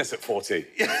still be doing this at 40.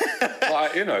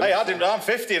 Like, Hey, I'm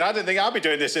 50, and I didn't think I'd be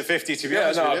doing this at 50, to be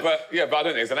honest with you. But I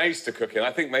don't think there's an age to cooking.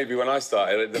 I think maybe when I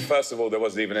started, first of all, there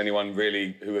wasn't even anyone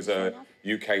really who was a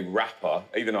UK rapper,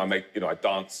 even though I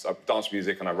dance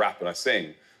music and I rap and I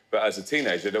sing. But as a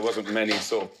teenager, there wasn't many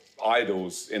sort of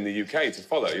idols in the UK to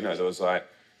follow. There was then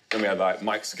we had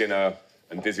Mike Skinner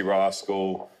and Dizzy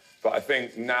Rascal. But I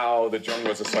think now the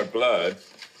genres are so blurred,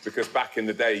 because back in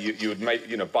the day, you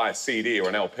would buy a CD or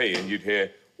an LP and you'd hear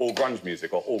all grunge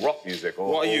music or all rock music.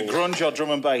 What are you, grunge or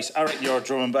drum and bass? I reckon you're a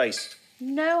drum and bass.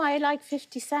 No, I like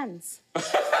 50 cents.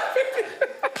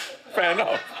 fair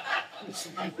enough.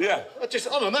 Yeah.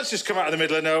 Hold on, that's just come out of the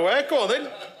middle of nowhere. Go on, then.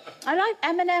 I like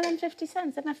Eminem and 50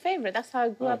 Cent. They're my favourite. That's how I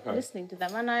grew up listening to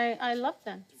them, and I love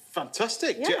them.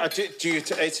 Fantastic. Yeah.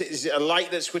 Is it a light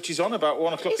that switches on about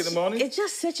 1 o'clock in the morning? It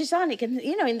just switches on. You can,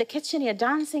 in the kitchen, you're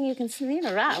dancing, you can,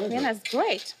 rap. It's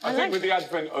great. I think with the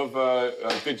advent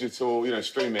of digital,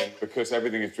 streaming, because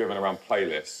everything is driven around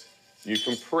playlists, you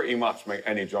can pretty much make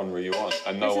any genre you want,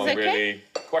 and no one really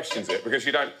questions it, because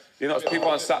you don't. People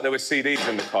aren't sat there with CDs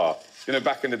in the car.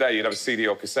 Back in the day, you'd have a CD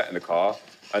or cassette in the car,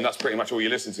 and that's pretty much all you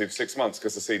listened to for 6 months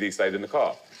because the CD stayed in the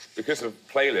car. Because of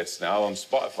playlists now on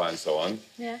Spotify and so on,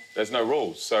 there's no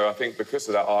rules. So I think because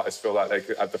of that, artists feel like they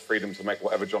could have the freedom to make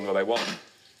whatever genre they want,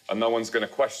 and no one's going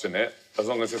to question it as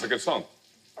long as it's a good song.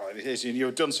 Oh, it is.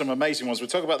 You've done some amazing ones. We'll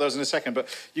talk about those in a second. But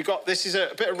this is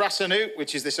a bit of Rasanut,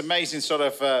 which is this amazing sort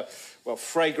of,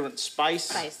 fragrant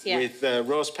spice with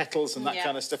rose petals and that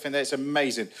kind of stuff in there. It's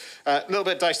amazing. A little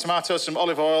bit of diced tomatoes, some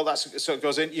olive oil, that sort of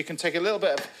goes in. You can take a little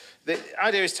bit of... The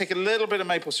idea is take a little bit of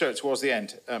maple syrup towards the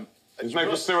end. Is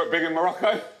maple syrup big in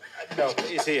Morocco? No,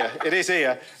 it is here. It is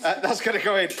here. That's going to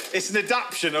go in. It's an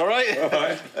adaptation, all right? All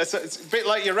right. It's a bit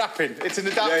like you're rapping. It's an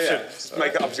adaptation. Yeah. Just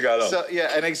make it up as you go along. So,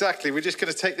 and exactly. We're just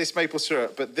going to take this maple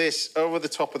syrup, but this over the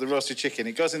top of the roasted chicken.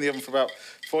 It goes in the oven for about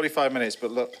 45 minutes,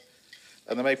 but look,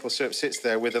 and the maple syrup sits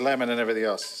there with the lemon and everything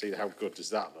else. See how good does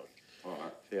that look? All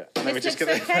right. Yeah. And then we just get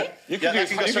okay? You can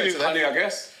use honey, I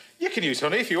guess. You can use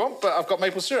honey if you want, but I've got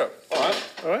maple syrup. All right.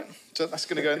 All right. So that's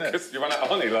going to go in there. Because you ran out of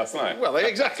honey last night. Well,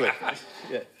 exactly.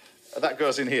 Yeah. That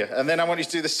goes in here. And then I want you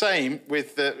to do the same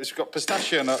with... we've got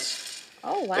pistachio nuts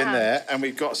in there, and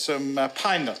we've got some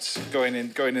pine nuts going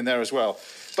in there as well.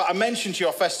 But I mentioned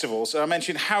your festivals, and I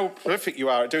mentioned how prolific you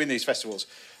are at doing these festivals.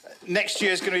 Next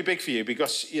year is going to be big for you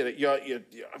because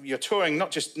you're touring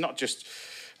not just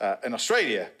in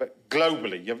Australia, but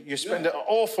globally. You spend an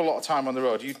awful lot of time on the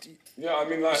road.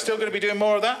 You're still going to be doing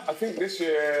more of that? I think this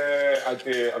year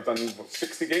I've done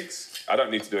 60 gigs. I don't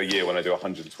need to do a year when I do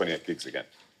 128 gigs again.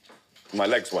 My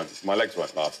legs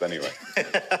won't last anyway.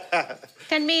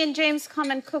 Can me and James come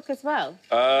and cook as well?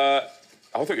 I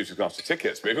thought you were just going to ask for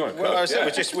tickets, but if you want to cook, I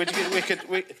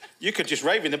said, you could just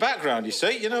rave in the background, you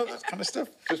see, that kind of stuff.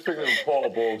 Just pick up a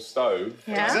portable stove.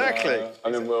 Yeah. Exactly.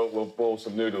 And then we'll boil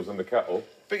some noodles in the kettle.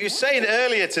 But you're saying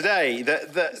earlier today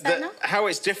that how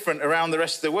it's different around the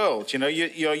rest of the world.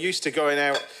 You're used to going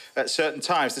out at certain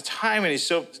times. The timing is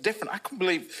so different. I couldn't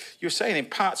believe you were saying in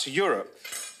parts of Europe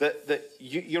that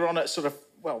you're on at sort of,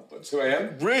 2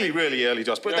 a.m? Really, really early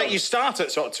doors. But that you start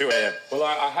at sort of 2 a.m. Well,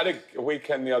 I had a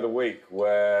weekend the other week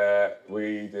where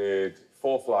we did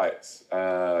 4 flights,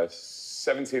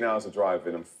 17 hours of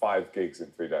driving and 5 gigs in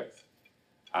 3 days.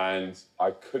 And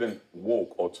I couldn't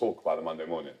walk or talk by the Monday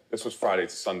morning. This was Friday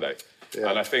to Sunday. Yeah.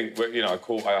 And I think,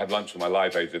 I had lunch with my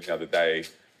live agent the other day,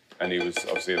 and he was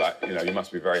obviously like, you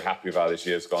must be very happy with how this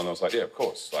year's gone. I was like, yeah, of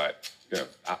course.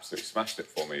 Absolutely smashed it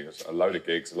for me. It was a load of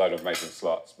gigs, a load of amazing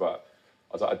slots. But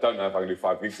I was like, I don't know if I can do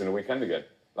 5 gigs in a weekend again.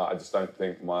 I just don't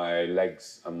think my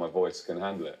legs and my voice can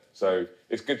handle it. So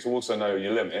it's good to also know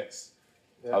your limits.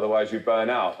 Yeah. Otherwise, you burn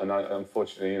out, and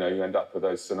unfortunately, you end up with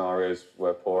those scenarios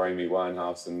where poor Amy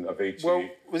Winehouse and Avicii. Well,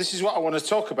 this is what I want to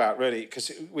talk about, really, because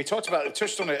we touched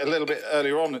on it a little bit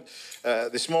earlier on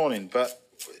this morning. But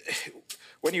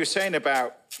when you were saying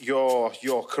about your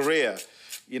career,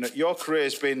 your career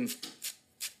has been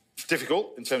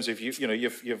difficult in terms of you've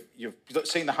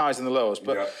seen the highs and the lows,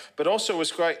 but also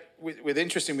what's great with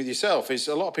interesting with yourself is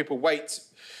a lot of people wait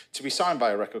to be signed by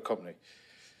a record company.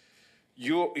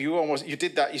 You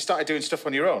did that. You started doing stuff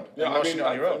on your own. Yeah,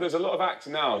 there's a lot of acts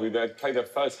now who they play their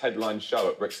first headline show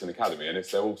at Brixton Academy, and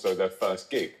it's also their first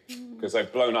gig because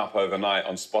they've blown up overnight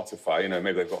on Spotify.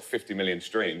 Maybe they've got 50 million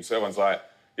streams. So everyone's like,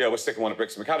 "Yeah, we're sticking one at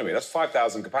Brixton Academy." That's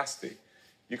 5,000 capacity.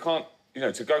 You can't,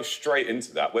 to go straight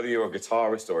into that. Whether you're a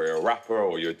guitarist or you're a rapper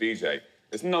or you're a DJ,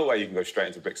 there's no way you can go straight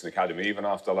into Brixton Academy even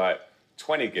after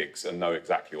 20 gigs and know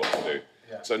exactly what to do.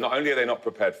 Yeah. So not only are they not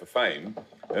prepared for fame,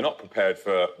 they're not prepared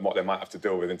for what they might have to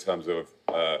deal with in terms of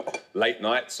late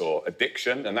nights or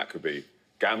addiction, and that could be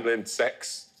gambling,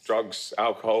 sex, drugs,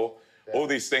 alcohol, all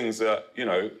these things that,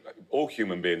 all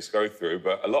human beings go through,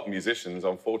 but a lot of musicians,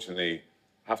 unfortunately,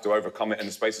 have to overcome it in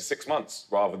the space of 6 months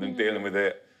rather than dealing with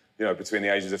it, between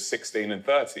the ages of 16 and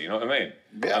 30, you know what I mean?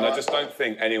 Yeah, and I just don't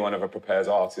think anyone ever prepares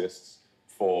artists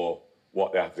for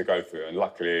what they have to go through, and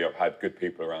luckily I've had good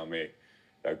people around me,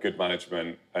 good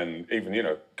management, and even,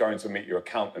 going to meet your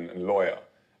accountant and lawyer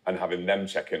and having them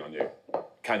check in on you.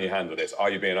 Can you handle this? Are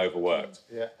you being overworked?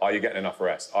 Yeah. Are you getting enough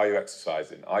rest? Are you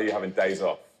exercising? Are you having days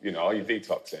off? Are you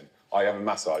detoxing? I have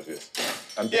massages.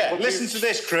 And Yeah, listen to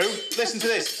this, crew. Listen to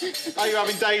this. Are you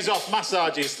having days off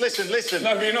massages? Listen.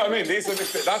 No, but you know what I mean. These are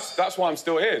that's why I'm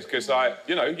still here, because I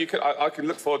can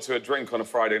look forward to a drink on a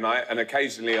Friday night, and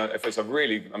occasionally, if it's a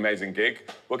really amazing gig,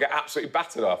 we'll get absolutely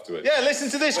battered afterwards. Yeah, listen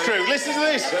to this, crew. Listen to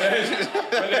this.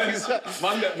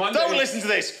 Monday. Don't listen to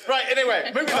this. Right,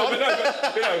 anyway, moving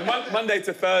on. Monday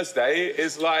to Thursday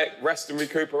is like rest and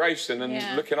recuperation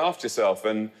and looking after yourself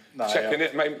and checking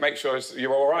it, make sure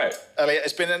you're all right. Elliot,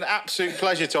 it's been an absolute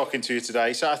pleasure talking to you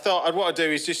today. So I thought what I'd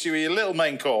do is just do your little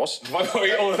main course. Why don't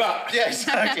we eat all of that? Yeah,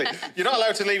 exactly. You're not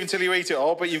allowed to leave until you eat it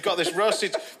all, but you've got this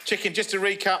roasted chicken. Just to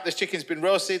recap, this chicken's been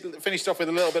roasted, finished off with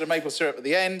a little bit of maple syrup at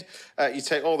the end. You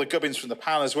take all the gubbins from the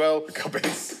pan as well. The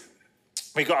gubbins.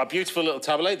 We've got a beautiful little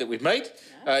tabbouleh that we've made.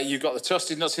 You've got the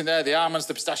toasted nuts in there, the almonds,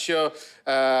 the pistachio,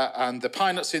 and the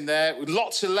pine nuts in there. With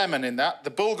lots of lemon in that.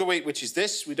 The bulgur wheat, which is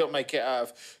this, we don't make it out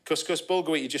of couscous.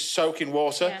 Bulgur wheat, you just soak in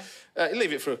water. You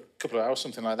leave it for a couple of hours,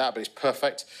 something like that, but it's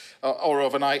perfect. Or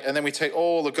overnight. And then we take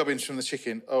all the gubbins from the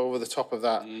chicken over the top of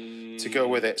that to go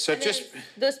with it. So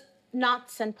those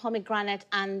nuts and pomegranate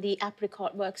and the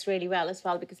apricot works really well as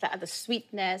well, because that the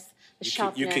sweetness, the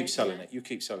sharpness. You keep selling it. You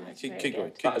keep selling it. Keep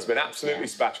going. That has been absolutely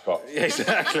spatchcocked. Yeah,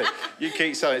 exactly. You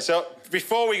keep selling it. So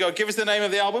before we go, give us the name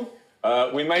of the album.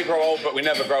 We may grow old, but we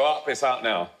never grow up. It's out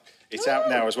now. It's out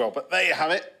now as well. But there you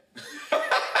have it.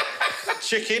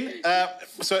 Chicken.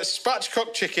 So it's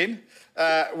spatchcocked chicken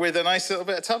with a nice little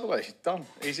bit of tabbouleh. Done.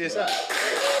 Easy as that.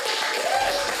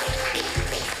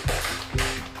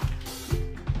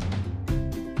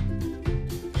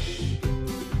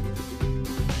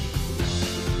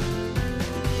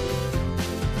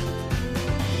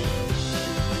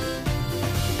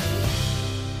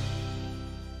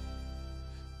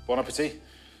 Bon appetit.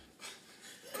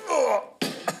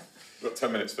 We've got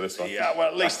 10 minutes for this one. Yeah, well,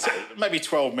 at least maybe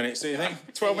 12 minutes, do you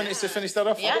think? 12 minutes to finish that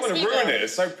off? Yes, I don't want to ruin it.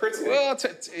 It's so pretty. Well,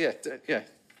 yeah.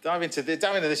 Dive into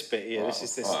this bit here. This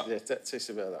is this. Right. Yeah, taste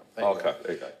a bit of that.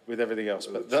 There you go. With everything else,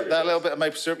 but that little bit of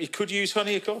maple syrup. You could use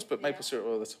honey, of course, but maple syrup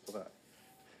over the top of that.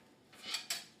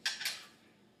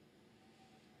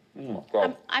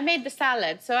 God. I made the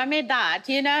salad, so I made that.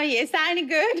 You know, is that any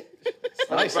good? It's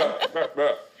nice.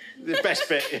 The best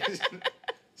bit.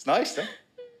 It's nice, though.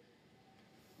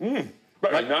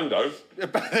 Better than Nando's.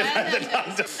 That's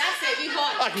it, you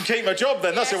got. I can keep my job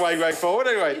then. That's a way forward.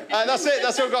 Anyway, that's it.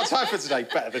 That's all we've got time for today.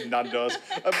 Better than Nando's.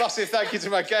 A massive thank you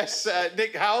to my guests,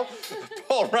 Nick Howell,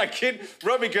 Paul Rankin,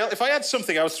 Romy Gill. If I had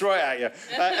something, I would throw it at you.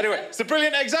 Anyway, it's a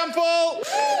brilliant example.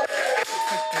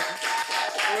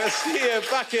 We'll see you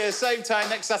back here same time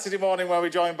next Saturday morning, where we're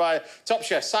joined by top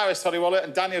chef Cyrus Toddywaller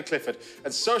and Daniel Clifford,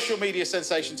 and social media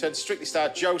sensation turned Strictly star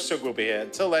Joe Sugg will be here.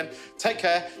 Until then, take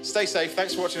care, stay safe.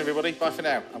 Thanks for watching, everybody. Bye for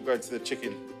now. I'm going to the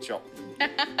chicken shop.